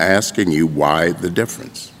 And I'm asking you why the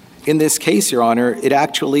difference. In this case, Your Honor, it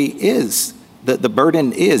actually is. The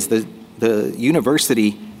burden is the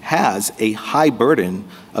university has a high burden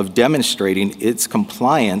of demonstrating its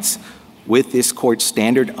compliance with this court's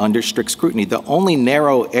standard under strict scrutiny. The only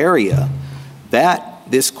narrow area that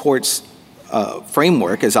this court's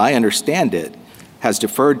framework, as I understand it, has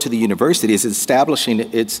deferred to the university is establishing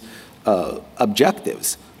its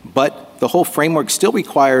objectives. But the whole framework still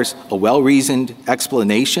requires a well-reasoned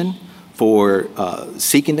explanation for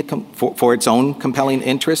seeking for its own compelling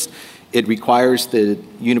interest. It requires the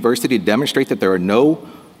university to demonstrate that there are no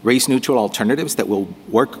race-neutral alternatives that will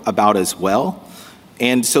work about as well.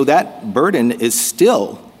 And so that burden is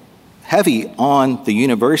still heavy on the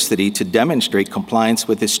university to demonstrate compliance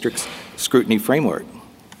with this strict scrutiny framework.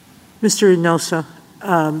 Mr. Hinojosa,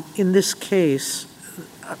 in this case,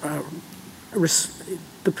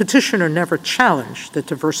 the petitioner never challenged that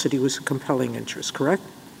diversity was a compelling interest, correct?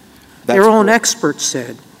 Their own experts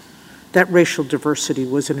said that racial diversity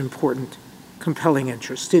was an important, compelling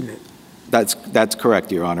interest, didn't it? That's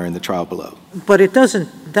correct, Your Honor, in the trial below. But it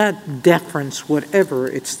doesn't, that deference, whatever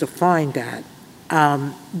it's defined at,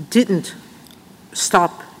 didn't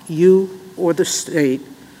stop you or the state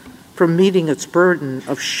from meeting its burden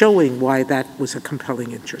of showing why that was a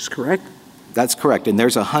compelling interest, correct? That's correct. And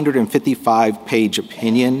there's a 155-page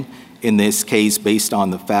opinion in this case based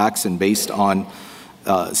on the facts and based on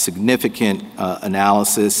significant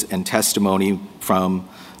analysis and testimony from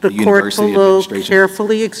the university administration. The court below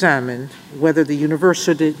carefully examined whether the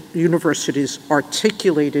university's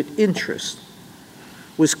articulated interest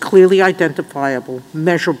was clearly identifiable,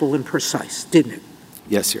 measurable, and precise, didn't it?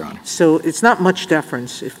 Yes, Your Honor. So it's not much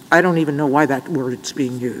deference. I don't even know why that word's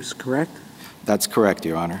being used, correct? That's correct,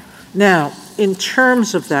 Your Honor. Now, in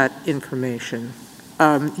terms of that information,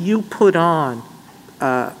 you put on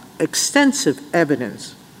extensive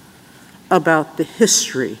evidence about the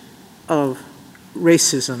history of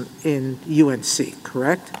racism in UNC,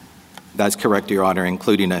 correct? That's correct, Your Honor,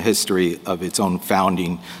 including a history of its own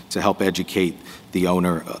founding to help educate the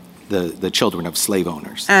owner, the children of slave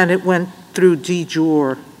owners. And it went through de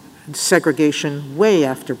jure segregation way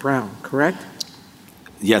after Brown, correct?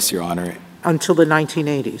 Yes, Your Honor. Until the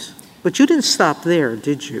 1980s. But you didn't stop there,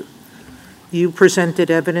 did you? You presented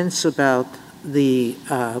evidence about the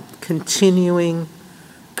continuing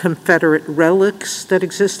Confederate relics that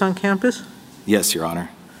exist on campus? Yes, Your Honor.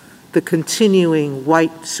 The continuing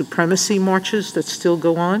white supremacy marches that still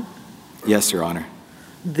go on? Yes, Your Honor.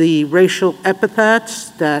 The racial epithets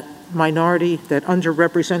that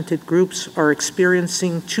underrepresented groups are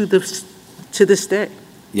experiencing to this day?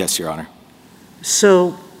 Yes, Your Honor.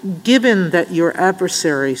 So, given that your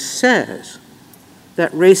adversary says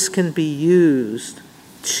that race can be used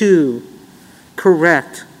to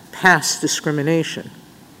correct past discrimination,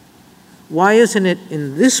 why isn't it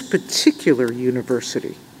in this particular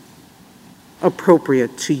university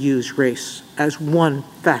appropriate to use race as one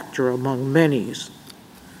factor among many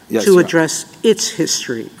to address its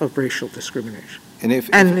history of racial discrimination and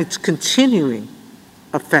its continuing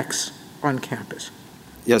effects on campus?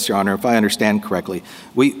 Yes, Your Honor, if I understand correctly.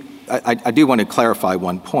 I do want to clarify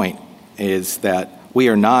one point, is that we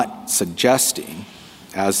are not suggesting,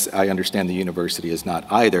 as I understand the university is not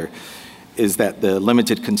either, is that the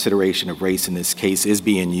limited consideration of race in this case is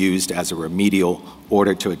being used as a remedial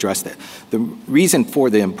order to address that. The reason for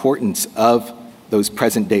the importance of those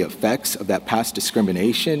present-day effects of that past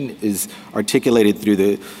discrimination is articulated through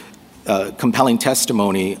the compelling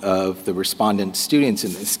testimony of the respondent students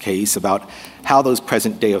in this case about how those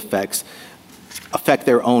present-day effects affect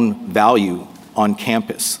their own value on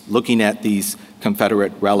campus, looking at these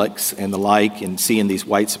Confederate relics and the like and seeing these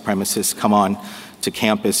white supremacists come on to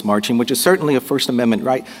campus marching, which is certainly a First Amendment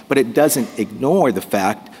right, but it doesn't ignore the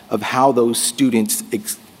fact of how those students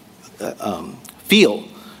feel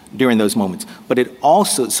during those moments. But it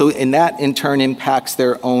also, and that in turn impacts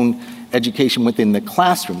their own education within the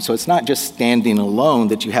classroom. So it's not just standing alone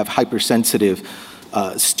that you have hypersensitive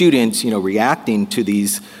students, reacting to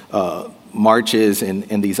these marches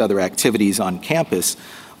and these other activities on campus,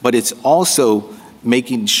 but it's also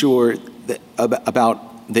making sure that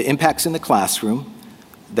about the impacts in the classroom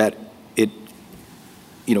that it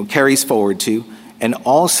carries forward to, and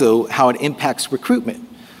also how it impacts recruitment.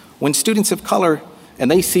 When students of color, and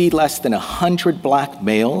they see less than 100 black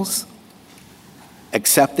males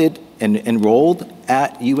accepted and enrolled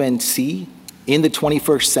at UNC in the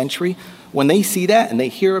 21st century, when they see that and they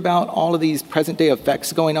hear about all of these present-day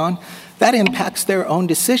effects going on, that impacts their own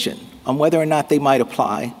decision on whether or not they might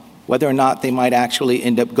apply, whether or not they might actually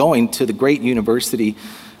end up going to the great university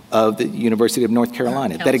of the University of North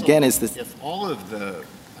Carolina. Counsel, that again is the... If all of the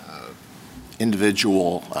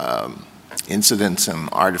individual incidents and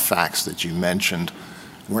artifacts that you mentioned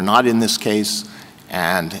were not in this case,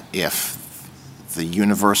 and if the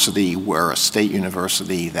university were a state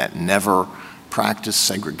university that never practiced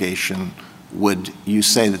segregation, would you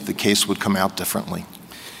say that the case would come out differently?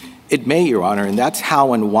 It may, Your Honor, and that's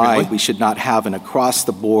how and why we should not have an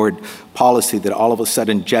across-the-board policy that all of a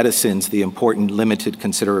sudden jettisons the important limited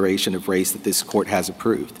consideration of race that this court has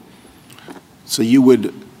approved. So you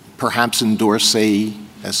would perhaps endorse a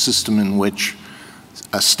system in which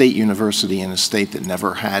a state university in a state that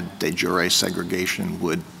never had de jure segregation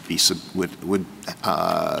would be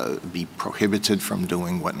prohibited from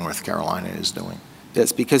doing what North Carolina is doing?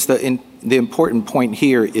 Yes, because the important point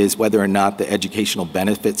here is whether or not the educational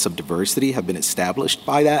benefits of diversity have been established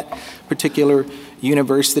by that particular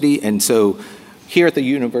university. And so here at the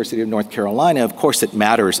University of North Carolina, of course, it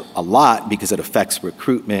matters a lot because it affects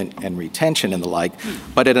recruitment and retention and the like.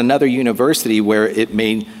 But at another university where it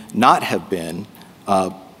may not have been,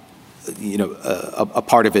 a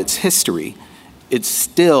part of its history, it's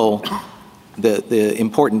still the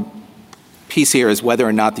important piece here is whether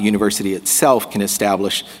or not the university itself can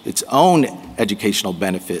establish its own educational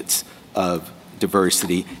benefits of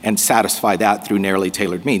diversity and satisfy that through narrowly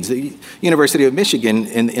tailored means. The University of Michigan,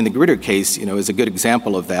 in the Gritter case, is a good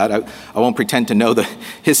example of that. I won't pretend to know the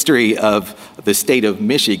history of the state of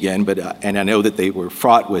Michigan, and I know that they were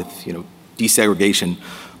fraught with, desegregation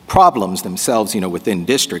problems themselves, within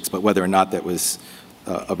districts, but whether or not that was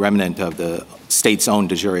a remnant of the state's own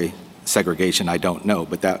de jure segregation, I don't know,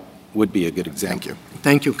 but that would be a good example.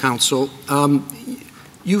 Thank you, counsel.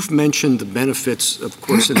 You've mentioned the benefits, of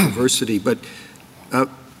course, in diversity, but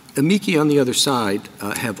amici on the other side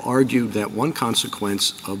have argued that one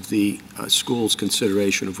consequence of the school's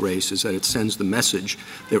consideration of race is that it sends the message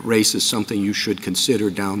that race is something you should consider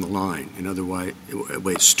down the line. In other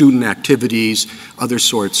ways, student activities, other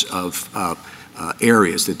sorts of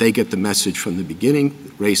areas, that they get the message from the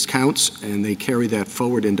beginning, race counts, and they carry that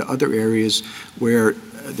forward into other areas where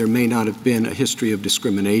there may not have been a history of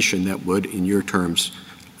discrimination that would, in your terms,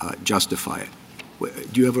 justify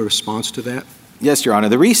it. Do you have a response to that? Yes, Your Honor.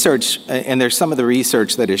 The research, and there's some of the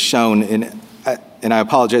research that is shown, and I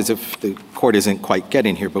apologize if the court isn't quite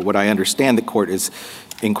getting here, but what I understand the court is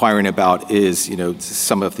inquiring about is,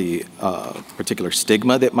 some of the particular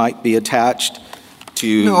stigma that might be attached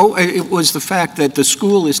to... No, it was the fact that the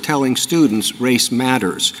school is telling students race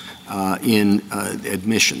matters in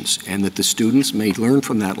admissions, and that the students may learn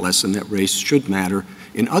from that lesson that race should matter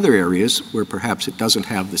in other areas where perhaps it doesn't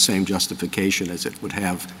have the same justification as it would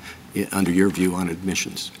have under your view on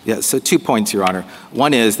admissions. Yeah, so 2 points, Your Honor.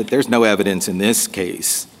 One is that there's no evidence in this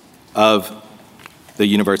case of the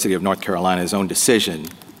University of North Carolina's own decision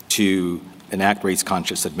to enact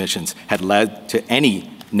race-conscious admissions had led to any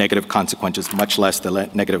negative consequences, much less the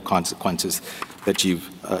negative consequences that you've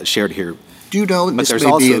shared here. Do you know, but this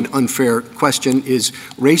may be an unfair question, is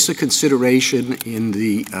race a consideration in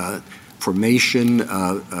the formation,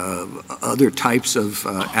 other types of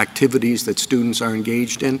activities that students are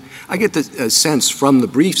engaged in? I get the sense from the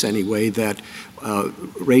briefs anyway that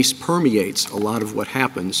race permeates a lot of what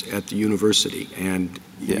happens at the university, and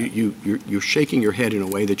you're shaking your head in a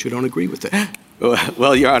way that you don't agree with it.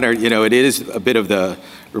 Well, Your Honor, it is a bit of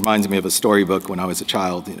reminds me of a storybook when I was a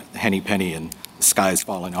child, Henny Penny and the Sky is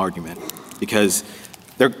Falling argument, because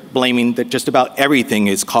they're blaming that just about everything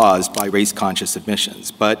is caused by race-conscious admissions.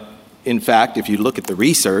 But in fact, if you look at the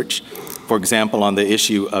research, for example, on the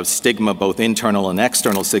issue of stigma, both internal and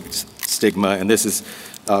external stigma, and this is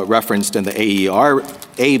referenced in the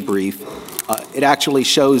AERA brief, it actually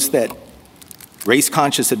shows that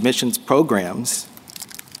race-conscious admissions programs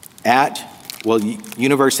at,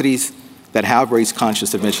 universities that have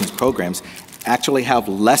race-conscious admissions programs actually have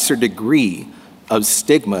lesser degree of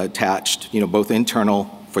stigma attached, both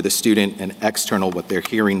internal for the student and external, what they're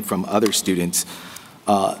hearing from other students,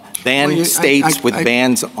 than states with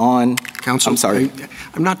bans on... Counsel, I'm sorry.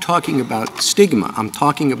 I'm not talking about stigma. I'm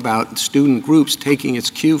talking about student groups taking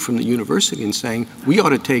its cue from the university and saying, we ought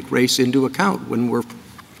to take race into account when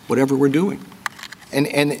whatever we're doing. And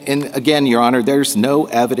again, Your Honor, there's no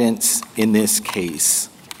evidence in this case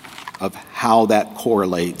of how that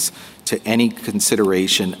correlates to any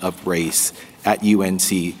consideration of race at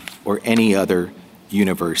UNC or any other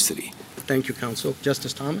university. Thank you, counsel.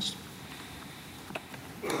 Justice Thomas?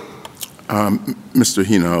 Mr.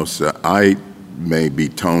 Hinojosa, I may be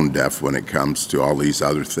tone deaf when it comes to all these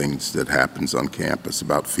other things that happens on campus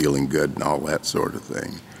about feeling good and all that sort of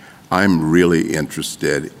thing. I'm really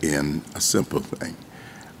interested in a simple thing.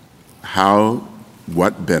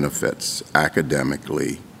 What benefits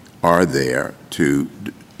academically are there to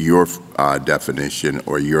your definition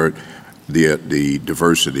or the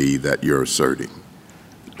diversity that you're asserting?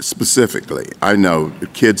 Specifically, I know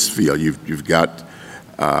kids feel, you've got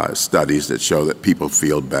studies that show that people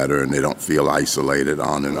feel better and they don't feel isolated,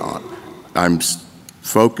 on and on. I'm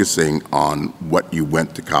focusing on what you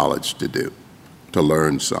went to college to do, to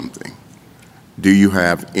learn something. Do you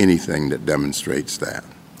have anything that demonstrates that?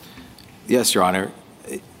 Yes, Your Honor.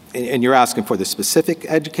 And you're asking for the specific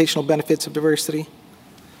educational benefits of diversity?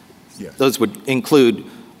 Yes. Those would include,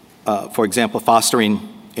 for example, fostering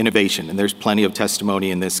innovation. And there's plenty of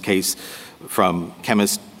testimony in this case from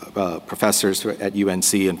chemists, professors at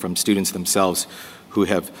UNC and from students themselves who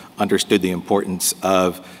have understood the importance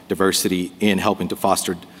of diversity in helping to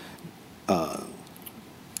foster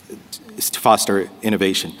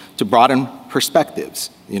innovation, to broaden perspectives,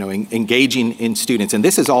 engaging in students. And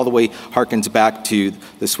this is all the way harkens back to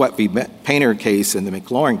the Sweat v. Painter case and the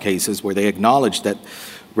McLaurin cases, where they acknowledge that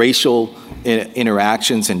racial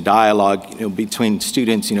interactions and dialogue between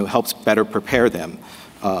students helps better prepare them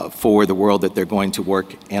for the world that they're going to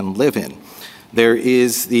work and live in. There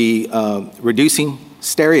is the reducing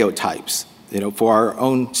stereotypes. For our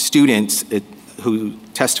own students who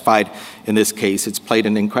testified in this case, it's played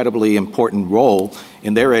an incredibly important role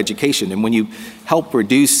in their education. And when you help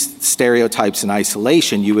reduce stereotypes and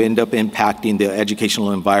isolation, you end up impacting the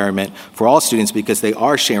educational environment for all students because they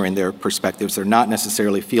are sharing their perspectives. They're not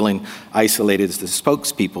necessarily feeling isolated as the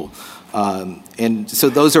spokespeople. And so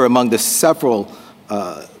those are among the several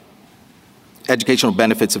educational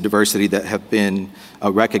benefits of diversity that have been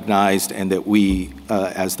recognized and that we,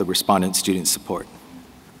 as the respondent students, support.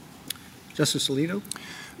 Justice Alito?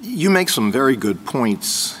 You make some very good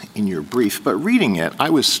points in your brief, but reading it, I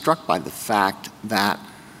was struck by the fact that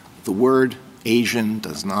the word Asian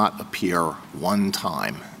does not appear one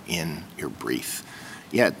time in your brief.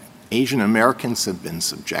 Yet Asian Americans have been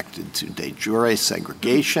subjected to de jure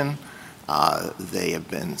segregation. They have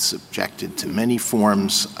been subjected to many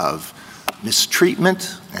forms of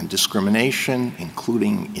mistreatment and discrimination,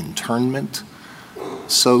 including internment.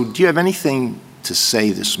 So do you have anything to say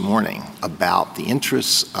this morning about the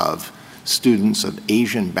interests of students of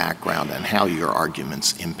Asian background and how your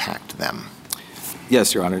arguments impact them?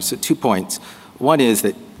 Yes, Your Honor. So 2 points. One is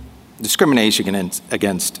that discrimination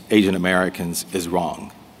against Asian Americans is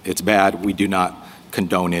wrong. It's bad. We do not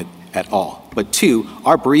condone it at all. But 2,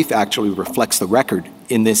 our brief actually reflects the record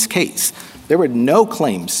in this case. There were no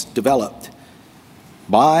claims developed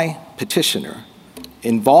by petitioner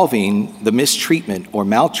involving the mistreatment or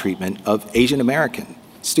maltreatment of Asian American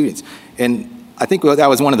students. And I think that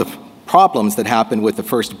was one of the problems that happened with the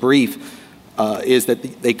first brief, is that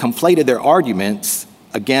they conflated their arguments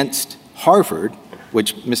against Harvard,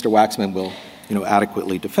 which Mr. Waxman will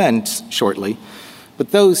adequately defend shortly. But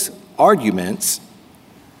those arguments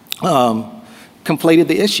conflated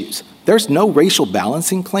the issues. There's no racial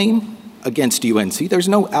balancing claim against UNC. There's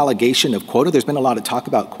no allegation of quota. There's been a lot of talk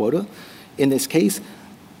about quota in this case.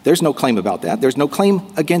 There's no claim about that. There's no claim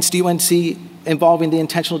against UNC involving the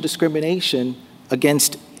intentional discrimination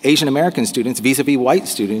against Asian American students vis-a-vis white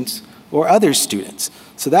students or other students.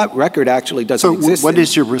 So that record actually doesn't exist. So what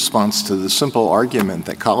is your response to the simple argument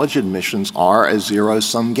that college admissions are a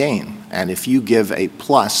zero-sum game? And if you give a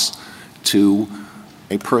plus to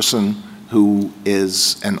a person who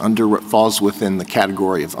is falls within the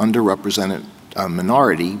category of underrepresented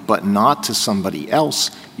minority, but not to somebody else,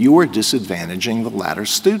 you are disadvantaging the latter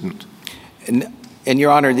student. And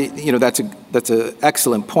Your Honor, that's an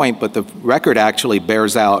excellent point, but the record actually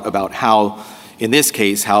bears out about how, in this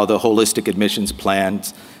case, how the holistic admissions plan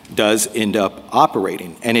does end up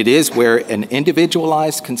operating. And it is where an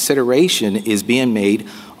individualized consideration is being made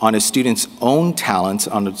on a student's own talents,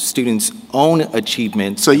 on a student's own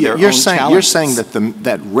achievements. So you're saying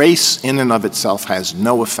that race in and of itself has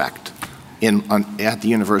no effect at the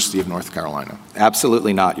University of North Carolina?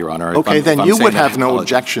 Absolutely not, Your Honor. Okay, then you would have no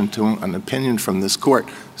objection to an opinion from this court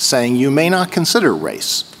saying you may not consider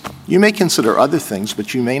race. You may consider other things,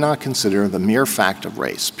 but you may not consider the mere fact of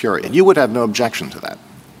race, period. You would have no objection to that.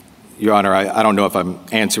 Your Honor, I don't know if I'm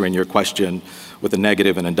answering your question with a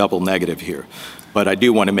negative and a double negative here, but I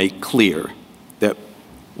do want to make clear that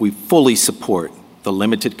we fully support the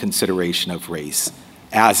limited consideration of race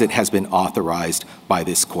as it has been authorized by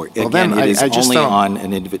this court. Well, again, then it is only on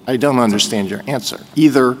an individual. I don't understand your answer.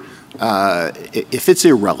 Either if it's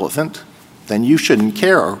irrelevant, then you shouldn't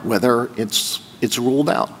care whether it's ruled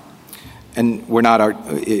out. And we're not,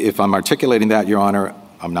 if I'm articulating that, Your Honor,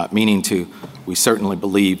 I'm not meaning to. We certainly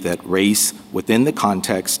believe that race within the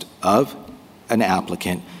context of an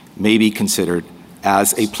applicant may be considered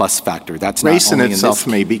as a plus factor. That's not race in only itself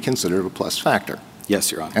may be considered a plus factor.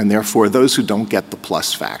 Yes, Your Honor. And therefore, those who don't get the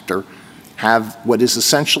plus factor have what is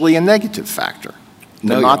essentially a negative factor.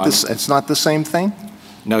 No, Your Honor. It's not the same thing?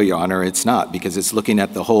 No, Your Honor, it's not, because it's looking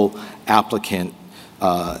at the whole applicant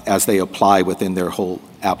as they apply within their whole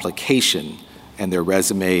application and their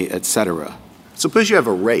resume, et cetera. Suppose you have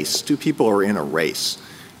a race. Two people are in a race,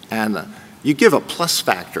 and you give a plus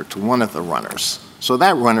factor to one of the runners. So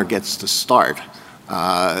that runner gets to start.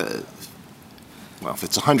 Well, if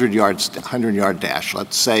it's a 100-yard dash,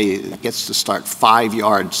 let's say it gets to start 5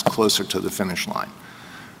 yards closer to the finish line.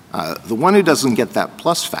 The one who doesn't get that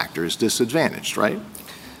plus factor is disadvantaged, right?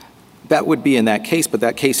 That would be in that case, but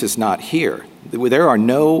that case is not here. There are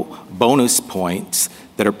no bonus points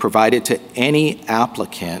that are provided to any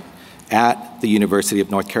applicant at the University of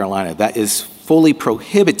North Carolina. That is fully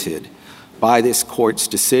prohibited by this court's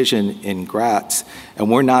decision in Gratz, and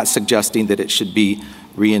we're not suggesting that it should be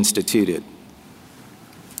reinstituted.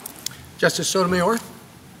 Justice Sotomayor?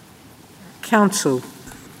 Counsel,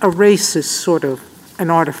 a race is sort of an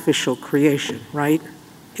artificial creation, right?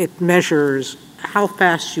 It measures how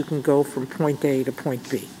fast you can go from point A to point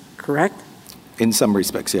B, correct? In some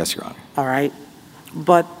respects, yes, Your Honor. All right.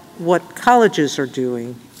 But what colleges are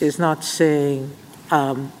doing is not saying,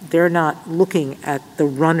 they're not looking at the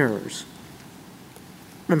runners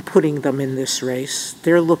and putting them in this race.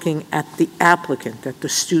 They're looking at the applicant, at the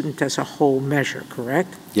student as a whole measure,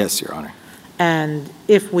 correct? Yes, Your Honor. And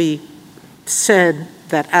if we said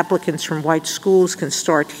that applicants from white schools can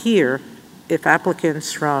start here, if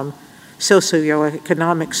applicants from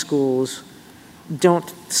socioeconomic schools don't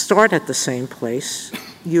start at the same place,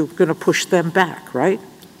 you're going to push them back, right?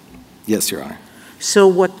 Yes, Your Honor. So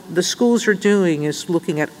what the schools are doing is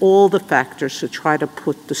looking at all the factors to try to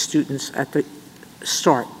put the students at the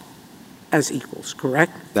start as equals,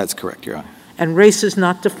 correct? That's correct, Your Honor. And race is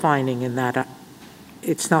not defining in that.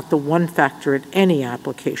 It's not the one factor at any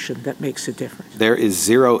application that makes a difference. There is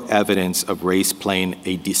zero evidence of race playing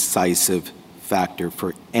a decisive factor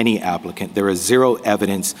for any applicant. There is zero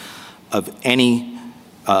evidence of any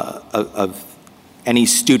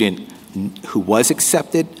student who was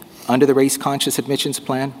accepted under the race-conscious admissions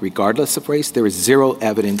plan, regardless of race. There is zero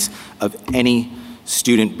evidence of any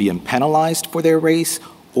student being penalized for their race,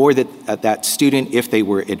 or that that student, if they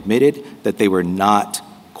were admitted, that they were not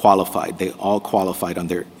qualified. They all qualified on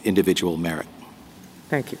their individual merit.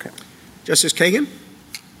 Thank you, Kevin. Justice Kagan?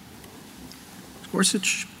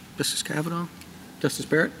 Gorsuch? Justice Kavanaugh? Justice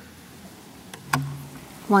Barrett?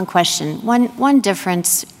 One question. One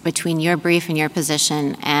difference between your brief and your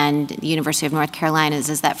position and the University of North Carolina's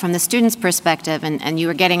is that from the student's perspective, and you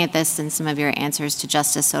were getting at this in some of your answers to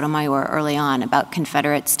Justice Sotomayor early on about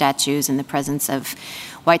Confederate statues and the presence of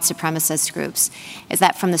white supremacist groups, is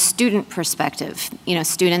that from the student perspective,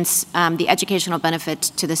 students, the educational benefit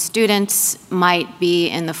to the students might be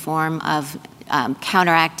in the form of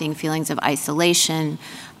counteracting feelings of isolation,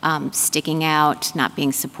 sticking out, not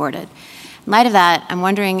being supported. In light of that, I'm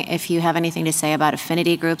wondering if you have anything to say about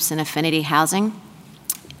affinity groups and affinity housing.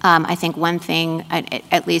 I think one thing,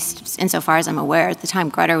 at least insofar as I'm aware, at the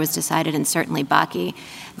time Grutter was decided, and certainly Bakke,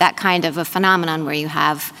 that kind of a phenomenon where you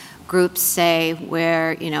have groups, say,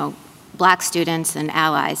 where, black students and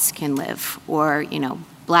allies can live, or,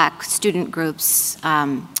 black student groups,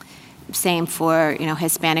 same for,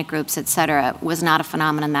 Hispanic groups, et cetera, was not a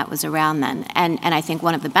phenomenon that was around then. And I think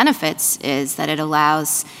one of the benefits is that it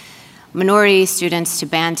allows minority students to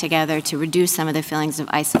band together to reduce some of the feelings of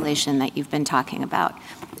isolation that you've been talking about.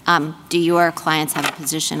 Do your clients have a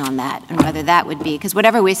position on that, and whether that would be, because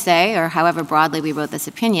whatever we say, or however broadly we wrote this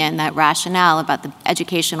opinion, that rationale about the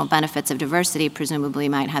educational benefits of diversity presumably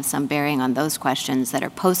might have some bearing on those questions that are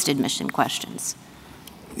post-admission questions.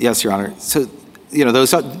 Yes, Your Honor. So,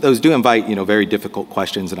 those do invite, very difficult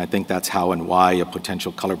questions, and I think that's how and why a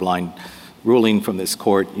potential colorblind ruling from this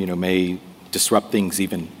court, may disrupt things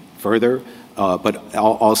even further, but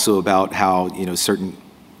also about how, certain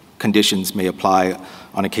conditions may apply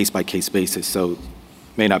on a case-by-case basis. So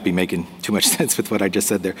may not be making too much sense with what I just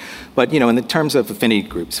said there. But, in the terms of affinity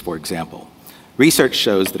groups, for example, research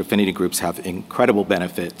shows that affinity groups have incredible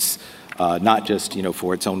benefits, not just,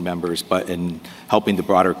 for its own members, but in helping the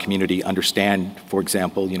broader community understand, for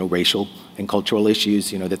example, racial and cultural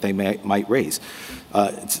issues, that they might raise.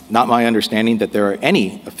 It's not my understanding that there are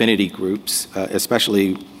any affinity groups,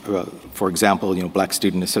 especially, for example, black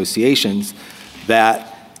student associations, that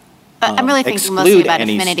I'm really thinking mostly about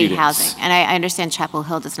affinity students. housing. And I understand Chapel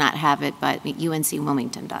Hill does not have it, but UNC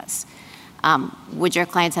Wilmington does. Would your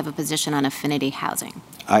clients have a position on affinity housing?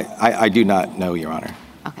 I do not know, Your Honor.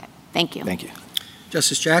 Okay, thank you. Thank you.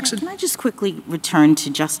 Justice Jackson? Can I just quickly return to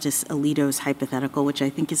Justice Alito's hypothetical, which I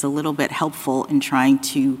think is a little bit helpful in trying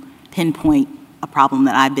to pinpoint a problem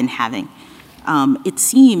that I've been having. It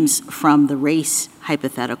seems from the race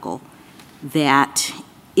hypothetical that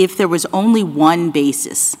if there was only one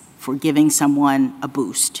basis for giving someone a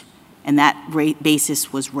boost, and that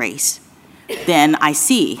basis was race, then I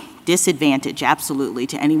see disadvantage absolutely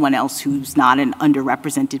to anyone else who's not an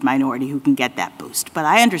underrepresented minority who can get that boost. But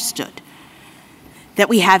I understood that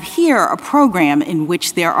we have here a program in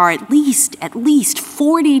which there are at least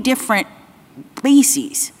 40 different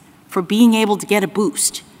bases for being able to get a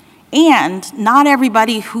boost. And not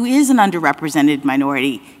everybody who is an underrepresented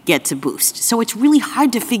minority gets a boost. So it's really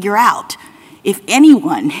hard to figure out if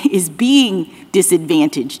anyone is being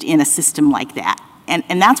disadvantaged in a system like that.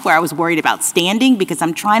 And that's where I was worried about standing, because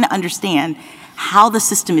I'm trying to understand how the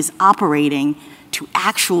system is operating to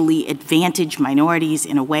actually advantage minorities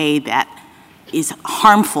in a way that is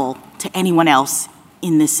harmful to anyone else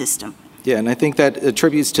in this system. Yeah, and I think that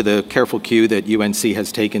attributes to the careful cue that UNC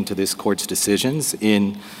has taken to this court's decisions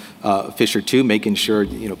in Fisher 2, making sure,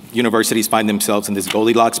 universities find themselves in this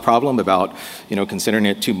Goldilocks problem about, considering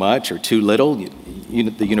it too much or too little.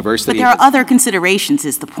 The university. But there are other considerations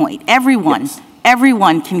is the point.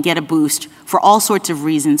 Everyone can get a boost for all sorts of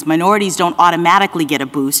reasons. Minorities don't automatically get a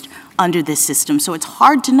boost under this system. So it's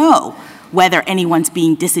hard to know whether anyone's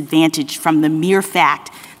being disadvantaged from the mere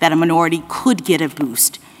fact that a minority could get a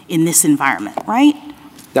boost in this environment, right?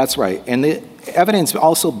 That's right. And the evidence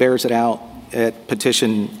also bears it out at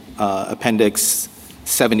Petition Appendix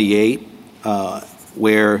 78,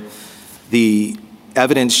 where the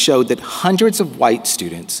evidence showed that hundreds of white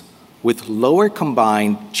students with lower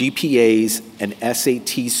combined GPAs and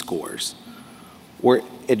SAT scores were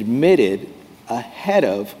admitted ahead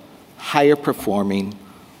of higher performing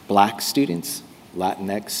Black students,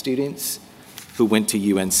 Latinx students who went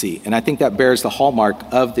to UNC. And I think that bears the hallmark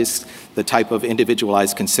of the type of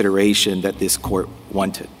individualized consideration that this court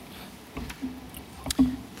wanted.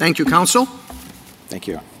 Thank you, counsel. Thank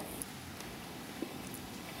you.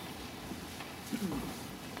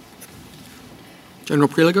 General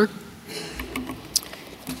Prelogar.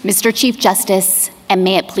 Mr. Chief Justice, and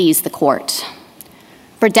may it please the court.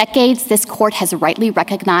 For decades, this court has rightly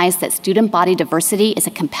recognized that student body diversity is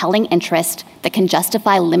a compelling interest that can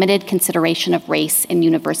justify limited consideration of race in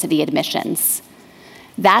university admissions.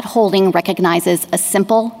 That holding recognizes a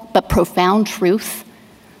simple but profound truth.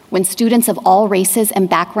 When students of all races and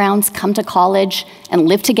backgrounds come to college and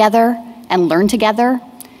live together and learn together,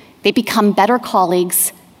 they become better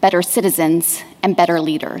colleagues, better citizens, and better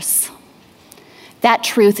leaders. That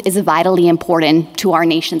truth is vitally important to our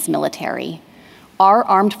nation's military. Our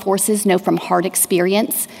armed forces know from hard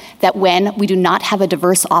experience that when we do not have a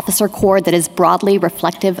diverse officer corps that is broadly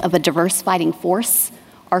reflective of a diverse fighting force,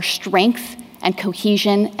 our strength and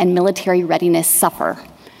cohesion and military readiness suffer.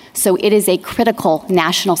 So it is a critical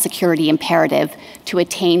national security imperative to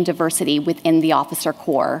attain diversity within the officer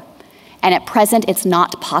corps. And at present, it's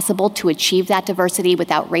not possible to achieve that diversity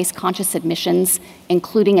without race-conscious admissions,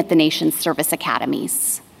 including at the nation's service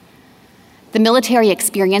academies. The military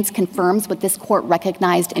experience confirms what this court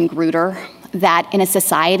recognized in Grutter, that in a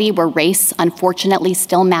society where race unfortunately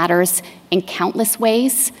still matters in countless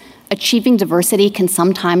ways, achieving diversity can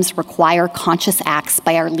sometimes require conscious acts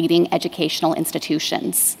by our leading educational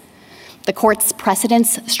institutions. The court's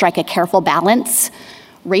precedents strike a careful balance.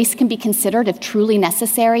 Race can be considered if truly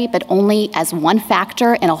necessary, but only as one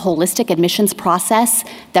factor in a holistic admissions process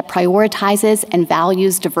that prioritizes and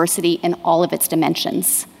values diversity in all of its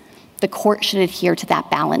dimensions. The court should adhere to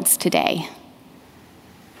that balance today.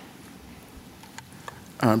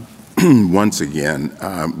 Once again,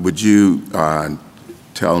 would you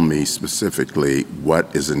tell me specifically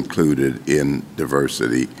what is included in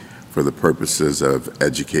diversity for the purposes of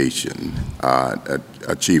education,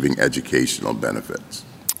 achieving educational benefits?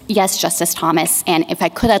 Yes, Justice Thomas, and if I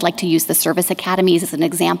could, I'd like to use the service academies as an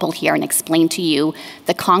example here and explain to you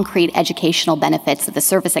the concrete educational benefits that the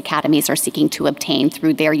service academies are seeking to obtain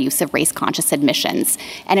through their use of race-conscious admissions.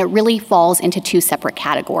 And it really falls into two separate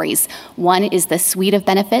categories. One is the suite of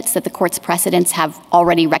benefits that the court's precedents have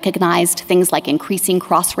already recognized, things like increasing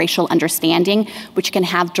cross-racial understanding, which can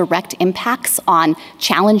have direct impacts on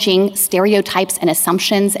challenging stereotypes and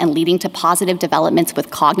assumptions and leading to positive developments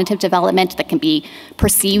with cognitive development that can be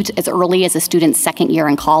perceived as early as a student's second year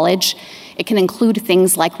in college. It can include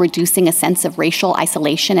things like reducing a sense of racial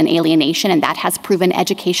isolation and alienation, and that has proven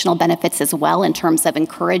educational benefits as well in terms of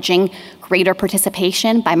encouraging greater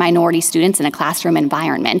participation by minority students in a classroom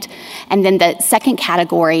environment. And then the second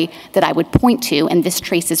category that I would point to, and this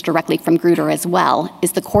traces directly from Grutter as well,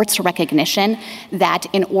 is the court's recognition that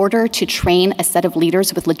in order to train a set of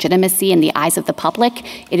leaders with legitimacy in the eyes of the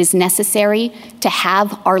public, it is necessary to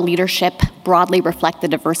have our leadership broadly reflect the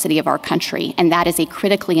diversity of our country. And that is a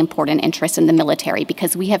critically important interest in the military,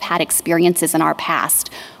 because we have had experiences in our past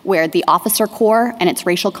where the officer corps and its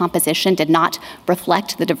racial composition did not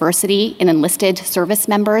reflect the diversity in enlisted service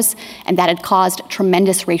members, and that had caused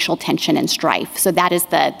tremendous racial tension and strife. So that is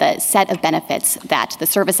the set of benefits that the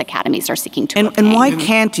service academies are seeking to obtain. And why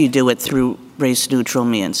can't you do it through race-neutral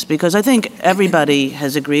means? Because I think everybody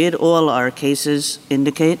has agreed, all our cases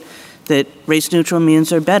indicate that race-neutral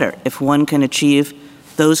means are better if one can achieve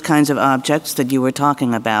those kinds of objects that you were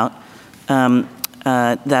talking about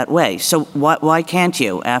that way. So why can't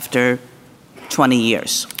you, after 20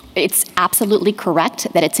 years. It's absolutely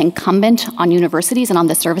correct that it's incumbent on universities and on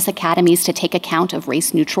the service academies to take account of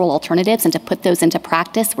race-neutral alternatives and to put those into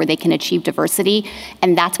practice where they can achieve diversity,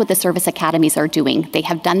 and that's what the service academies are doing. They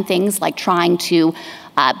have done things like trying to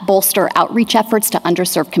bolster outreach efforts to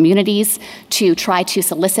underserved communities, to try to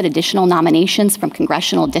solicit additional nominations from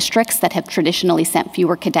congressional districts that have traditionally sent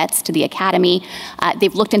fewer cadets to the academy.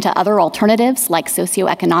 They've looked into other alternatives like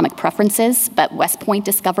socioeconomic preferences, but West Point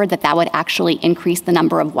discovered that that would actually increase the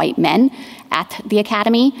number of white men at the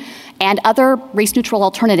academy. And other race-neutral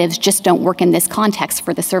alternatives just don't work in this context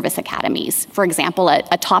for the service academies. For example,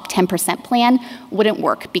 a top 10% plan wouldn't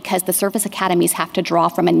work because the service academies have to draw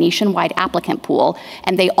from a nationwide applicant pool,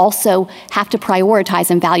 and they also have to prioritize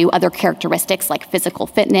and value other characteristics like physical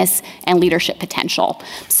fitness and leadership potential.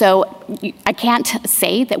 So I can't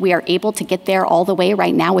say that we are able to get there all the way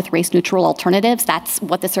right now with race-neutral alternatives. That's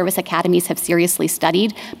what the service academies have seriously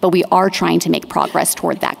studied, but we are trying to make progress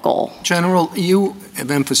toward that goal. General, you have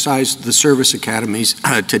emphasized the service academies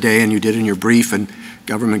today, and you did in your brief, and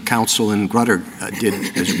Government Counsel and Grutter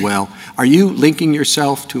did as well. Are you linking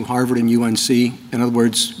yourself to Harvard and UNC? In other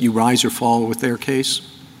words, you rise or fall with their case?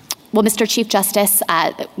 Well, Mr. Chief Justice,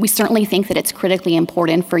 we certainly think that it's critically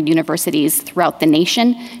important for universities throughout the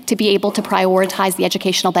nation to be able to prioritize the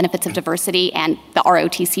educational benefits of diversity, and the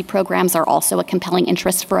ROTC programs are also a compelling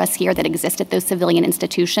interest for us here that exist at those civilian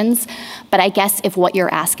institutions. But I guess if what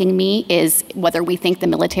you're asking me is whether we think the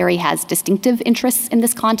military has distinctive interests in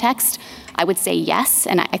this context, I would say yes,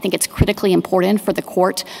 and I think it's critically important for the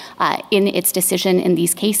court in its decision in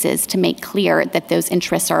these cases to make clear that those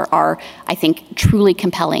interests are I think, truly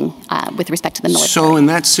compelling with respect to the military. So in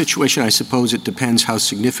that situation, I suppose it depends how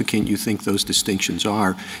significant you think those distinctions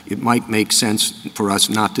are. It might make sense for us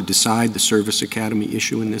not to decide the service academy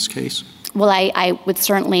issue in this case? Well, I would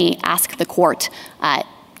certainly ask the court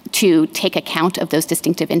to take account of those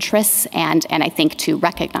distinctive interests and I think to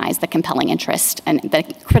recognize the compelling interest and the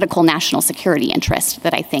critical national security interest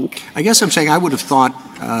that I think. I guess I'm saying I would have thought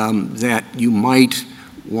that you might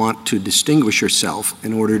want to distinguish yourself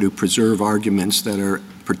in order to preserve arguments that are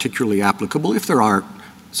particularly applicable, if there are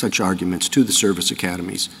such arguments, to the service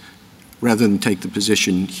academies, rather than take the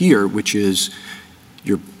position here, which is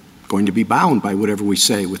you're going to be bound by whatever we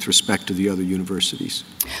say with respect to the other universities.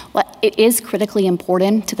 Well, it is critically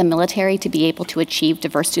important to the military to be able to achieve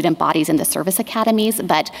diverse student bodies in the service academies,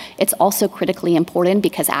 but it's also critically important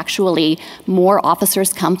because actually more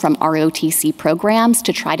officers come from ROTC programs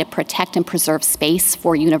to try to protect and preserve space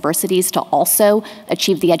for universities to also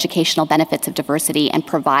achieve the educational benefits of diversity and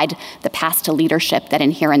provide the path to leadership that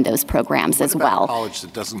inhere in those programs as well. What about a college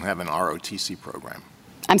that doesn't have an ROTC program?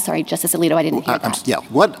 I'm sorry, Justice Alito, I didn't hear that. Yeah,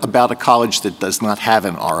 what about a college that does not have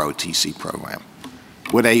an ROTC program?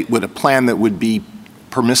 Would a plan that would be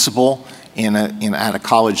permissible at a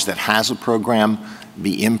college that has a program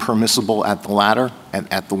be impermissible at the latter,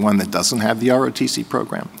 at the one that doesn't have the ROTC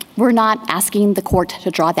program? We're not asking the court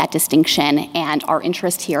to draw that distinction, and our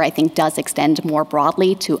interest here, I think, does extend more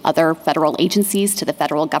broadly to other federal agencies, to the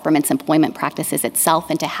federal government's employment practices itself,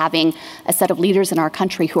 and to having a set of leaders in our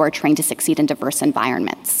country who are trained to succeed in diverse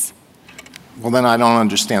environments. Well, then I don't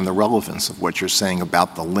understand the relevance of what you're saying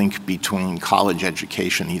about the link between college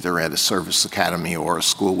education, either at a service academy or a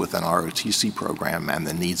school with an ROTC program, and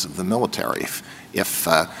the needs of the military. If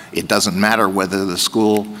it doesn't matter whether the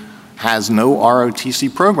school has no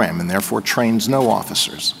ROTC program and therefore trains no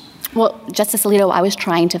officers. Well, Justice Alito, I was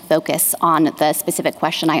trying to focus on the specific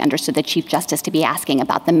question I understood the Chief Justice to be asking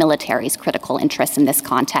about the military's critical interest in this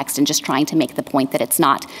context, and just trying to make the point that it's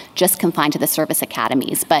not just confined to the service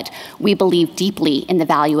academies, but we believe deeply in the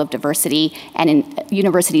value of diversity and in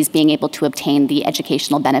universities being able to obtain the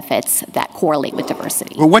educational benefits that correlate with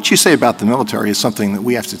diversity. Well, what you say about the military is something that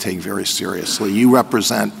we have to take very seriously. You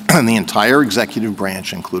represent the entire executive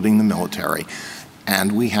branch, including the military,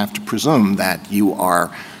 and we have to presume that you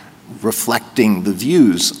are reflecting the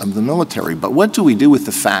views of the military. But what do we do with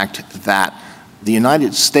the fact that the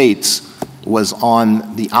United States was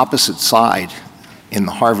on the opposite side in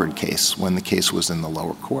the Harvard case when the case was in the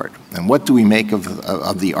lower court? And what do we make of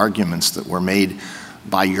the arguments that were made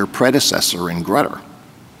by your predecessor in Grutter?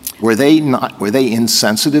 Were they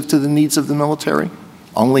insensitive to the needs of the military?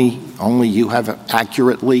 Only you have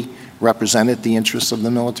accurately represented the interests of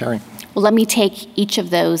the military? Well, let me take each of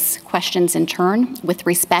those questions in turn. With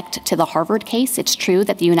respect to the Harvard case, it's true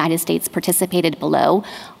that the United States participated below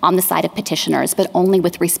on the side of petitioners, but only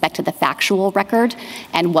with respect to the factual record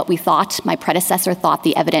and what we thought, my predecessor thought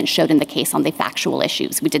the evidence showed in the case on the factual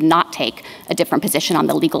issues. We did not take a different position on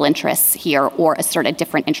the legal interests here or assert a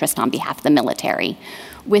different interest on behalf of the military.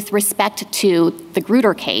 With respect to the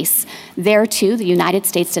Grutter case, there too, the United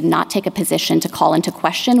States did not take a position to call into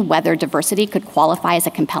question whether diversity could qualify as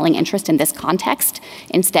a compelling interest in this context.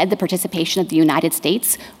 Instead, the participation of the United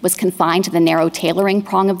States was confined to the narrow tailoring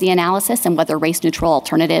prong of the analysis and whether race-neutral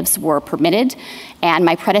alternatives were permitted. And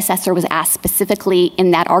my predecessor was asked specifically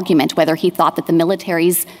in that argument whether he thought that the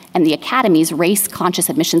military's and the academy's race-conscious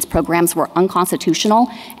admissions programs were unconstitutional,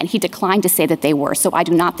 and he declined to say that they were. So I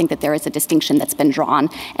do not think that there is a distinction that's been drawn.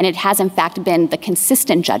 And it has, in fact, been the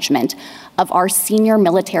consistent judgment of our senior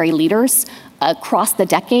military leaders across the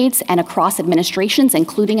decades and across administrations,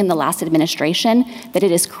 including in the last administration, that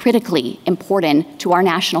it is critically important to our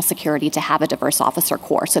national security to have a diverse officer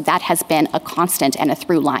corps. So that has been a constant and a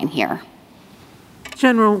through line here.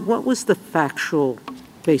 General, what was the factual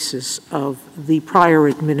basis of the prior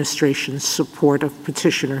administration's support of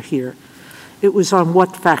petitioner here? It was on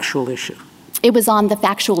what factual issue? It was on the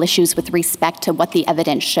factual issues with respect to what the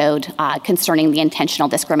evidence showed concerning the intentional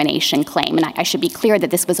discrimination claim. And I should be clear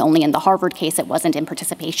that this was only in the Harvard case. It wasn't in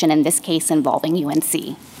participation in this case involving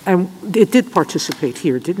UNC. And it did participate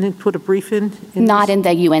here. Didn't it put a brief in Not this? in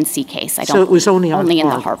the UNC case. I don't So it was only in the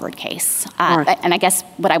Harvard. Harvard case. Right. And I guess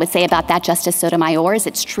what I would say about that, Justice Sotomayor, is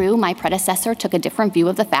it's true my predecessor took a different view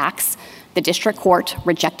of the facts. The district court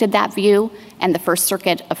rejected that view, and the First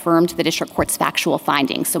Circuit affirmed the district court's factual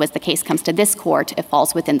findings. So as the case comes to this court, it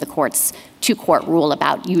falls within the court's two-court rule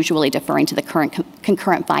about usually deferring to the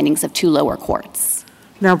concurrent findings of two lower courts.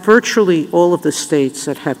 Now, virtually all of the states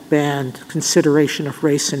that have banned consideration of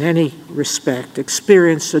race in any respect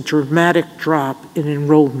experienced a dramatic drop in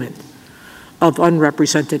enrollment of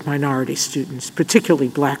unrepresented minority students, particularly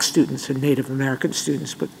black students and Native American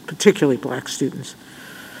students, but particularly black students.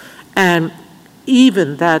 And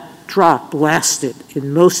even that drop lasted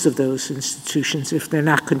in most of those institutions, if they're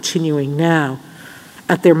not continuing now,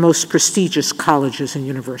 at their most prestigious colleges and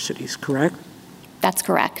universities, correct? That's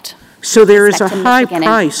correct. So there is a high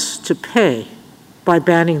price to pay by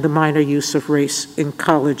banning the minor use of race in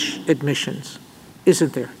college admissions,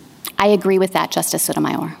 isn't there? I agree with that, Justice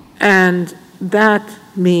Sotomayor. And that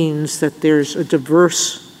means that there's a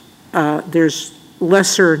there's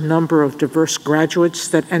lesser number of diverse graduates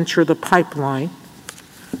that enter the pipeline,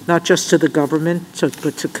 not just to the government,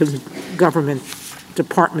 but to government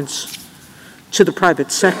departments, to the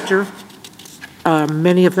private sector.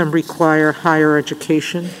 Many of them require higher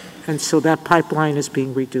education, and so that pipeline is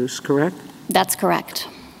being reduced, correct? That's correct.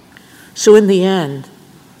 So in the end,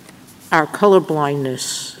 our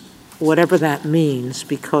colorblindness, whatever that means,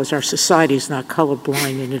 because our society is not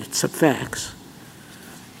colorblind in its effects,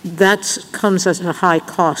 that comes at a high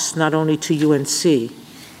cost not only to UNC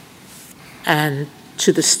and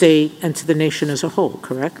to the state and to the nation as a whole,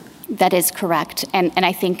 correct? That is correct. And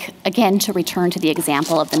I think, again, to return to the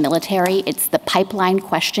example of the military, it's the pipeline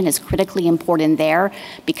question is critically important there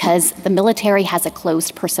because the military has a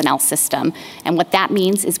closed personnel system. And what that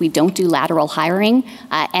means is we don't do lateral hiring.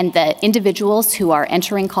 And the individuals who are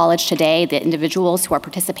entering college today, the individuals who are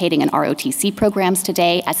participating in ROTC programs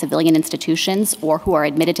today at civilian institutions or who are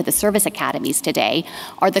admitted to the service academies today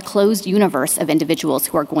are the closed universe of individuals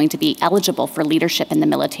who are going to be eligible for leadership in the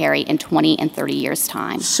military in 20 and 30 years'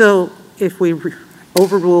 time. So if we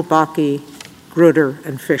overrule Bakke, Grutter,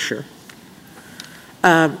 and Fisher,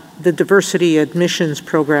 the diversity admissions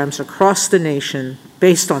programs across the nation,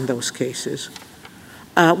 based on those cases,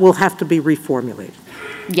 will have to be reformulated.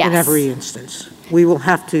 Yes. In every instance. We will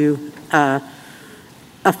have to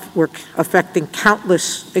work affecting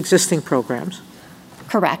countless existing programs.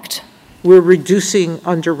 Correct. We're reducing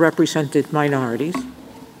underrepresented minorities.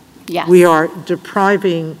 Yes. We are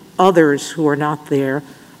depriving others who are not there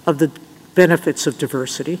of the benefits of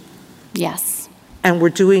diversity. Yes. And we're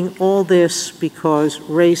doing all this because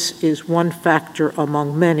race is one factor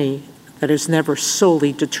among many that is never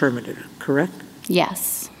solely determinative, correct?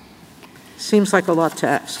 Yes. Seems like a lot to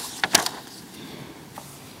ask.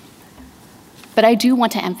 But I do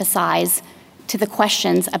want to emphasize to the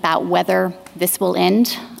questions about whether this will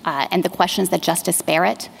end and the questions that Justice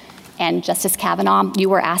Barrett and Justice Kavanaugh, you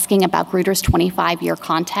were asking about Grutter's 25-year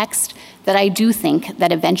context, that I do think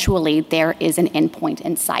that eventually there is an endpoint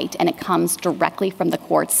in sight, and it comes directly from the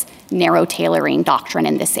court's narrow tailoring doctrine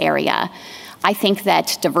in this area. I think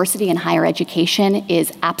that diversity in higher education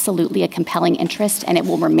is absolutely a compelling interest, and it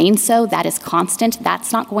will remain so. That is constant.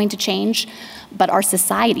 That's not going to change. But our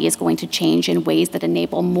society is going to change in ways that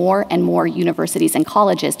enable more and more universities and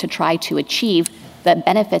colleges to try to achieve the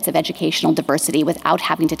benefits of educational diversity without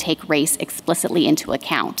having to take race explicitly into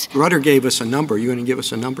account. Grutter gave us a number. You going to give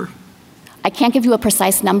us a number? I can't give you a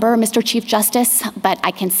precise number, Mr. Chief Justice, but I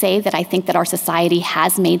can say that I think that our society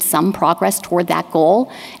has made some progress toward that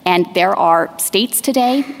goal. And there are states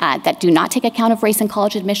today that do not take account of race in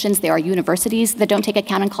college admissions. There are universities that don't take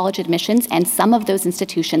account in college admissions, and some of those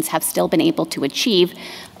institutions have still been able to achieve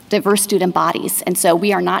diverse student bodies. And so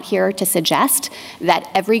we are not here to suggest that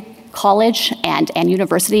every college and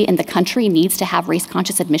university in the country needs to have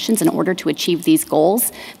race-conscious admissions in order to achieve these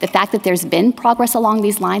goals. The fact that there's been progress along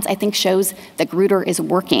these lines, I think, shows that Grutter is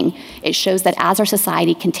working. It shows that as our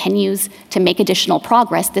society continues to make additional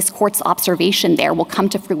progress, this court's observation there will come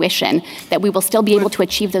to fruition, that we will still be able to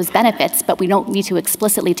achieve those benefits, but we don't need to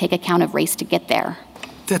explicitly take account of race to get there.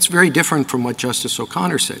 That's very different from what Justice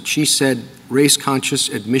O'Connor said. She said race-conscious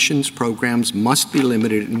admissions programs must be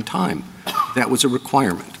limited in time. That was a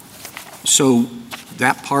requirement. So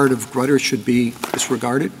that part of Grutter should be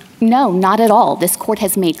disregarded? No, not at all. This court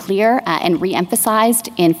has made clear and re-emphasized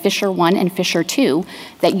in Fisher 1 and Fisher 2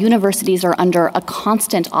 that universities are under a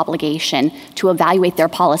constant obligation to evaluate their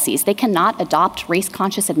policies. They cannot adopt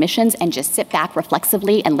race-conscious admissions and just sit back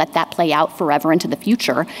reflexively and let that play out forever into the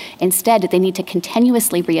future. Instead, they need to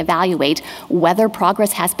continuously reevaluate whether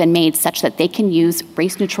progress has been made such that they can use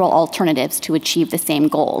race-neutral alternatives to achieve the same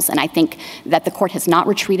goals. And I think that the court has not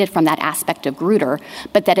retreated from that aspect of Grutter,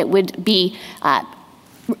 but that it would be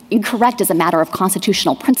incorrect as a matter of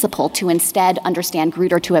constitutional principle to instead understand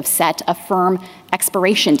Grutter to have set a firm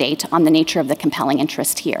expiration date on the nature of the compelling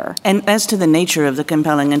interest here. And as to the nature of the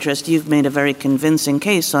compelling interest, you've made a very convincing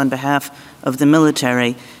case on behalf of the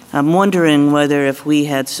military. I'm wondering whether if we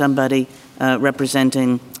had somebody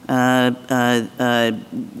representing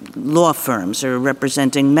law firms or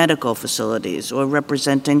representing medical facilities or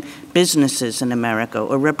representing businesses in America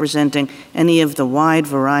or representing any of the wide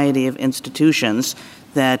variety of institutions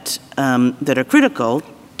that are critical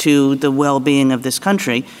to the well-being of this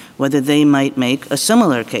country, whether they might make a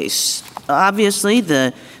similar case. Obviously,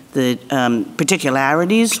 the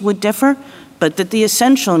particularities would differ, but that the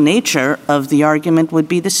essential nature of the argument would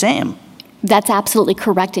be the same. That's absolutely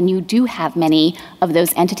correct, and you do have many of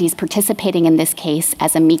those entities participating in this case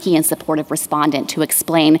as amici and supportive respondent to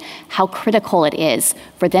explain how critical it is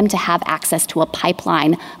for them to have access to a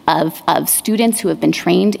pipeline of students who have been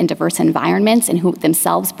trained in diverse environments and who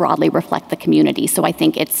themselves broadly reflect the community. So I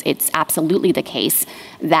think it's absolutely the case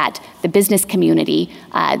that the business community,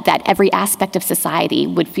 that every aspect of society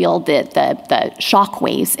would feel the shock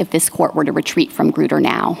waves if this court were to retreat from Grutter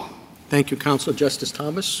now. Thank you, Counsel. Justice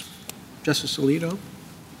Thomas? Justice Alito?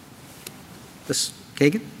 Justice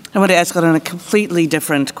Kagan? I want to ask on a completely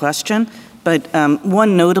different question, but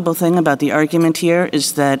one notable thing about the argument here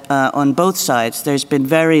is that on both sides there's been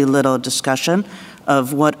very little discussion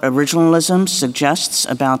of what originalism suggests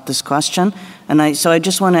about this question. And so I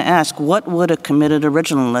just want to ask, what would a committed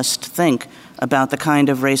originalist think about the kind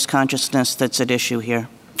of race consciousness that's at issue here?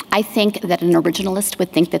 I think that an originalist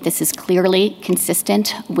would think that this is clearly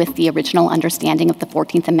consistent with the original understanding of the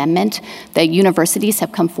 14th Amendment. The universities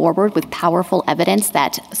have come forward with powerful evidence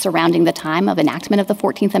that surrounding the time of enactment of the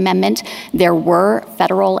 14th Amendment, there were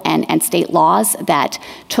federal and state laws that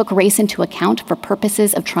took race into account for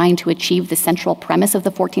purposes of trying to achieve the central premise of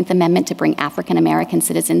the 14th Amendment to bring African American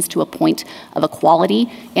citizens to a point of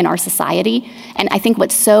equality in our society. And I think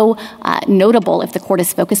what's so notable, if the court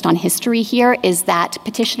is focused on history here, is that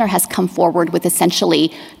petitioner has come forward with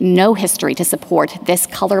essentially no history to support this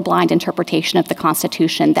colorblind interpretation of the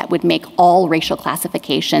Constitution that would make all racial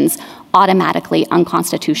classifications automatically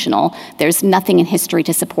unconstitutional. There's nothing in history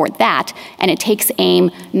to support that, and it takes aim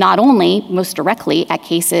not only most directly at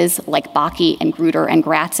cases like Bakke and Grutter and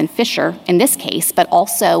Gratz and Fisher in this case, but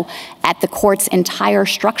also at the court's entire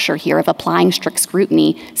structure here of applying strict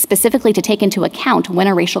scrutiny, specifically to take into account when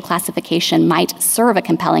a racial classification might serve a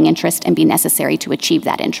compelling interest and be necessary to achieve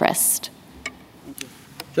that interest.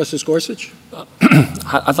 Justice Gorsuch?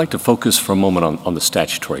 I'd like to focus for a moment on the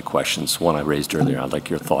statutory questions, one I raised earlier. I'd like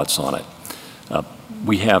your thoughts on it.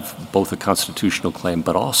 We have both a constitutional claim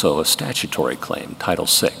but also a statutory claim, Title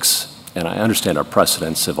VI. And I understand our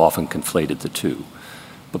precedents have often conflated the two.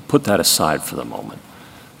 But put that aside for the moment.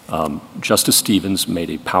 Justice Stevens made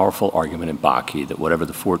a powerful argument in Bakke that whatever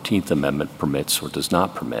the 14th Amendment permits or does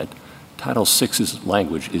not permit, Title VI's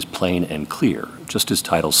language is plain and clear, just as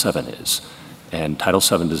Title VII is. And Title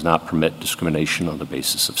VII does not permit discrimination on the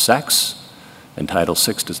basis of sex, and Title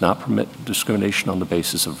VI does not permit discrimination on the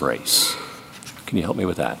basis of race. Can you help me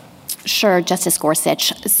with that? Sure, Justice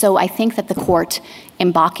Gorsuch. So I think that the court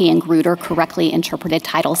in Bakke and Grutter correctly interpreted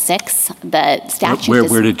Title VI. The statute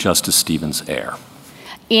where did Justice Stevens err?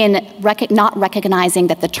 in not recognizing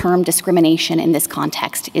that the term discrimination in this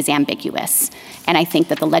context is ambiguous. And I think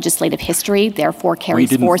that the legislative history, therefore,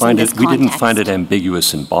 carries force in this context. We didn't find it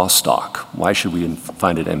ambiguous in Bostock. Why should we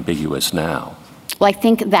find it ambiguous now? Well, I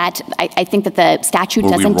think that the statute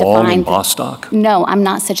doesn't define. Were we wrong in Bostock? No, I'm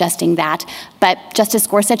not suggesting that. But Justice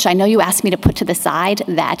Gorsuch, I know you asked me to put to the side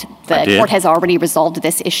that the court has already resolved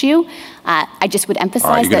this issue. I just would emphasize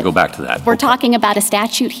All right, you're going that to go back to that. We're talking about a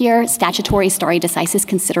statute here. Statutory stare decisis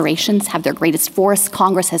considerations have their greatest force.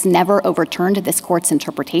 Congress has never overturned this court's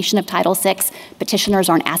interpretation of Title VI. Petitioners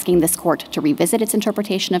aren't asking this court to revisit its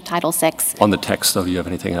interpretation of Title VI. On the text, though, do you have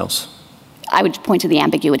anything else? I would point to the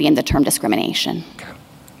ambiguity in the term discrimination. Okay.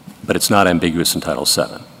 But it's not ambiguous in Title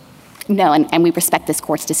VII? No, and we respect this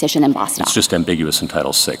court's decision in Bostock. It's just ambiguous in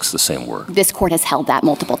Title VI, the same word. This court has held that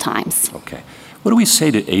multiple times. Okay. What do we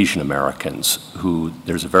say to Asian Americans who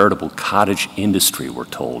there's a veritable cottage industry, we're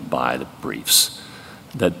told by the briefs,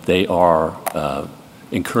 that they are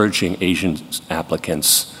encouraging Asian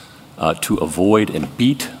applicants to avoid and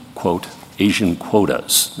beat, quote, Asian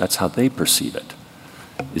quotas? That's how they perceive it.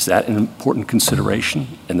 Is that an important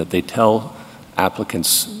consideration? And that they tell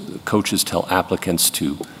applicants, coaches tell applicants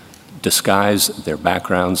to disguise their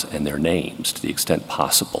backgrounds and their names to the extent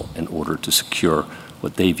possible in order to secure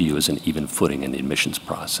what they view as an even footing in the admissions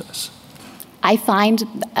process? I find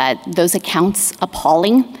those accounts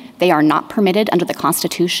appalling. They are not permitted under the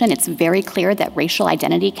Constitution. It's very clear that racial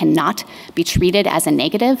identity cannot be treated as a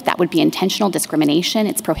negative. That would be intentional discrimination.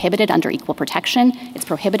 It's prohibited under equal protection. It's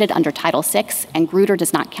prohibited under Title VI, and Grutter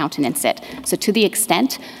does not countenance it. So to the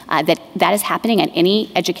extent that is happening at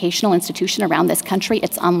any educational institution around this country,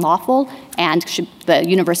 it's unlawful, and the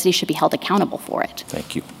university should be held accountable for it.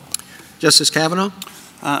 Thank you. Justice Kavanaugh?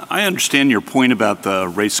 I understand your point about the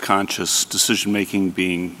race-conscious decision-making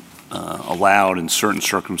being allowed in certain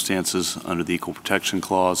circumstances under the Equal Protection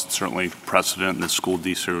Clause. Certainly precedent in the school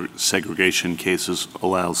desegregation cases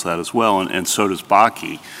allows that as well, and so does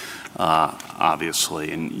Bakke,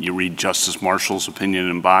 obviously. And you read Justice Marshall's opinion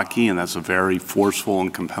in Bakke, and that's a very forceful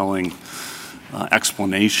and compelling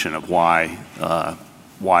explanation of why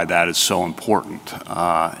that is so important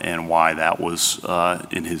and why that was,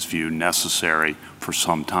 in his view, necessary for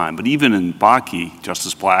some time. But even in Bakke,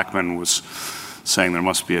 Justice Blackmun was saying there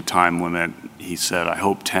must be a time limit. He said, I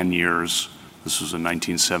hope 10 years. This was in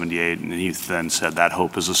 1978. And he then said that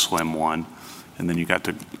hope is a slim one. And then you got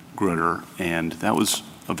to Grutter. And that was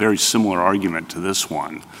a very similar argument to this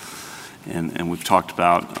one. And we've talked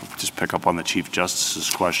about, just pick up on the Chief Justice's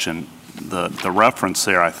question, the reference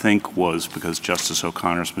there, I think, was because Justice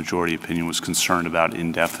O'Connor's majority opinion was concerned about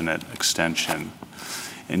indefinite extension.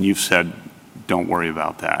 And you've said, don't worry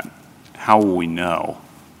about that. How will we know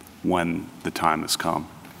when the time has come?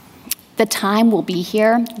 The time will be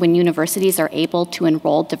here when universities are able to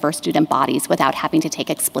enroll diverse student bodies without having to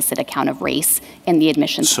take explicit account of race in the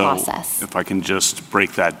admissions process. So if I can just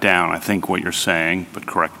break that down, I think what you're saying, but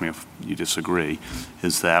correct me if you disagree,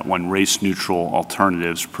 is that when race-neutral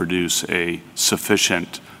alternatives produce a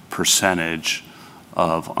sufficient percentage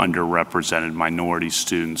of underrepresented minority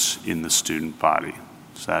students in the student body.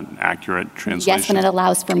 Is that an accurate translation? Yes, and it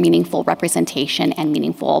allows for meaningful representation and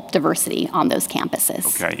meaningful diversity on those campuses.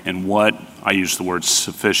 Okay, and what, I use the word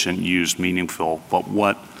sufficient, used meaningful, but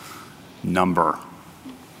what number?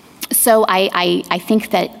 So I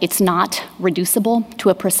think that it's not reducible to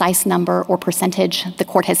a precise number or percentage. The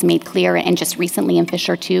court has made clear, and just recently in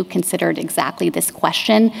Fisher 2 considered exactly this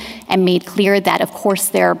question and made clear that, of course,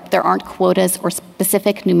 there aren't quotas or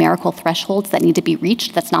specific numerical thresholds that need to be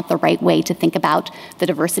reached. That's not the right way to think about the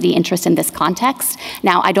diversity interest in this context.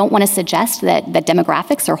 Now, I don't want to suggest that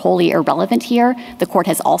demographics are wholly irrelevant here. The court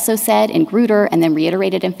has also said in Grutter and then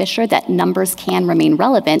reiterated in Fisher that numbers can remain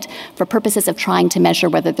relevant for purposes of trying to measure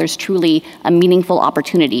whether there's truly a meaningful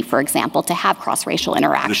opportunity, for example, to have cross-racial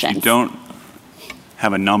interactions. But if you don't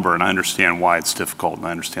have a number, and I understand why it's difficult, and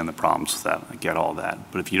I understand the problems with that, I get all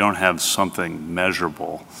that, but if you don't have something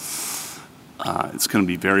measurable, it's going to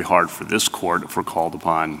be very hard for this court if we're called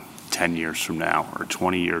upon 10 years from now or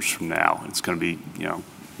 20 years from now. It's going to be,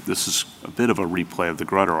 this is a bit of a replay of the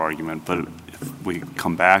Grutter argument, but if we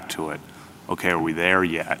come back to it, okay, are we there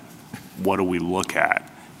yet? What do we look at?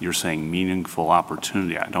 You're saying meaningful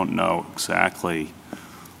opportunity. I don't know exactly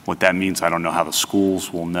what that means. I don't know how the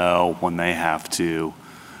schools will know when they have to,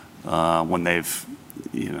 when they've,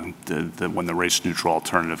 when the race-neutral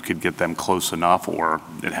alternative could get them close enough, or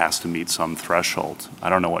it has to meet some threshold. I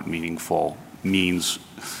don't know what meaningful means.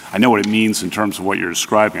 I know what it means in terms of what you're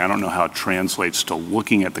describing. I don't know how it translates to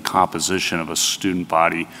looking at the composition of a student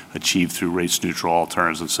body achieved through race-neutral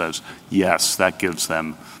alternatives and says, yes, that gives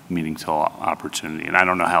them meaningful opportunity. And I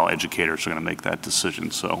don't know how educators are going to make that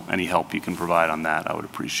decision. So any help you can provide on that, I would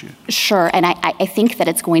appreciate. Sure, and I think that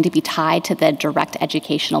it's going to be tied to the direct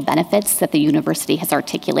educational benefits that the university has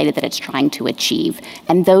articulated that it's trying to achieve,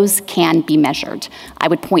 and those can be measured. I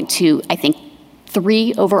would point to, I think,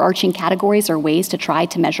 3 overarching categories or ways to try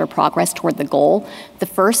to measure progress toward the goal. The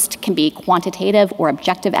first can be quantitative or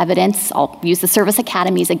objective evidence. I'll use the service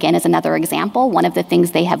academies again as another example. One of the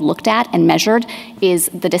things they have looked at and measured is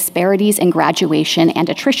the disparities in graduation and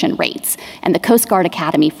attrition rates. And the Coast Guard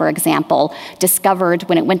Academy, for example, discovered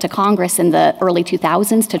when it went to Congress in the early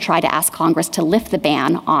 2000s to try to ask Congress to lift the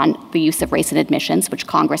ban on the use of race in admissions, which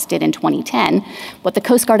Congress did in 2010. What the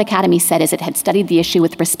Coast Guard Academy said is it had studied the issue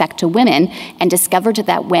with respect to women and discovered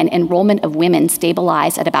that when enrollment of women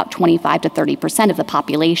stabilized at about 25 to 30% of the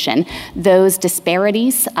population, those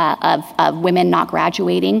disparities of women not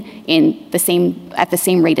graduating at the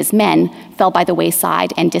same rate as men fell by the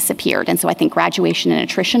wayside and disappeared. And so I think graduation and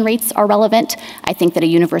attrition rates are relevant. I think that a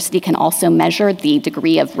university can also measure the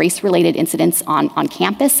degree of race-related incidents on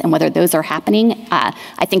campus and whether those are happening.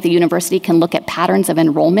 I think the university can look at patterns of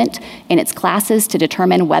enrollment in its classes to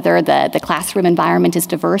determine whether the classroom environment is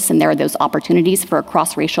diverse and there are those opportunities for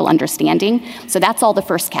cross-racial understanding. So that's all the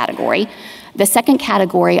first category. The second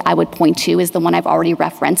category I would point to is the one I've already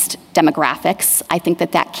referenced, demographics. I think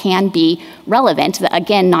that that can be relevant,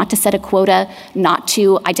 again, not to set a quota, not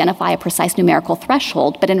to identify a precise numerical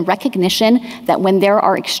threshold, but in recognition that when there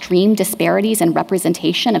are extreme disparities in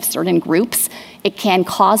representation of certain groups, it can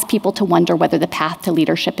cause people to wonder whether the path to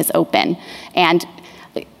leadership is open. And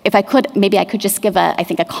if I could, maybe I could just give a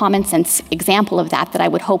common sense example of that I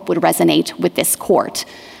would hope would resonate with this court.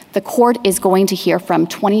 The court is going to hear from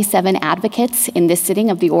 27 advocates in this sitting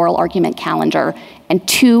of the oral argument calendar, and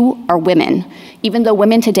 2 are women, even though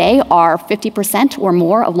women today are 50% or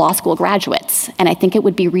more of law school graduates. And I think it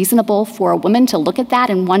would be reasonable for a woman to look at that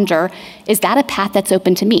and wonder, is that a path that's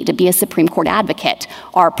open to me, to be a Supreme Court advocate?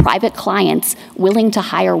 Are private clients willing to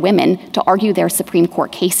hire women to argue their Supreme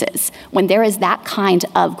Court cases? When there is that kind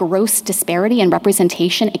of gross disparity in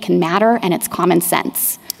representation, it can matter, and it's common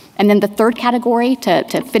sense. And then the third category, to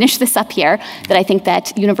finish this up here, that I think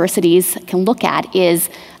that universities can look at is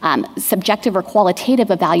subjective or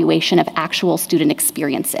qualitative evaluation of actual student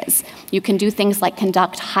experiences. You can do things like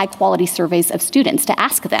conduct high-quality surveys of students to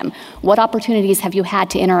ask them, what opportunities have you had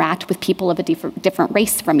to interact with people of a different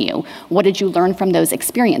race from you? What did you learn from those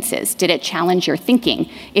experiences? Did it challenge your thinking?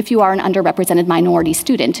 If you are an underrepresented minority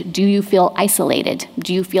student, do you feel isolated?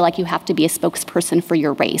 Do you feel like you have to be a spokesperson for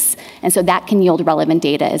your race? And so that can yield relevant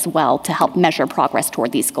data as well to help measure progress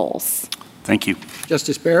toward these goals. Thank you.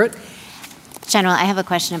 Justice Barrett? General, I have a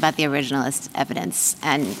question about the originalist evidence.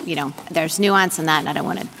 And, there's nuance in that, and I don't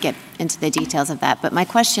want to get into the details of that. But my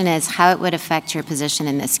question is how it would affect your position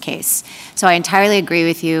in this case. So I entirely agree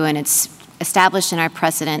with you, and it's established in our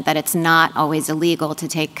precedent that it's not always illegal to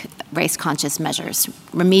take race-conscious measures.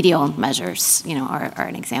 Remedial measures, are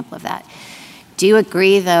an example of that. Do you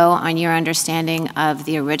agree, though, on your understanding of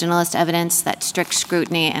the originalist evidence that strict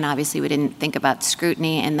scrutiny, and obviously we didn't think about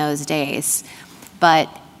scrutiny in those days, but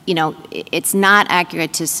it's not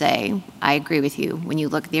accurate to say, I agree with you, when you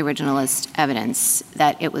look at the originalist evidence,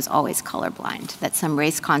 that it was always colorblind, that some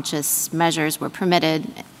race-conscious measures were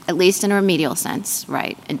permitted, at least in a remedial sense,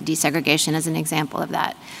 right? And desegregation is an example of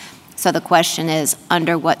that. So the question is,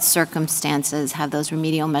 under what circumstances have those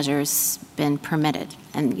remedial measures been permitted?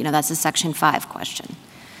 And, that's a Section 5 question.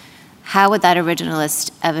 How would that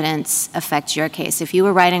originalist evidence affect your case? If you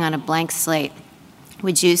were writing on a blank slate,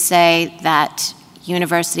 would you say that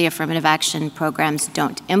university affirmative action programs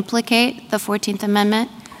don't implicate the 14th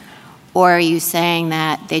Amendment? Or are you saying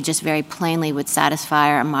that they just very plainly would satisfy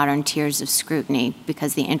our modern tiers of scrutiny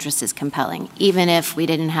because the interest is compelling, even if we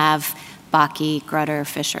didn't have Bakke, Grutter,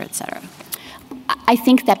 Fisher, et cetera? I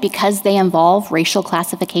think that because they involve racial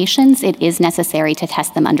classifications, it is necessary to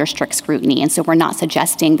test them under strict scrutiny. And so we're not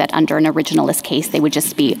suggesting that under an originalist case, they would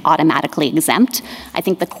just be automatically exempt. I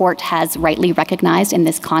think the court has rightly recognized in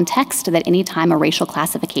this context that any time a racial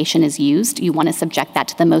classification is used, you want to subject that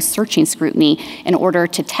to the most searching scrutiny in order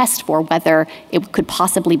to test for whether it could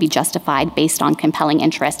possibly be justified based on compelling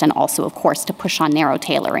interest, and also, of course, to push on narrow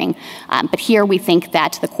tailoring. But here we think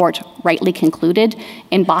that the court rightly concluded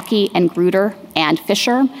in Bakke and Grutter and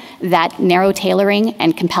Fisher that narrow tailoring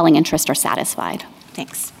and compelling interest are satisfied.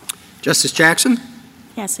 Thanks. Justice Jackson?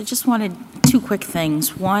 Yes, I just wanted 2 quick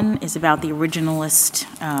things. One is about the originalist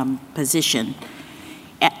position.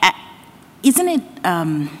 isn't it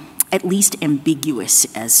at least ambiguous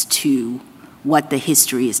as to what the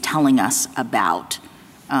history is telling us about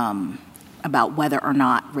whether or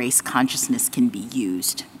not race consciousness can be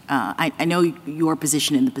used? I know your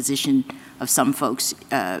position and the position of some folks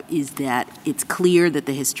is that it's clear that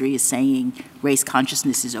the history is saying race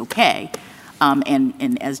consciousness is okay.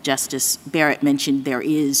 And as Justice Barrett mentioned, there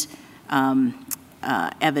is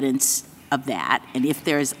evidence of that. And if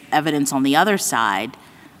there's evidence on the other side,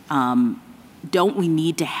 don't we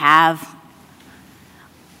need to have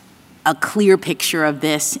a clear picture of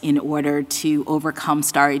this in order to overcome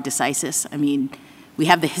stare decisis? I mean, we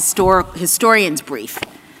have the historian's brief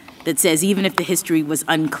that says even if the history was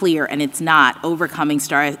unclear, and it's not, overcoming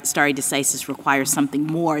stare decisis requires something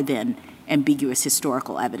more than ambiguous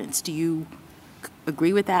historical evidence. Do you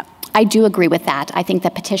agree with that? I do agree with that. I think the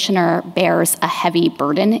petitioner bears a heavy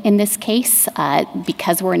burden in this case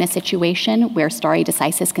because we're in a situation where stare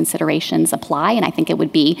decisis considerations apply, and I think it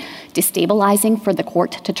would be destabilizing for the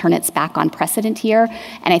court to turn its back on precedent here.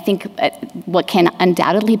 And I think what can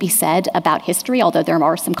undoubtedly be said about history, although there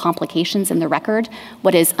are some complications in the record,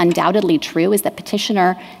 what is undoubtedly true is that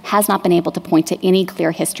petitioner has not been able to point to any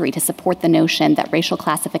clear history to support the notion that racial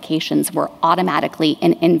classifications were automatically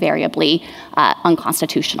and invariably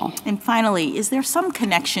unconstitutional. And finally, is there some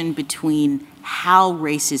connection between how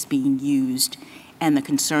race is being used and the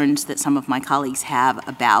concerns that some of my colleagues have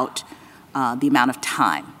about the amount of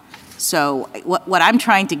time? So what I'm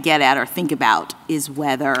trying to get at or think about is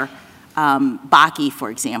whether Bakke,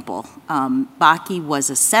 for example, Bakke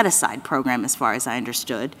was a set-aside program as far as I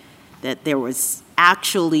understood, that there was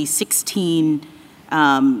actually 16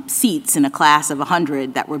 seats in a class of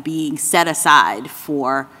 100 that were being set aside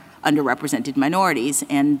for underrepresented minorities,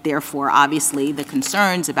 and therefore, obviously, the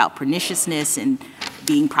concerns about perniciousness and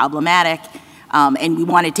being problematic, and we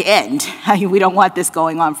want it to end. We don't want this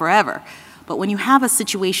going on forever. But when you have a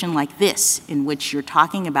situation like this, in which you're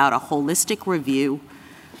talking about a holistic review,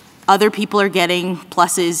 other people are getting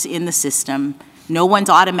pluses in the system, no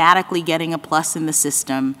one's automatically getting a plus in the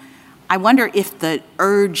system, I wonder if the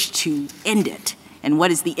urge to end it, and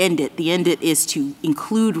what is the end it? The end it is to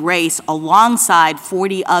include race alongside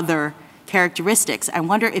 40 other characteristics. I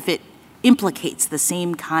wonder if it implicates the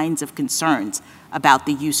same kinds of concerns about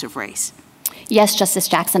the use of race. Yes, Justice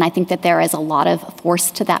Jackson, I think that there is a lot of force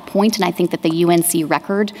to that point, and I think that the UNC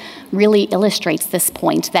record really illustrates this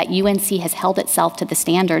point, that UNC has held itself to the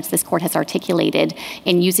standards this court has articulated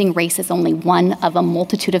in using race as only one of a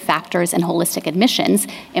multitude of factors in holistic admissions,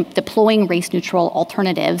 and deploying race-neutral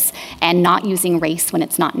alternatives, and not using race when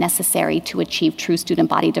it's not necessary to achieve true student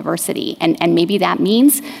body diversity. And maybe that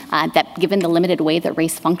means that given the limited way that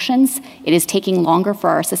race functions, it is taking longer for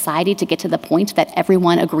our society to get to the point that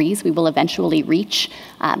everyone agrees we will eventually reach,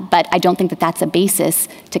 but I don't think that that's a basis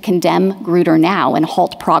to condemn Grutter now and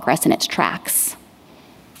halt progress in its tracks.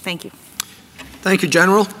 Thank you. Thank you,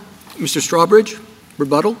 General. Mr. Strawbridge,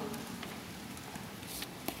 rebuttal.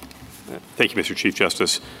 Thank you, Mr. Chief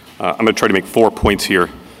Justice. I'm going to try to make 4 points here.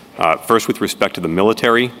 First, with respect to the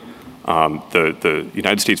military, the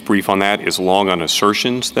United States brief on that is long on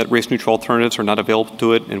assertions that race-neutral alternatives are not available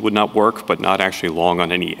to it and would not work, but not actually long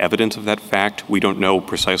on any evidence of that fact. We don't know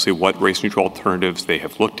precisely what race-neutral alternatives they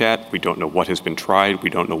have looked at. We don't know what has been tried. We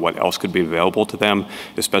don't know what else could be available to them,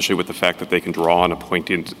 especially with the fact that they can draw on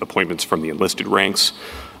appointments from the enlisted ranks,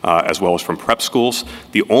 as well as from prep schools.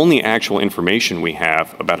 The only actual information we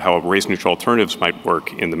have about how race-neutral alternatives might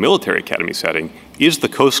work in the military academy setting is the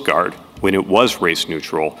Coast Guard when it was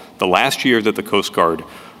race-neutral. The last year that the Coast Guard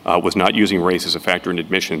was not using race as a factor in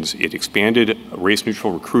admissions, it expanded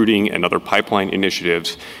race-neutral recruiting and other pipeline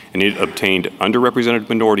initiatives, and it obtained underrepresented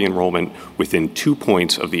minority enrollment within 2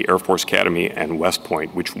 points of the Air Force Academy and West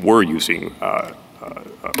Point, which were using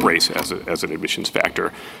race as an admissions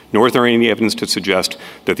factor. Nor is there any evidence to suggest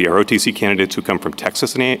that the ROTC candidates who come from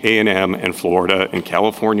Texas and A&M and Florida and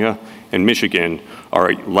California and Michigan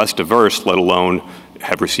are less diverse, let alone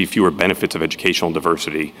have received fewer benefits of educational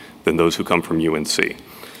diversity than those who come from UNC.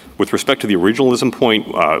 With respect to the originalism point,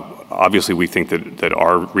 obviously we think that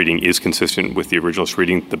our reading is consistent with the originalist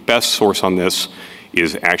reading. The best source on this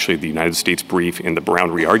is actually the United States brief in the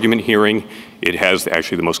Brown re-argument hearing. It has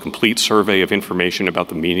actually the most complete survey of information about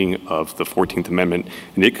the meaning of the 14th Amendment,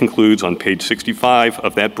 and it concludes on page 65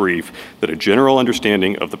 of that brief that a general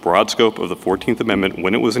understanding of the broad scope of the 14th Amendment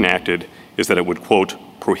when it was enacted is that it would, quote,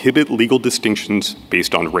 prohibit legal distinctions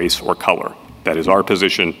based on race or color. That is our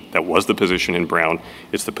position. That was the position in Brown.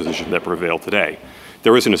 It's the position that prevailed today.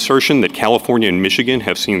 There is an assertion that California and Michigan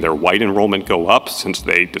have seen their white enrollment go up since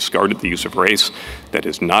they discarded the use of race. That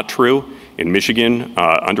is not true. In Michigan,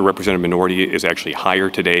 underrepresented minority is actually higher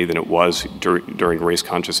today than it was during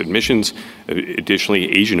race-conscious admissions.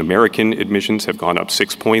 Additionally, Asian American admissions have gone up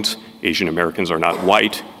 6 points. Asian Americans are not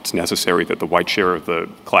white. It's necessary that the white share of the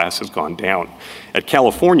class has gone down. At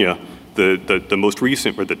California, the most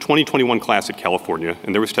recent, or the 2021 class at California,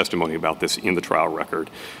 and there was testimony about this in the trial record,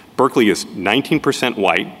 Berkeley is 19%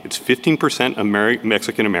 white, it's 15%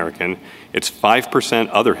 Mexican American, it's 5%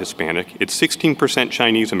 other Hispanic, it's 16%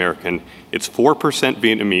 Chinese American, it's 4%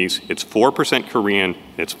 Vietnamese, it's 4% Korean,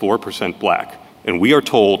 and it's 4% black. And we are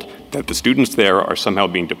told that the students there are somehow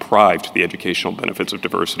being deprived the educational benefits of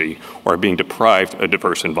diversity or are being deprived a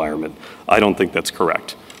diverse environment. I don't think that's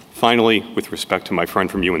correct. Finally, with respect to my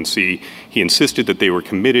friend from UNC, he insisted that they were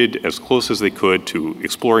committed as close as they could to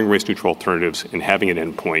exploring race-neutral alternatives and having an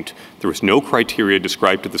endpoint. There was no criteria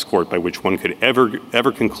described to this court by which one could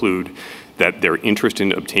ever conclude that their interest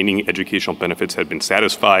in obtaining educational benefits had been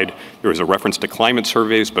satisfied. There was a reference to climate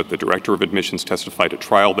surveys, but the director of admissions testified at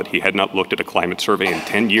trial that he had not looked at a climate survey in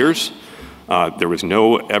 10 years. There was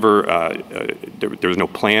no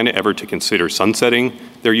plan ever to consider sunsetting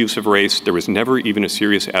their use of race. There was never even a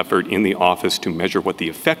serious effort in the office to measure what the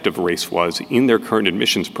effect of race was in their current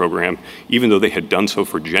admissions program, even though they had done so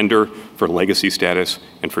for gender, for legacy status,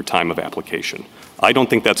 and for time of application. I don't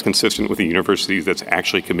think that's consistent with a university that's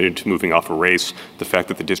actually committed to moving off of race. The fact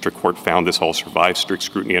that the district court found this all survived strict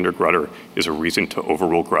scrutiny under Grutter is a reason to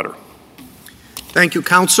overrule Grutter. Thank you,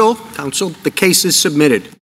 counsel. Counsel, the case is submitted.